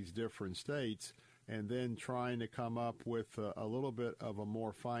happening in these different states, and then trying to come up with a little bit of a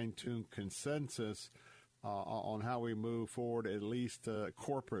more fine-tuned consensus on how we move forward, at least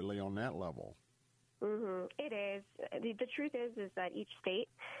corporately on that level. Mm-hmm. It is. The truth is that each state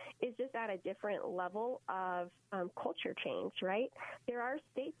is just at a different level of culture change, right? There are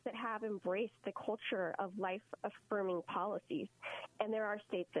states that have embraced the culture of life-affirming policies, and there are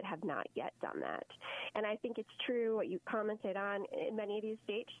states that have not yet done that. And I think it's true what you commented on. In many of these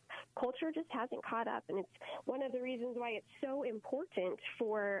states, culture just hasn't caught up, and it's one of the reasons why it's so important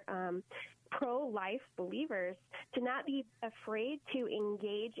for pro-life believers to not be afraid to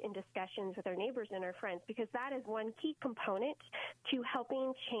engage in discussions with our neighbors and our friends, because that is one key component to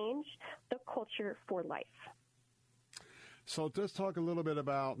helping change the culture for life. So let's talk a little bit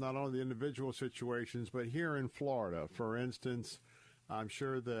about not only the individual situations, but here in Florida. For instance, I'm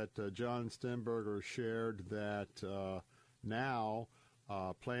sure that John Stenberger shared that now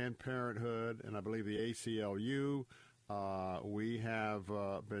Planned Parenthood and I believe the ACLU, we have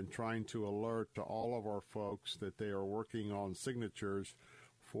been trying to alert to all of our folks that they are working on signatures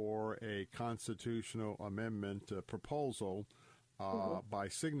for a constitutional amendment proposal by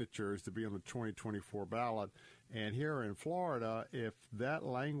signatures to be on the 2024 ballot. And here in Florida, if that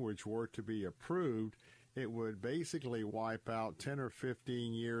language were to be approved, it would basically wipe out 10 or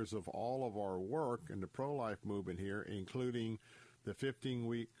 15 years of all of our work in the pro-life movement here, including the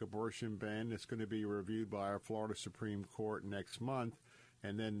 15-week abortion ban that's going to be reviewed by our Florida Supreme Court next month,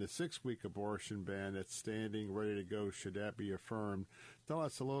 and then the 6-week abortion ban that's standing ready to go should that be affirmed. Tell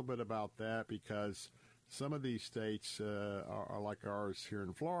us a little bit about that, because some of these states are like ours here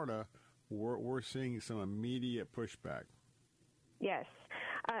in Florida. We're seeing some immediate pushback. Yes.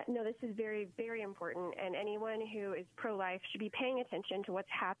 No, this is very, very important, and anyone who is pro-life should be paying attention to what's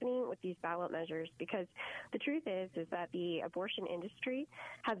happening with these ballot measures, because the truth is that the abortion industry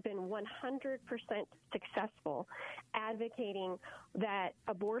has been 100% successful advocating that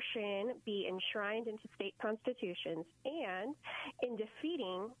abortion be enshrined into state constitutions and in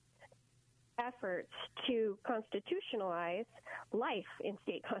defeating efforts to constitutionalize life in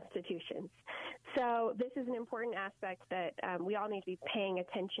state constitutions. So this is an important aspect that we all need to be paying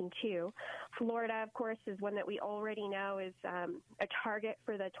attention to. Florida, of course, is one that we already know is a target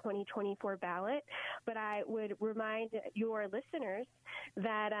for the 2024 ballot. But I would remind your listeners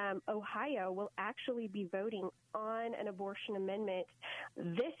that Ohio will actually be voting on an abortion amendment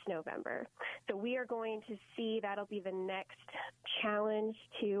this November. So we are going to see that'll be the next challenge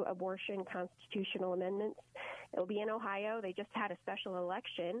to abortion constitutional amendments. It'll be in Ohio. They just had a special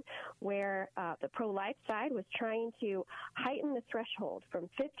election where the pro-life side was trying to heighten the threshold from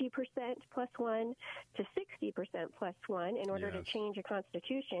 50% plus one to 60% plus one in order to change a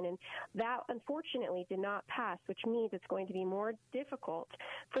constitution. And that, unfortunately, did not pass, which means it's going to be more difficult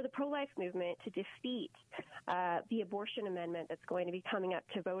for the pro-life movement to defeat the abortion amendment that's going to be coming up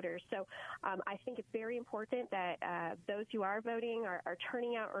to voters. So I think it's very important that those who are voting are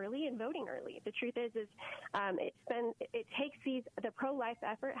turning out early and voting early. The truth is it takes the pro-life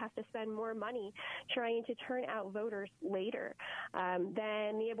effort has to spend more money trying to turn out voters later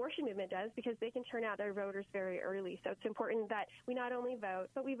than the abortion movement does, because they can turn out their voters very early. So it's important that we not only vote,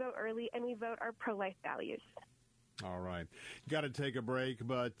 but we vote early and we vote our pro-life values. All right. Got to take a break,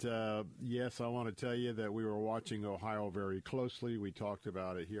 but yes, I want to tell you that we were watching Ohio very closely. We talked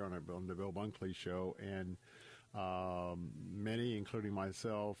about it here on the Bill Bunkley Show, and many, including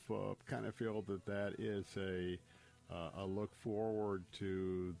myself, kind of feel that is a look forward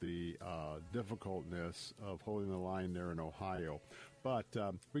to the difficultness of holding the line there in Ohio. But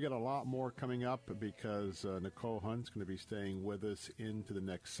we got a lot more coming up because Nicole Hunt's going to be staying with us into the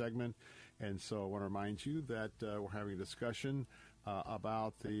next segment. And so I want to remind you that we're having a discussion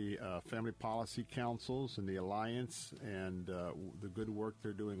about the family policy councils and the alliance and the good work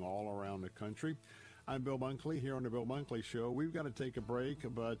they're doing all around the country. I'm Bill Bunkley here on the Bill Bunkley Show. We've got to take a break,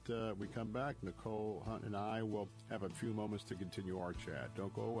 but we come back. Nicole Hunt and I will have a few moments to continue our chat.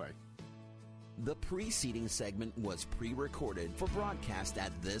 Don't go away. The preceding segment was pre-recorded for broadcast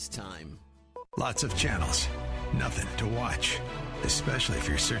at this time. Lots of channels, nothing to watch, especially if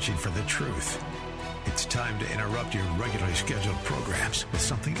you're searching for the truth. It's time to interrupt your regularly scheduled programs with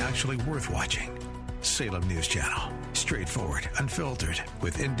something actually worth watching. Salem News Channel. Straightforward, unfiltered,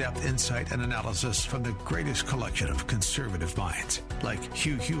 with in-depth insight and analysis from the greatest collection of conservative minds like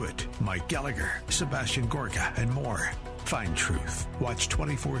Hugh Hewitt, Mike Gallagher, Sebastian Gorka, and more. Find truth. Watch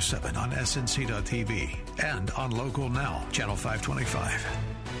 24/7 on SNC.TV and on Local Now, Channel 525.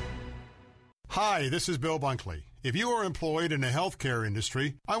 Hi, this is Bill Bunkley. If you are employed in the healthcare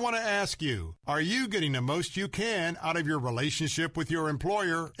industry, I want to ask you, are you getting the most you can out of your relationship with your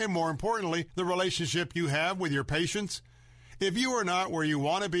employer and, more importantly, the relationship you have with your patients? If you are not where you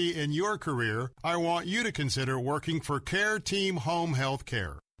want to be in your career, I want you to consider working for Care Team Home Health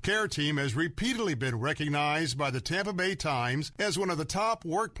Care. Care Team has repeatedly been recognized by the Tampa Bay Times as one of the top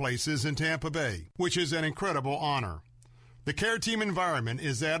workplaces in Tampa Bay, which is an incredible honor. The Care Team environment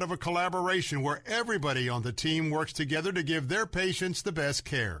is that of a collaboration where everybody on the team works together to give their patients the best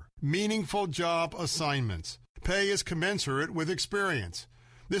care. Meaningful job assignments. Pay is commensurate with experience.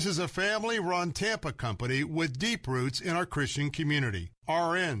 This is a family-run Tampa company with deep roots in our Christian community.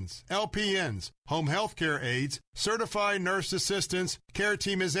 RNs, LPNs, home health care aides, certified nurse assistants, Care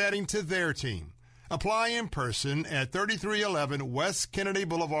Team is adding to their team. Apply in person at 3311 West Kennedy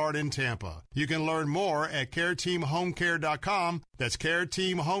Boulevard in Tampa. You can learn more at careteamhomecare.com. That's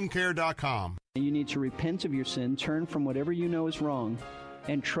careteamhomecare.com. You need to repent of your sin, turn from whatever you know is wrong,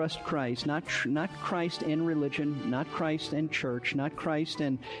 and trust Christ. Not Christ and religion, not Christ and church, not Christ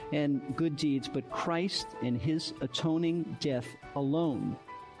and good deeds, but Christ and his atoning death alone.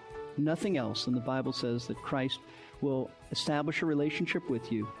 Nothing else. And the Bible says that Christ will establish a relationship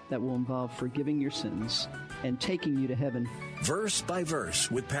with you that will involve forgiving your sins and taking you to heaven. Verse by Verse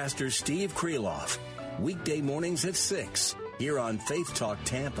with Pastor Steve Kreloff. Weekday mornings at 6 here on Faith Talk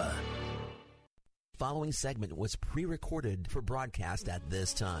Tampa. Following segment was pre-recorded for broadcast at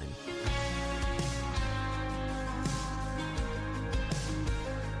this time.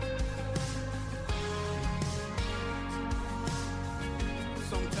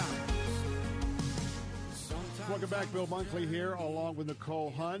 Welcome back. Bill Bunkley here, along with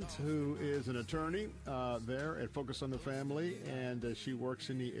Nicole Hunt, who is an attorney there at Focus on the Family, and she works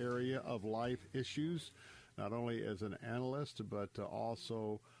in the area of life issues, not only as an analyst, but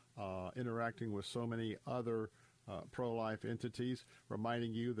also interacting with so many other pro-life entities.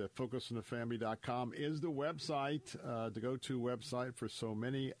 Reminding you that FocusOnTheFamily.com is the website, the go-to website for so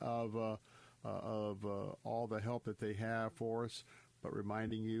many of all the help that they have for us. But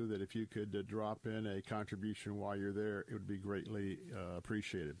reminding you that if you could drop in a contribution while you're there, it would be greatly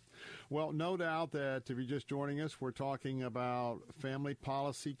appreciated. Well, no doubt that if you're just joining us, we're talking about family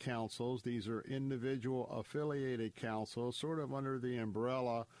policy councils. These are individual affiliated councils, sort of under the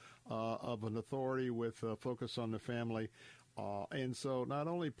umbrella of an authority with Focus on the Family. And so not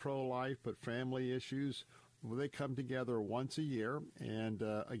only pro-life, but family issues. Well, they come together once a year, and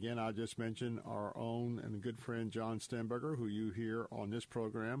again, I just mentioned our own and good friend John Stenberger, who you hear on this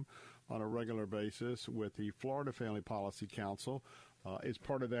program on a regular basis with the Florida Family Policy Council, is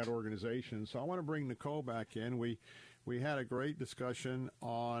part of that organization. So I want to bring Nicole back in. We had a great discussion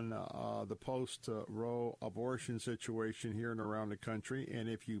on the post-Roe abortion situation here and around the country, and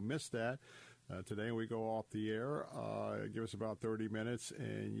if you missed that, today we go off the air. Give us about 30 minutes,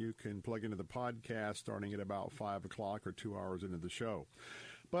 and you can plug into the podcast starting at about 5 o'clock or 2 hours into the show.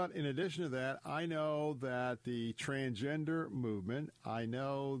 But in addition to that, I know that the transgender movement, I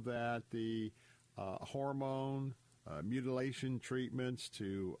know that the hormone mutilation treatments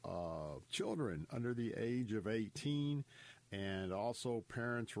to children under the age of 18 and also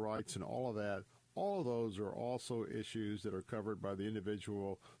parents' rights and all of that, all of those are also issues that are covered by the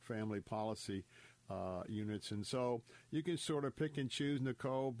individual family policy units. And so you can sort of pick and choose,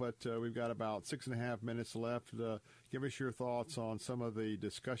 Nicole, but we've got about 6.5 minutes left. Give us your thoughts on some of the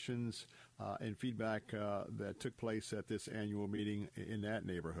discussions and feedback that took place at this annual meeting in that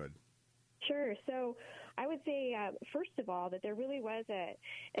neighborhood. Sure. So I would say, first of all, that there really was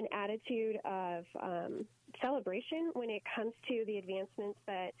an attitude of celebration when it comes to the advancements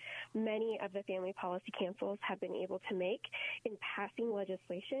that many of the family policy councils have been able to make in passing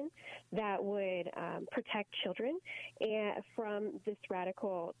legislation that would protect children from this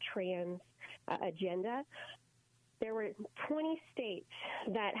radical trans agenda. There were 20 states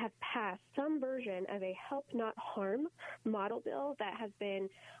that have passed some version of a Help Not Harm model bill that has been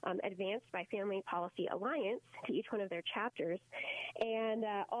advanced by Family Policy Alliance to each one of their chapters. And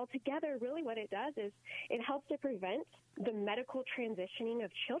altogether, really what it does is it helps to prevent the medical transitioning of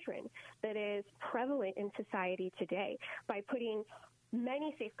children that is prevalent in society today by putting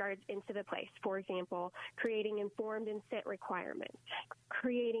many safeguards into the place. For example, creating informed consent requirements,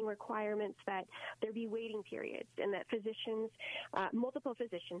 creating requirements that there be waiting periods and that physicians, multiple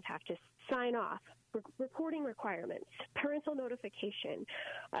physicians have to sign off, reporting requirements, parental notification,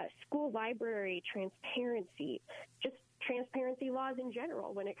 school library transparency, just transparency laws in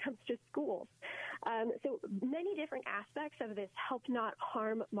general when it comes to schools. So many different aspects of this Help Not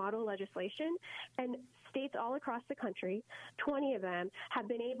Harm model legislation, and states all across the country, 20 of them, have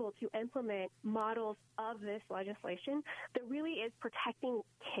been able to implement models of this legislation that really is protecting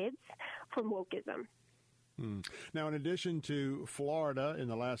kids from wokeism. Now, in addition to Florida, in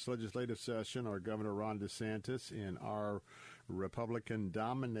the last legislative session, our Governor Ron DeSantis in our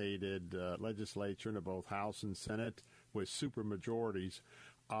Republican-dominated legislature in both House and Senate with supermajorities,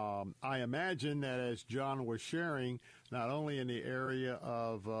 I imagine that as John was sharing, not only in the area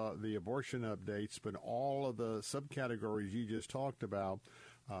of the abortion updates, but all of the subcategories you just talked about,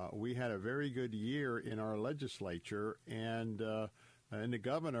 we had a very good year in our legislature, and the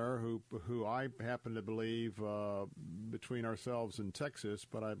governor, who I happen to believe, between ourselves and Texas,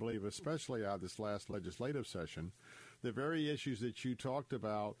 but I believe especially out of this last legislative session, the very issues that you talked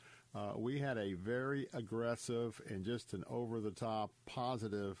about, we had a very aggressive and just an over-the-top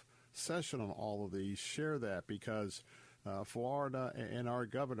positive session on all of these. Share that, because Florida and our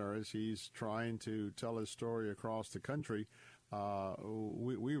governor, as he's trying to tell his story across the country,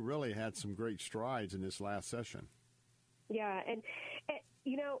 we really had some great strides in this last session. Yeah, and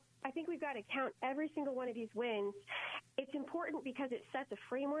you know, I think we've got to count every single one of these wins. It's important because it sets a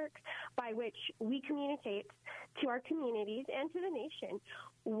framework by which we communicate to our communities and to the nation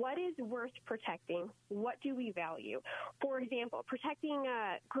what is worth protecting, what do we value. For example, protecting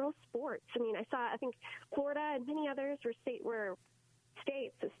girls' sports. I think Florida and many others were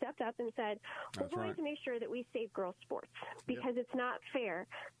states that stepped up and said, we're going to make sure that we save girls' sports, because it's not fair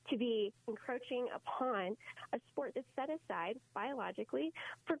to be encroaching upon a sport that's set aside biologically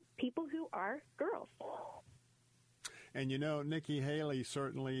for people who are girls. And, you know, Nikki Haley,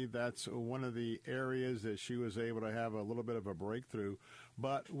 certainly that's one of the areas that she was able to have a little bit of a breakthrough.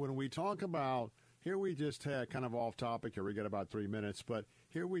 But when we talk about, here we just had, kind of off topic here, we got about 3 minutes, but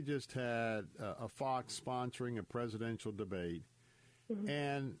here we just had a Fox sponsoring a presidential debate.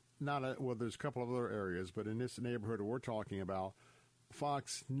 And there's a couple of other areas, but in this neighborhood we're talking about,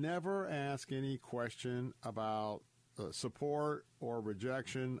 Fox never asked any question about support or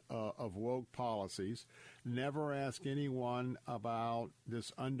rejection of woke policies, never asked anyone about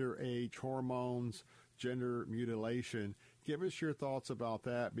this underage hormones, gender mutilation. Give us your thoughts about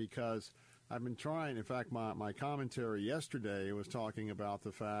that, because I've been trying. In fact, my commentary yesterday was talking about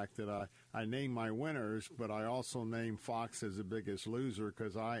the fact that I named my winners, but I also named Fox as the biggest loser,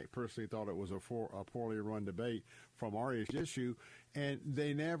 because I personally thought it was a poorly run debate from our issue, and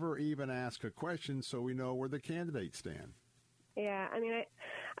they never even ask a question so we know where the candidates stand. Yeah,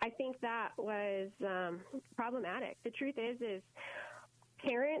 I think that was problematic. The truth is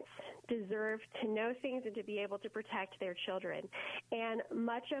parents deserve to know things and to be able to protect their children. And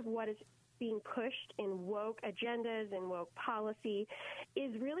much of what is being pushed in woke agendas and woke policy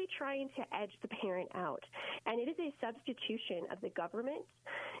is really trying to edge the parent out. And it is a substitution of the government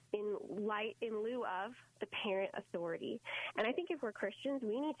in lieu of the parent authority. And I think if we're Christians,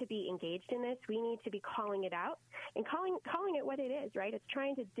 we need to be engaged in this. We need to be calling it out and calling it what it is, right? It's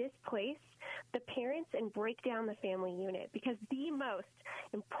trying to displace the parents and break down the family unit, because the most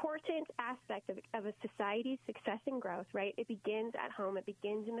important aspect of a society's success and growth, right, it begins at home. It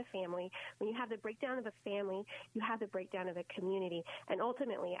begins in the family. When you have the breakdown of a family, you have the breakdown of a community. And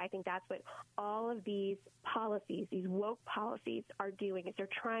ultimately, I think that's what all of these policies, these woke policies, are doing, is they're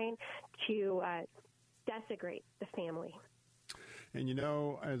trying to desecrate the family. And,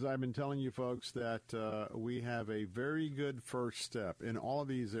 as I've been telling you folks, that we have a very good first step in all of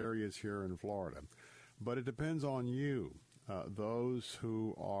these areas here in Florida. But it depends on you, those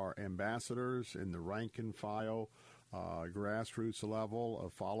who are ambassadors in the rank and file, grassroots level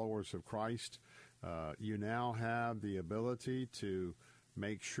of followers of Christ. You now have the ability to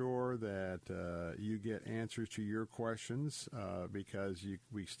make sure that you get answers to your questions because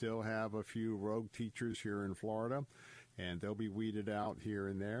we still have a few rogue teachers here in Florida, and they'll be weeded out here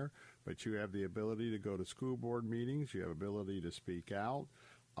and there. But you have the ability to go to school board meetings. You have ability to speak out.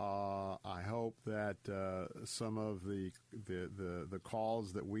 I hope that some of the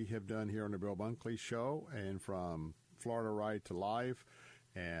calls that we have done here on the Bill Bunkley Show and from Florida Right to Life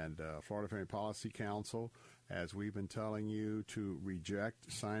and Florida Family Policy Council, as we've been telling you to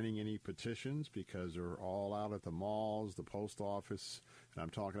reject signing any petitions because they're all out at the malls, the post office, and I'm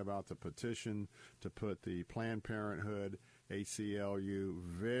talking about the petition to put the Planned Parenthood, ACLU,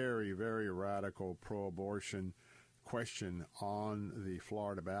 very, very radical pro-abortion question on the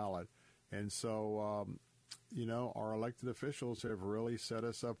Florida ballot. And so, our elected officials have really set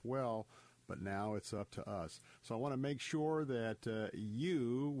us up well, but now it's up to us. So I want to make sure that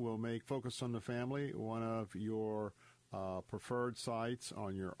you will make Focus on the Family one of your preferred sites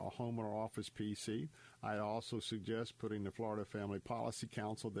on your home or office PC. I also suggest putting the Florida Family Policy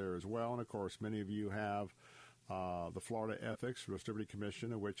Council there as well. And, of course, many of you have the Florida Ethics Liberty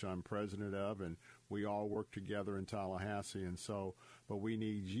Commission, of which I'm president of, and we all work together in Tallahassee. And so, but we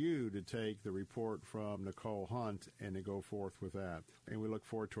need you to take the report from Nicole Hunt and to go forth with that. And we look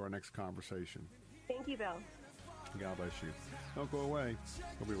forward to our next conversation. Thank you, Bill. God bless you. Don't go away.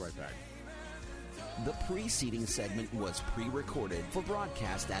 We'll be right back. The preceding segment was pre-recorded for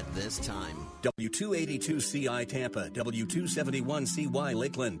broadcast at this time. W282CI Tampa, W271CY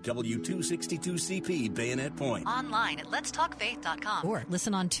Lakeland, W262CP Bayonet Point. Online at letstalkfaith.com or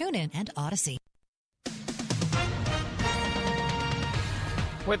listen on TuneIn and Odyssey.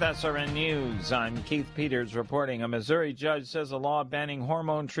 With SRN News, I'm Keith Peters reporting. A Missouri judge says a law banning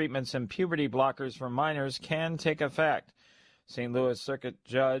hormone treatments and puberty blockers for minors can take effect. St. Louis Circuit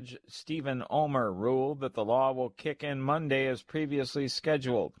Judge Stephen Omer ruled that the law will kick in Monday as previously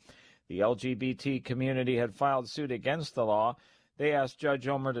scheduled. The LGBT community had filed suit against the law. They asked Judge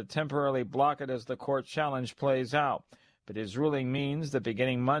Omer to temporarily block it as the court challenge plays out. But his ruling means that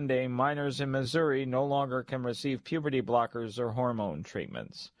beginning Monday, minors in Missouri no longer can receive puberty blockers or hormone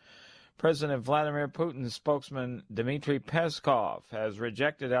treatments. President Vladimir Putin's spokesman Dmitry Peskov has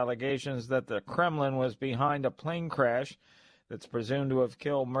rejected allegations that the Kremlin was behind a plane crash that's presumed to have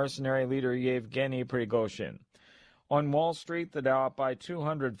killed mercenary leader Yevgeny Prigozhin. On Wall Street, the Dow up by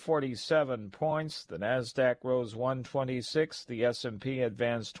 247 points. The Nasdaq rose 126. The S&P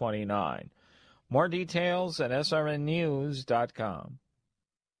advanced 29. More details at srnnews.com.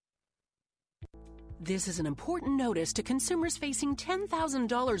 This is an important notice to consumers facing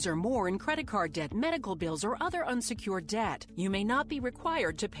 $10,000 or more in credit card debt, medical bills, or other unsecured debt. You may not be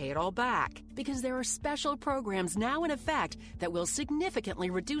required to pay it all back because there are special programs now in effect that will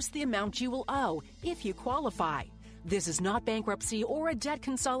significantly reduce the amount you will owe if you qualify. This is not bankruptcy or a debt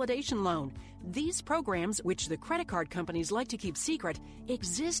consolidation loan. These programs, which the credit card companies like to keep secret,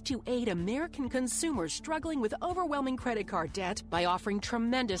 exist to aid American consumers struggling with overwhelming credit card debt by offering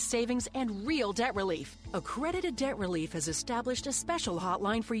tremendous savings and real debt relief. Accredited Debt Relief has established a special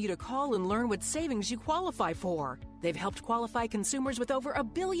hotline for you to call and learn what savings you qualify for. They've helped qualify consumers with over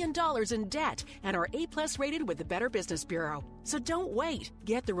 $1 billion in debt and are A+ rated with the Better Business Bureau. So don't wait.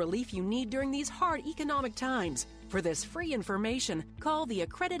 Get the relief you need during these hard economic times. For this free information, call the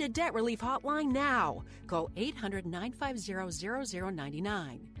Accredited Debt Relief Hotline now. Call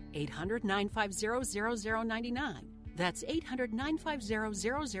 800-950-0099. 800-950-0099. That's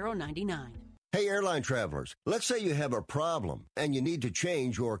 800-950-0099. Hey, airline travelers, let's say you have a problem and you need to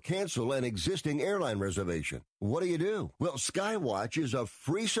change or cancel an existing airline reservation. What do? Well, Skywatch is a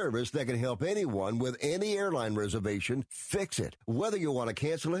free service that can help anyone with any airline reservation fix it. Whether you want to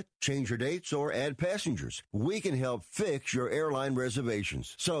cancel it, change your dates, or add passengers, we can help fix your airline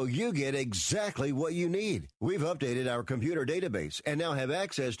reservations so you get exactly what you need. We've updated our computer database and now have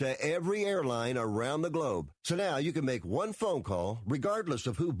access to every airline around the globe. So now you can make one phone call regardless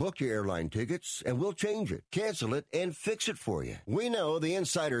of who booked your airline tickets, and we'll change it, cancel it, and fix it for you. We know the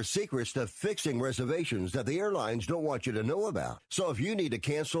insider secrets to fixing reservations that the airlines don't want you to know about. So if you need to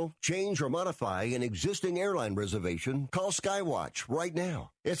cancel, change, or modify an existing airline reservation, call Skywatch right now.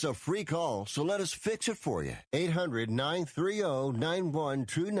 It's a free call, so let us fix it for you.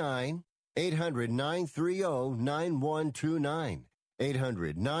 800-930-9129. 800-930-9129.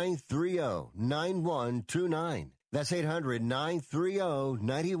 800-930-9129. That's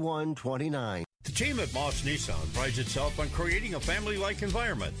 800-930-9129. The team at Moss Nissan prides itself on creating a family-like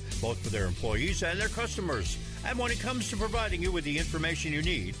environment, both for their employees and their customers. And when it comes to providing you with the information you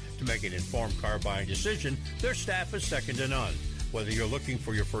need to make an informed car buying decision, their staff is second to none. Whether you're looking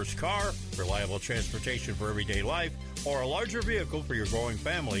for your first car, reliable transportation for everyday life, or a larger vehicle for your growing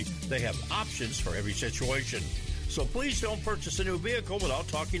family, they have options for every situation. So please don't purchase a new vehicle without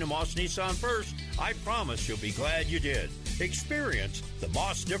talking to Moss Nissan first. I promise you'll be glad you did. Experience the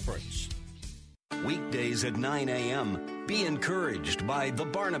Moss difference. Weekdays at 9 a.m. Be encouraged by The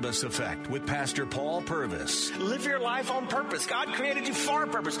Barnabas Effect with Pastor Paul Purvis. Live your life on purpose. God created you for a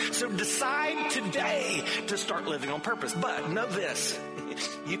purpose. So decide today to start living on purpose. But know this,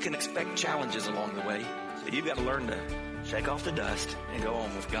 you can expect challenges along the way. So you've got to learn to shake off the dust and go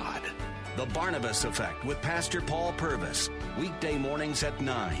on with God. The Barnabas Effect with Pastor Paul Purvis. Weekday mornings at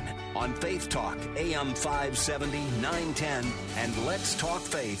 9 on Faith Talk, AM 570, 910, and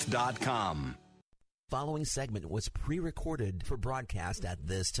letstalkfaith.com. Following segment was pre-recorded for broadcast at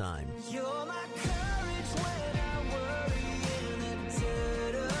this time. You're my courage when I worry in the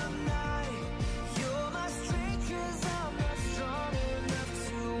dead of night. You're my strength 'cause I'm not strong enough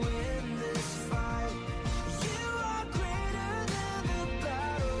to win this fight. You are greater than the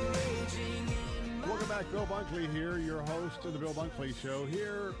battle raging in my Welcome back. Bill Bunkley here, your host of the Bill Bunkley Show,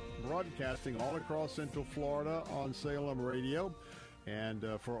 here broadcasting all across Central Florida on Salem Radio. And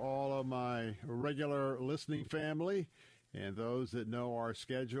for all of my regular listening family and those that know our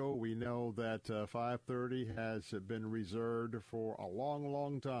schedule, we know that 5:30 has been reserved for a long,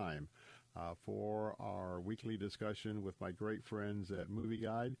 long time for our weekly discussion with my great friends at Movie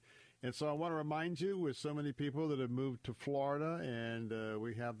Guide. And so I want to remind you, with so many people that have moved to Florida, and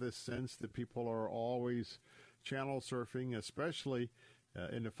we have this sense that people are always channel surfing, especially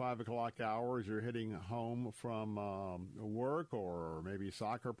in the 5 o'clock hours, you're heading home from work or maybe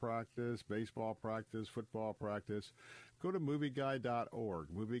soccer practice, baseball practice, football practice. Go to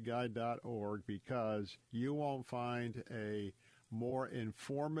movieguide.org, because you won't find a more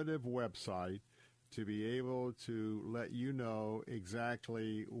informative website to be able to let you know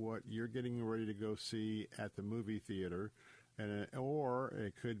exactly what you're getting ready to go see at the movie theater. Or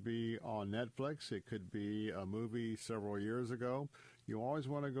it could be on Netflix. It could be a movie several years ago. You always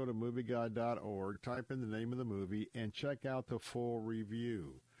want to go to movieguide.org, type in the name of the movie, and check out the full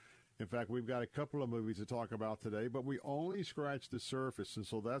review. In fact, we've got a couple of movies to talk about today, but we only scratched the surface, and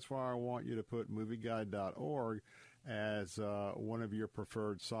so that's why I want you to put movieguide.org as one of your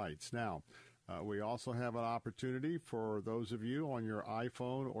preferred sites. Now, we also have an opportunity for those of you on your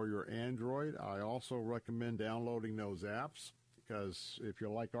iPhone or your Android. I also recommend downloading those apps, because if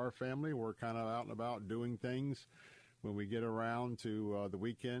you're like our family, we're kind of out and about doing things when we get around to the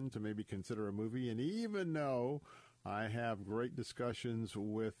weekend to maybe consider a movie. And even though I have great discussions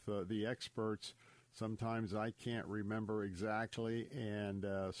with the experts, sometimes I can't remember exactly, and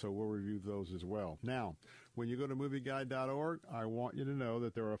so we'll review those as well. Now, when you go to movieguide.org, I want you to know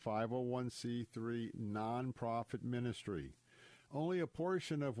that they're a 501c3 nonprofit ministry. Only a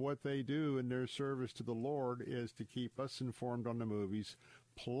portion of what they do in their service to the Lord is to keep us informed on the movies,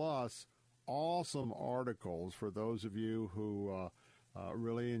 plus awesome articles for those of you who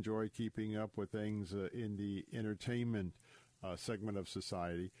really enjoy keeping up with things in the entertainment segment of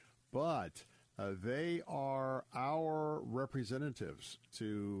society. But they are our representatives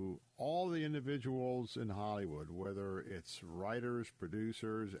to all the individuals in Hollywood, whether it's writers,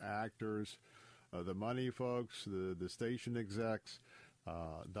 producers, actors, the money folks, the station execs.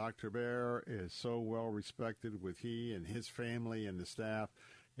 Dr. Bear is so well respected with he and his family and the staff.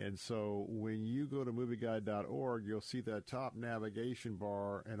 And so when you go to movieguide.org, you'll see that top navigation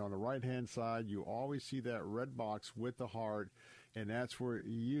bar, and on the right-hand side, you always see that red box with the heart, and that's where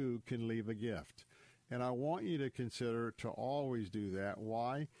you can leave a gift. And I want you to consider to always do that.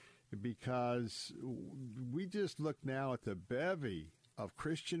 Why? Because we just look now at the bevy of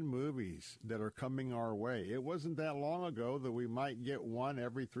Christian movies that are coming our way. It wasn't that long ago that we might get one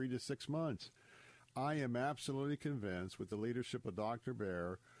every 3 to 6 months. I am absolutely convinced, with the leadership of Dr.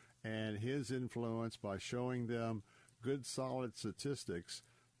 Bear and his influence by showing them good, solid statistics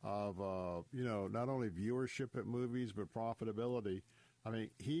of, not only viewership at movies, but profitability. I mean,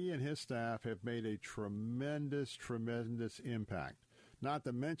 he and his staff have made a tremendous, tremendous impact. Not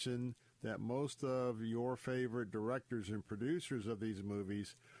to mention that most of your favorite directors and producers of these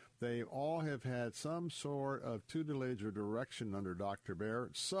movies, they all have had some sort of tutelage or direction under Dr. Bear.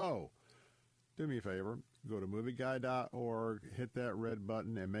 So, do me a favor, go to movieguide.org, hit that red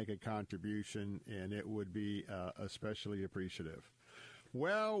button, and make a contribution, and it would be especially appreciative.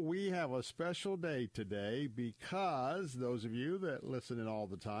 Well, we have a special day today because those of you that listen in all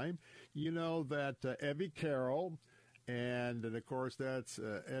the time, you know that Evie Carroll, and of course that's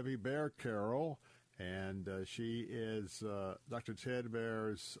Evie Bear Carroll, and she is Dr. Ted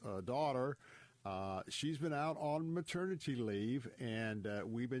Bear's daughter. She's been out on maternity leave, and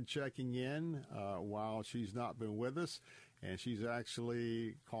we've been checking in while she's not been with us, and she's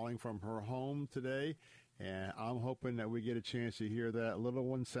actually calling from her home today. And I'm hoping that we get a chance to hear that little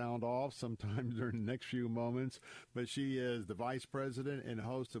one sound off sometime during the next few moments. But she is the vice president and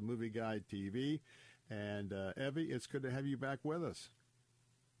host of Movie Guide TV. And, Evie, it's good to have you back with us.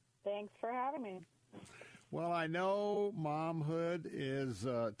 Thanks for having me. Well, I know momhood is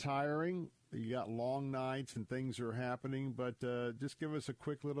tiring. You got long nights and things are happening. But just give us a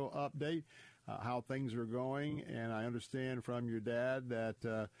quick little update how things are going. And I understand from your dad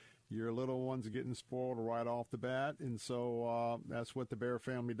that your little one's getting spoiled right off the bat, and so that's what the Bear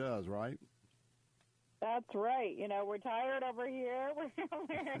family does, right? That's right. You know, we're tired over here.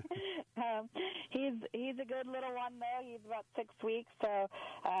 He's a good little one, though. He's about 6 weeks, so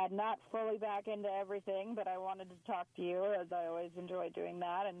not fully back into everything, but I wanted to talk to you, as I always enjoy doing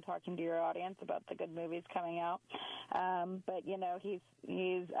that, and talking to your audience about the good movies coming out. But, you know, he's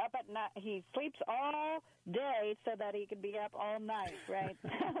up at night. He sleeps all day so that he can be up all night, right?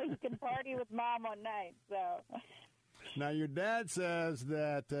 He can party with Mom one night, so... Now, your dad says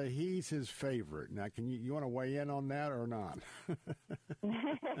that he's his favorite. Now, can you want to weigh in on that or not?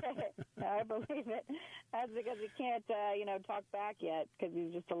 I believe it. That's because he can't, talk back yet because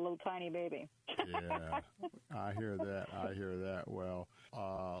he's just a little tiny baby. Yeah, I hear that. Well,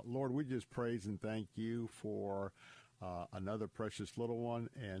 Lord, we just praise and thank you for another precious little one,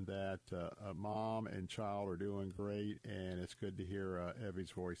 and that mom and child are doing great, and it's good to hear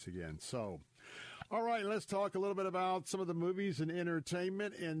Evie's voice again. So, all right, let's talk a little bit about some of the movies and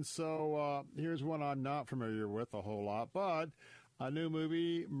entertainment. And so here's one I'm not familiar with a whole lot, but a new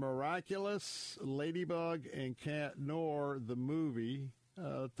movie, Miraculous, Ladybug, and Cat Noir, the movie.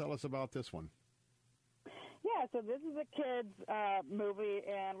 Tell us about this one. Yeah, so this is a kid's movie,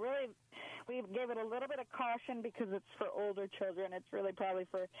 and really we gave it a little bit of caution because it's for older children. It's really probably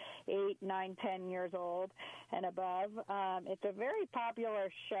for 8, 9, 10 years old and above. It's a very popular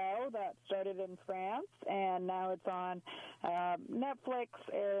show that started in France, and now it's on Netflix,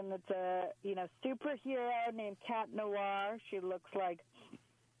 and it's a superhero named Cat Noir. She looks like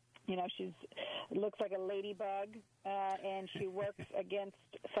looks like a ladybug, and she works against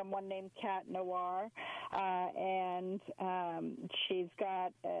someone named Cat Noir, and she's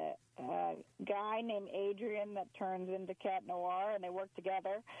got a guy named Adrian that turns into Cat Noir, and they work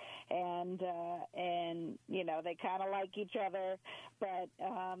together, and they kind of like each other, but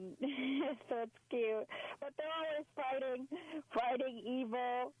so it's cute. But they're always fighting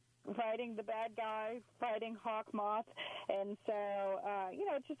evil, fighting the bad guy, fighting Hawkmoth, and so,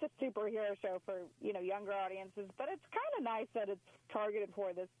 it's just a superhero show for, younger audiences, but it's kind of nice that it's targeted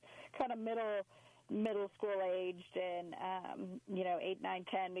for this kind of middle school aged and, 8, 9,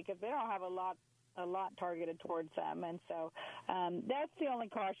 10, because they don't have a lot targeted towards them, and so that's the only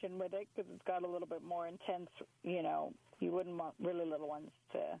caution with it, because it's got a little bit more intense, you wouldn't want really little ones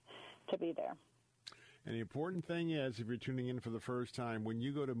to be there. And the important thing is, if you're tuning in for the first time, when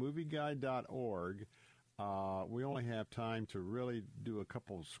you go to movieguide.org, we only have time to really do a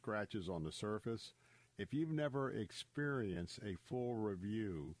couple scratches on the surface. If you've never experienced a full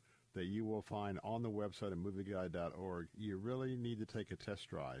review that you will find on the website at movieguide.org, you really need to take a test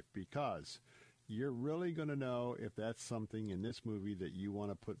drive, because you're really going to know if that's something in this movie that you want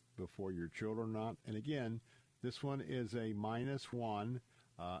to put before your children or not. And again, this one is a -1.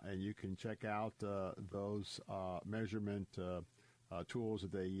 And you can check out those measurement tools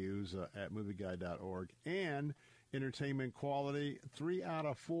that they use at movieguide.org. And entertainment quality, 3 out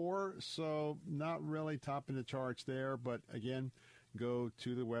of 4, so not really topping the charts there. But, again, go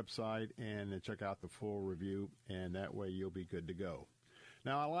to the website and check out the full review, and that way you'll be good to go.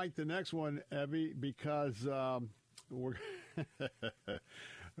 Now, I like the next one, Evie, because we're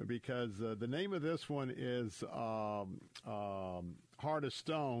because the name of this one is Heart of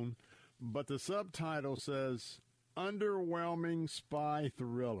Stone, but the subtitle says Underwhelming Spy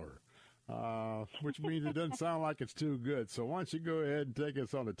Thriller, which means it doesn't sound like it's too good. So why don't you go ahead and take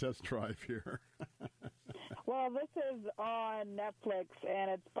us on a test drive here? Well, this is on Netflix,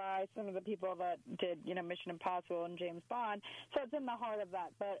 and it's by some of the people that did, Mission Impossible and James Bond. So it's in the heart of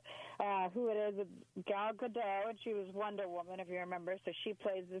that. But who it is, it's Gal Gadot, and she was Wonder Woman, if you remember. So she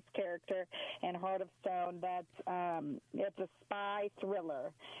plays this character in Heart of Stone. It's a spy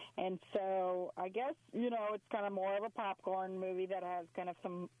thriller. And so I guess, it's kind of more of a popcorn movie that has kind of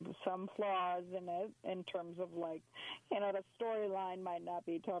some flaws in it in terms of, like, the storyline might not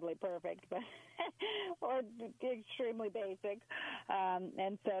be totally perfect, but or extremely basic.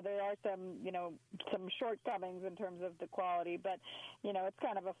 And so there are some shortcomings in terms of the quality, but, it's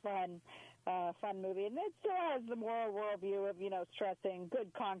kind of a fun movie. And it still has the moral worldview of, stressing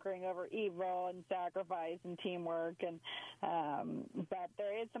good conquering over evil and sacrifice and teamwork. And but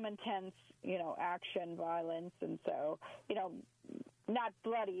there is some intense, action, violence. And so, not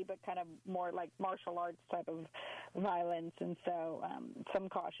bloody, but kind of more like martial arts type of violence. And so some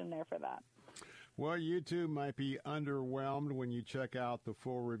caution there for that. Well, you too might be underwhelmed when you check out the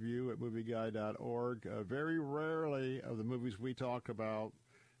full review at movieguide.org. Very rarely of the movies we talk about,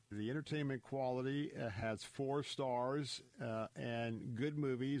 the entertainment quality has 4 stars, and good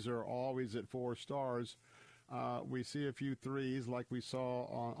movies are always at 4 stars. We see a few 3s like we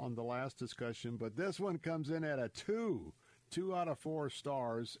saw on the last discussion, but this one comes in at a 2 out of 4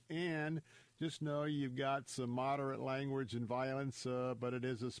 stars, and just know you've got some moderate language and violence, but it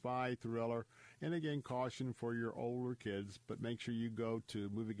is a spy thriller. And again, caution for your older kids, but make sure you go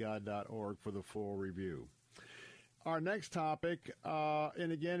to movieguide.org for the full review. Our next topic,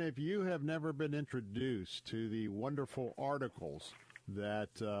 and again, if you have never been introduced to the wonderful articles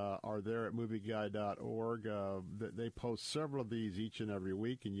that are there at movieguide.org, they post several of these each and every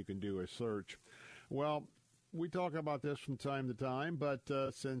week, and you can do a search. Well, we talk about this from time to time, but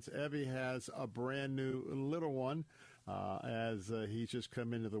since Evie has a brand new little one, as he's just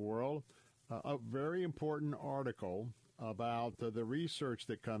come into the world, a very important article about the research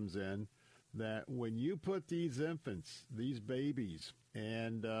that comes in, that when you put these infants, these babies,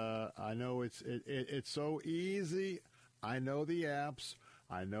 and I know it's so easy. I know the apps.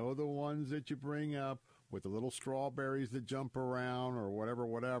 I know the ones that you bring up with the little strawberries that jump around or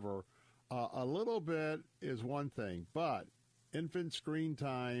whatever. A little bit is one thing, but infant screen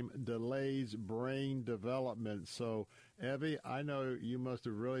time delays brain development. So, Evie, I know you must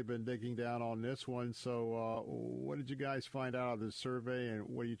have really been digging down on this one. So what did you guys find out of this survey, and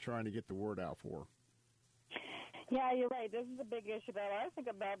what are you trying to get the word out for? Yeah, you're right. This is a big issue that I think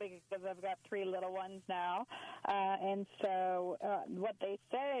about because I've got 3 little ones now. And so what they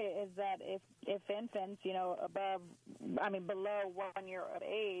say is that if infants, below 1 year of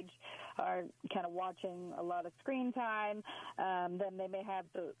age are kind of watching a lot of screen time, then they may have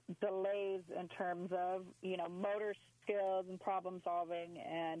the delays in terms of, motor skills and problem solving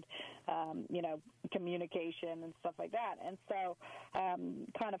and, communication and stuff like that. And so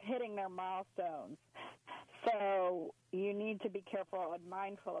kind of hitting their milestones. So you need to be careful and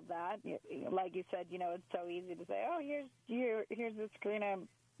mindful of that. Like you said, it's so easy to say, oh, here's the screen I'm,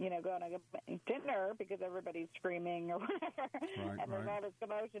 going to get dinner because everybody's screaming or whatever. Right, and there's all this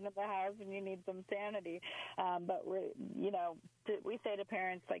commotion in the house and you need some sanity. But we say to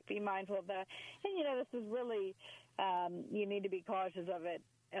parents, like, be mindful of that. And, this is really, you need to be cautious of it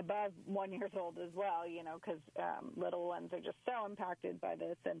above 1 year old as well, because little ones are just so impacted by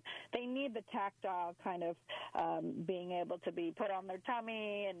this, and they need the tactile kind of being able to be put on their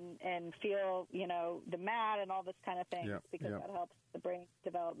tummy and feel, the mat and all this kind of thing, because that helps the brain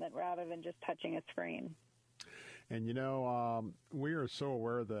development rather than just touching a screen. And, we are so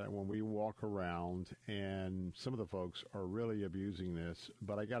aware that when we walk around, and some of the folks are really abusing this,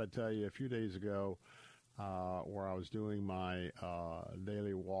 but I got to tell you, a few days ago, where I was doing my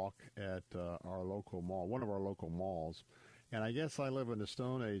daily walk at our local mall, one of our local malls. And I guess I live in the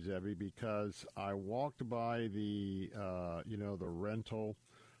Stone Age, Evie, because I walked by the rental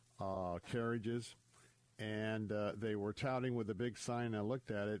carriages, and they were touting with a big sign, and I looked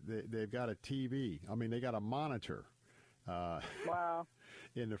at it. They've got a TV. I mean, they got a monitor. Wow.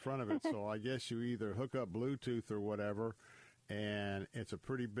 In the front of it. So I guess you either hook up Bluetooth or whatever, and it's a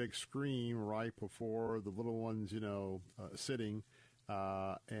pretty big screen right before the little ones, sitting.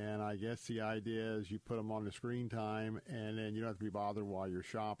 And I guess the idea is you put them on the screen time, and then you don't have to be bothered while you're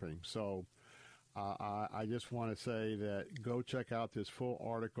shopping. So I just want to say that go check out this full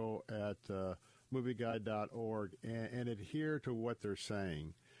article at movieguide.org and adhere to what they're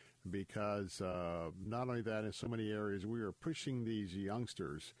saying, because not only that, in so many areas we are pushing these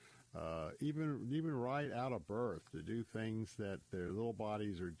youngsters even right out of birth to do things that their little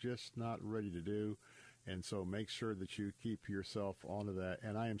bodies are just not ready to do. And so make sure that you keep yourself onto that.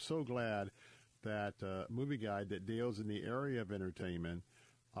 And I am so glad that movie guide that deals in the area of entertainment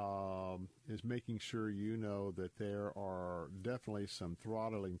is making sure you know that there are definitely some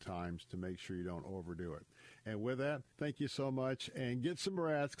throttling times to make sure you don't overdo it. And with that, thank you so much, and get some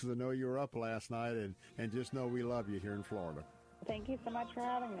rest, because I know you were up last night, and just know we love you here in Florida. Thank you so much for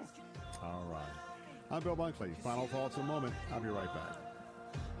having me. All right. I'm Bill Bunkley. Final thoughts in a moment. I'll be right back.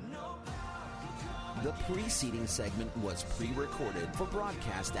 The preceding segment was pre-recorded for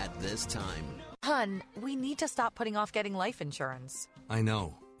broadcast at this time. Hun, we need to stop putting off getting life insurance. I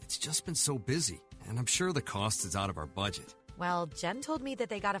know. It's just been so busy, and I'm sure the cost is out of our budget. Well, Jen told me that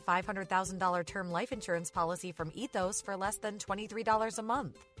they got a $500,000 term life insurance policy from Ethos for less than $23 a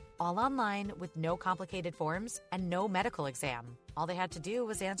month. All online with no complicated forms and no medical exam. All they had to do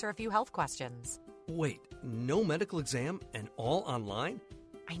was answer a few health questions. Wait, no medical exam and all online?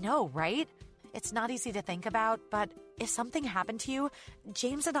 I know, right? It's not easy to think about, but if something happened to you,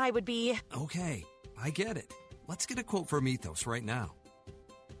 James and I would be... Okay, I get it. Let's get a quote from Ethos right now.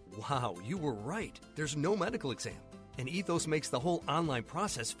 Wow, you were right. There's no medical exam, and Ethos makes the whole online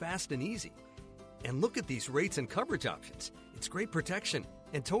process fast and easy. And look at these rates and coverage options. It's great protection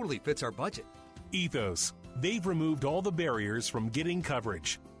and totally fits our budget. Ethos. They've removed all the barriers from getting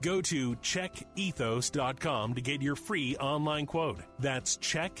coverage. Go to checkethos.com to get your free online quote. That's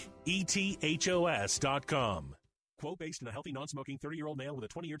checkethos.com. Quote based on a healthy, non-smoking 30-year-old male with a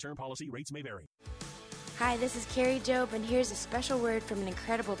 20-year term policy. Rates may vary. Hi, this is Carrie Job, and here's a special word from an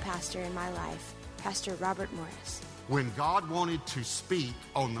incredible pastor in my life, Pastor Robert Morris. When God wanted to speak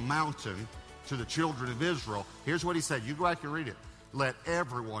on the mountain to the children of Israel, here's what he said. You go back and read it. Let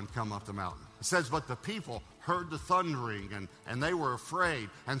everyone come up the mountain. It says, but the people heard the thundering, and they were afraid.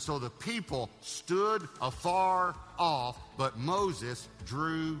 And so the people stood afar off, but Moses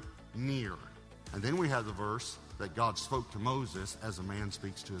drew near. And then we have the verse that God spoke to Moses as a man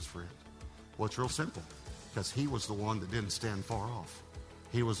speaks to his friend. Well, it's real simple, because he was the one that didn't stand far off.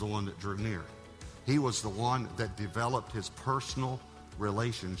 He was the one that drew near. He was the one that developed his personal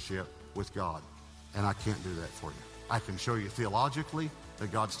relationship with God. And I can't do that for you. I can show you theologically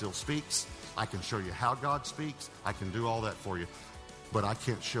that God still speaks. I can show you how God speaks. I can do all that for you. But I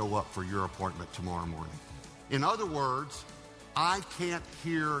can't show up for your appointment tomorrow morning. In other words, I can't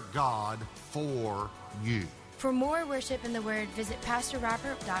hear God for you. For more worship in the Word, visit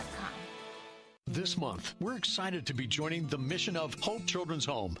PastorRobert.com. This month, we're excited to be joining the mission of Hope Children's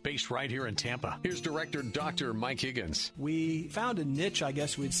Home, based right here in Tampa. Here's Director Dr. Mike Higgins. We found a niche, I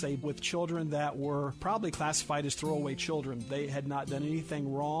guess we'd say, with children that were probably classified as throwaway children. They had not done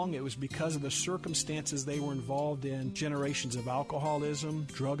anything wrong. It was because of the circumstances they were involved in. Generations of alcoholism,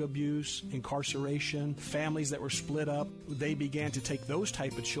 drug abuse, incarceration, families that were split up. They began to take those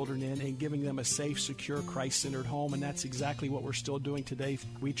type of children in and giving them a safe, secure, Christ-centered home, and that's exactly what we're still doing today.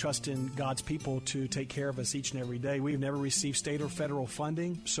 We trust in God's people to take care of us each and every day. We've never received state or federal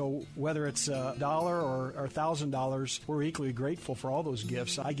funding, so whether it's $1 or $1,000, we're equally grateful for all those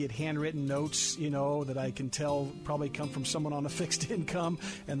gifts. I get handwritten notes, that I can tell probably come from someone on a fixed income,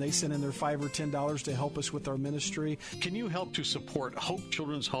 and they send in their $5 or $10 to help us with our ministry. Can you help to support Hope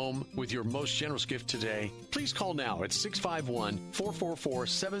Children's Home with your most generous gift today? Please call now at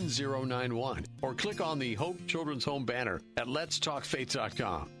 651-444-7091 or click on the Hope Children's Home banner at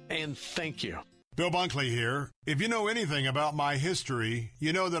letstalkfaith.com. And thank you. Bill Bunkley here. If you know anything about my history,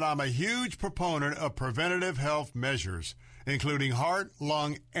 you know that I'm a huge proponent of preventative health measures, including heart,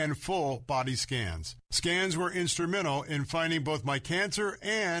 lung, and full body scans. Scans were instrumental in finding both my cancer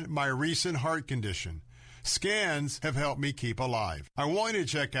and my recent heart condition. Scans have helped me keep alive. I want you to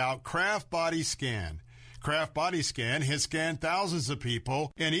check out Kraft Body Scan. Kraft Body Scan has scanned thousands of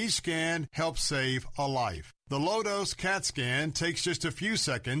people, and each scan helps save a life. The low-dose CAT scan takes just a few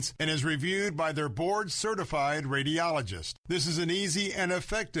seconds and is reviewed by their board-certified radiologist. This is an easy and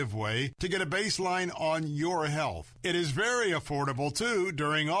effective way to get a baseline on your health. It is very affordable, too.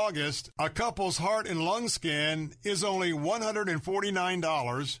 During August, a couple's heart and lung scan is only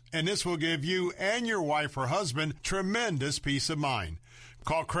 $149, and this will give you and your wife or husband tremendous peace of mind.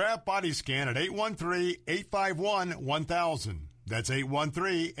 Call Kraft Body Scan at 813-851-1000. That's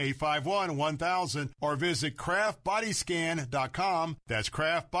 813-851-1000, or visit craftbodyscan.com. That's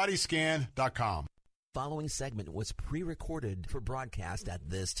craftbodyscan.com. Following segment was pre-recorded for broadcast at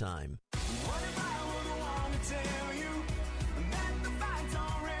this time.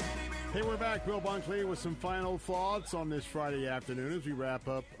 Hey, we're back. Bill Bunkley with some final thoughts on this Friday afternoon as we wrap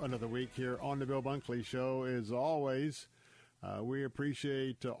up another week here on the Bill Bunkley Show. As always, we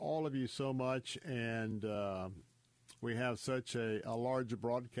appreciate all of you so much, and we have such a large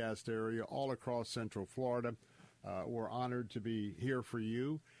broadcast area all across Central Florida. We're honored to be here for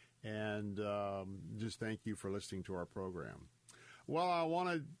you, And just thank you for listening to our program. Well, I want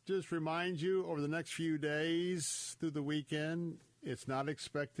to just remind you over the next few days through the weekend, it's not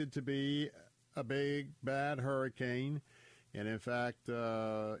expected to be a big, bad hurricane. And in fact,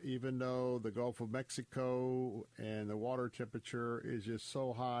 even though the Gulf of Mexico and the water temperature is just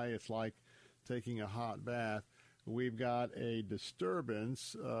so high, it's like taking a hot bath, we've got a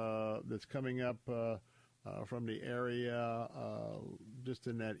disturbance that's coming up from the area just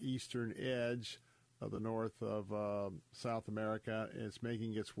in that eastern edge of the north of South America. It's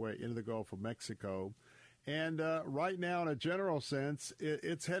making its way into the Gulf of Mexico. And right now, in a general sense,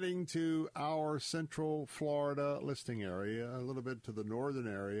 it's heading to our central Florida listing area, a little bit to the northern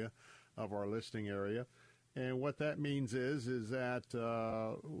area of our listing area. And what that means is that,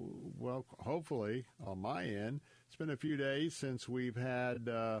 well, hopefully, on my end, it's been a few days since we've had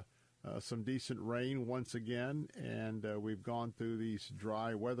some decent rain once again, and we've gone through these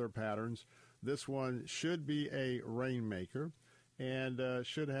dry weather patterns. This one should be a rainmaker and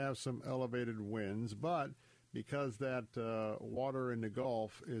should have some elevated winds, but because that water in the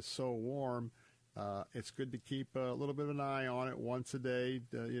Gulf is so warm, it's good to keep a little bit of an eye on it once a day,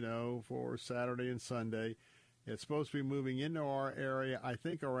 for Saturday and Sunday. It's supposed to be moving into our area, I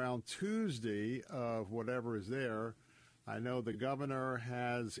think, around Tuesday of whatever is there. I know the governor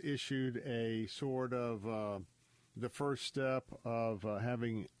has issued a sort of the first step of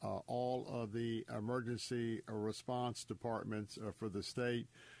having all of the emergency response departments for the state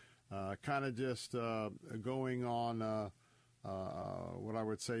kind of just going on what I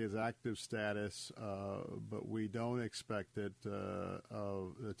would say is active status, but we don't expect it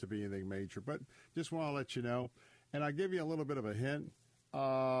to be anything major. But just want to let you know, and I'll give you a little bit of a hint.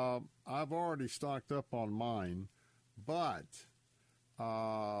 I've already stocked up on mine, but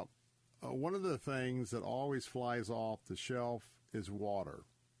one of the things that always flies off the shelf is water.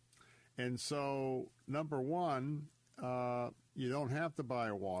 And so, number one, you don't have to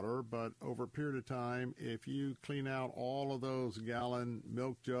buy water, but over a period of time, if you clean out all of those gallon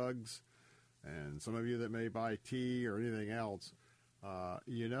milk jugs, and some of you that may buy tea or anything else,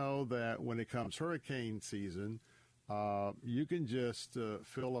 you know that when it comes hurricane season, you can just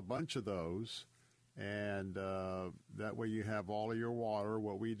fill a bunch of those, and that way you have all of your water.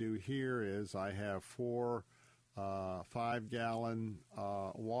 What we do here is I have 4 5-gallon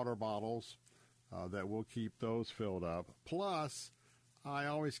water bottles that will keep those filled up. Plus, I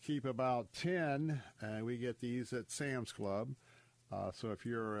always keep about 10, and we get these at Sam's Club. So if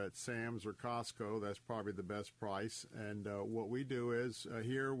you're at Sam's or Costco, that's probably the best price. And what we do is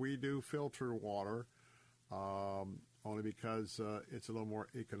here we do filter water, only because it's a little more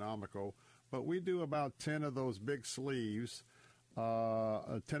economical. But we do about 10 of those big sleeves, 10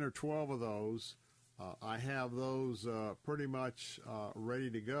 or 12 of those. I have those pretty much ready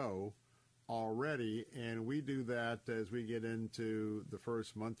to go already, and we do that as we get into the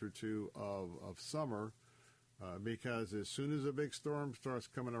first month or two of summer, because as soon as a big storm starts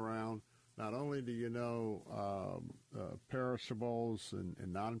coming around, not only do you know perishables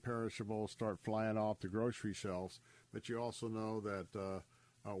and non-perishables start flying off the grocery shelves, but you also know that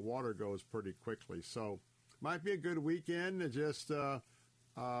water goes pretty quickly. So might be a good weekend to just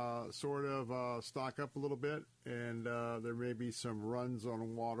sort of stock up a little bit, and there may be some runs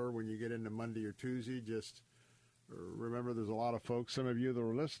on water when you get into Monday or Tuesday. Just remember, there's a lot of folks, some of you that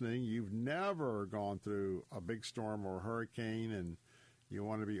are listening, you've never gone through a big storm or hurricane, and you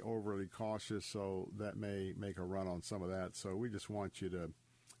want to be overly cautious, so that may make a run on some of that. So we just want you to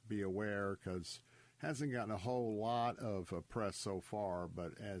be aware, because it hasn't gotten a whole lot of press so far,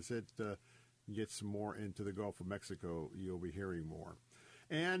 but as it gets more into the Gulf of Mexico, you'll be hearing more.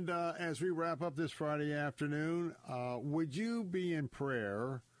 And as we wrap up this Friday afternoon, would you be in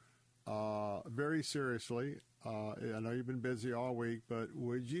prayer very seriously? I know you've been busy all week, but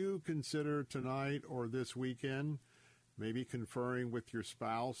would you consider tonight or this weekend, maybe conferring with your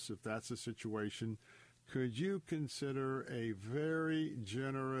spouse, if that's the situation, could you consider a very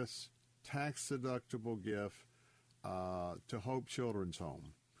generous tax-deductible gift to Hope Children's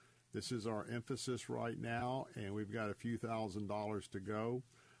Home? This is our emphasis right now, and we've got a few $1,000s to go.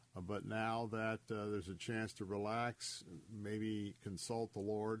 But now that there's a chance to relax, maybe consult the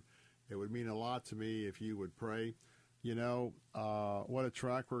Lord, it would mean a lot to me if you would pray. You know, what a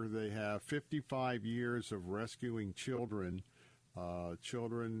track record they have. 55 years of rescuing children,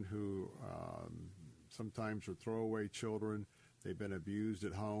 children who sometimes are throwaway children. They've been abused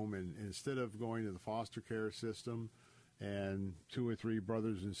at home, and instead of going to the foster care system and 2 or 3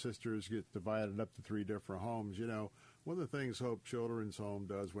 brothers and sisters get divided up to 3 different homes, you know, one of the things Hope Children's Home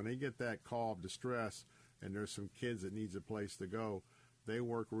does, when they get that call of distress and there's some kids that needs a place to go, They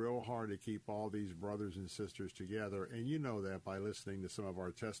work real hard to keep all these brothers and sisters together, and you know that by listening to some of our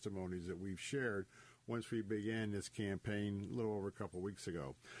testimonies that we've shared once we began this campaign a little over a couple weeks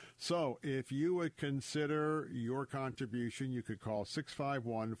ago. So if you would consider your contribution, you could call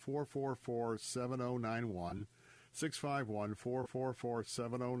 651-444-7091,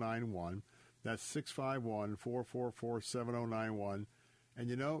 651-444-7091. That's 651-444-7091. And,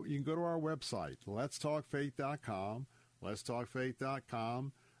 you know, you can go to our website, letstalkfaith.com,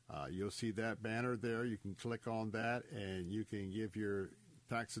 letstalkfaith.com. You'll see that banner there. You can click on that, and you can give your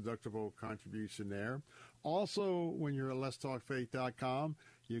tax-deductible contribution there. Also, when you're at letstalkfaith.com,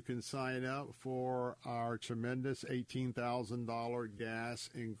 you can sign up for our tremendous $18,000 gas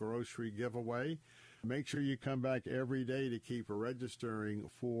and grocery giveaway. Make sure you come back every day to keep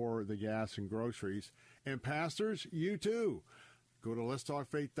registering for the gas and groceries. And pastors, you too. Go to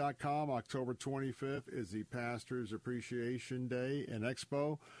letstalkfaith.com. October 25th is the Pastors Appreciation Day and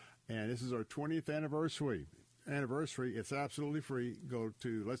Expo, and this is our 20th anniversary. It's absolutely free. Go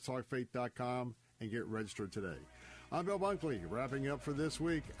to letstalkfaith.com and get registered today. I'm Bill Bunkley, wrapping up for this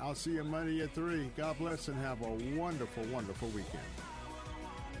week. I'll see you Monday at 3. God bless and have a wonderful, wonderful weekend.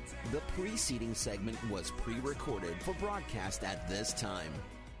 The preceding segment was pre-recorded for broadcast at this time.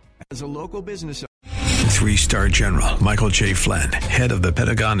 As a local business 3-star General Michael J. Flynn, head of the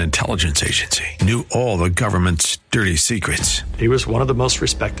Pentagon Intelligence Agency, knew all the government's dirty secrets. He was one of the most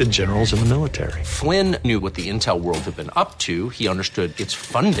respected generals in the military. Flynn knew what the intel world had been up to. He understood its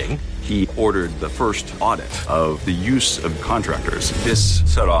funding. He ordered the first audit of the use of contractors. This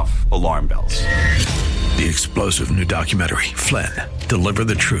set off alarm bells. The explosive new documentary, Flynn, Deliver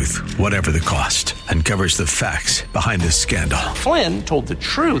the Truth, Whatever the Cost, uncovers the facts behind this scandal. Flynn told the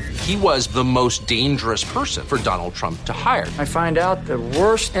truth. He was the most dangerous person for Donald Trump to hire. I find out the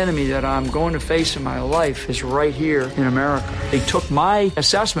worst enemy that I'm going to face in my life is right here in America. They took my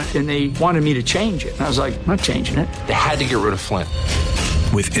assessment and they wanted me to change it. And I was like, I'm not changing it. They had to get rid of Flynn.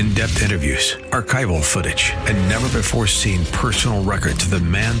 With in-depth interviews, archival footage, and never-before-seen personal records of the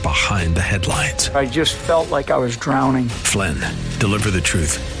man behind the headlines. I just felt like I was drowning. Flynn, Deliver the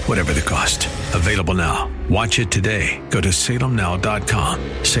Truth, Whatever the Cost. Available now. Watch it today. Go to salemnow.com.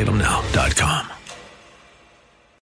 salemnow.com.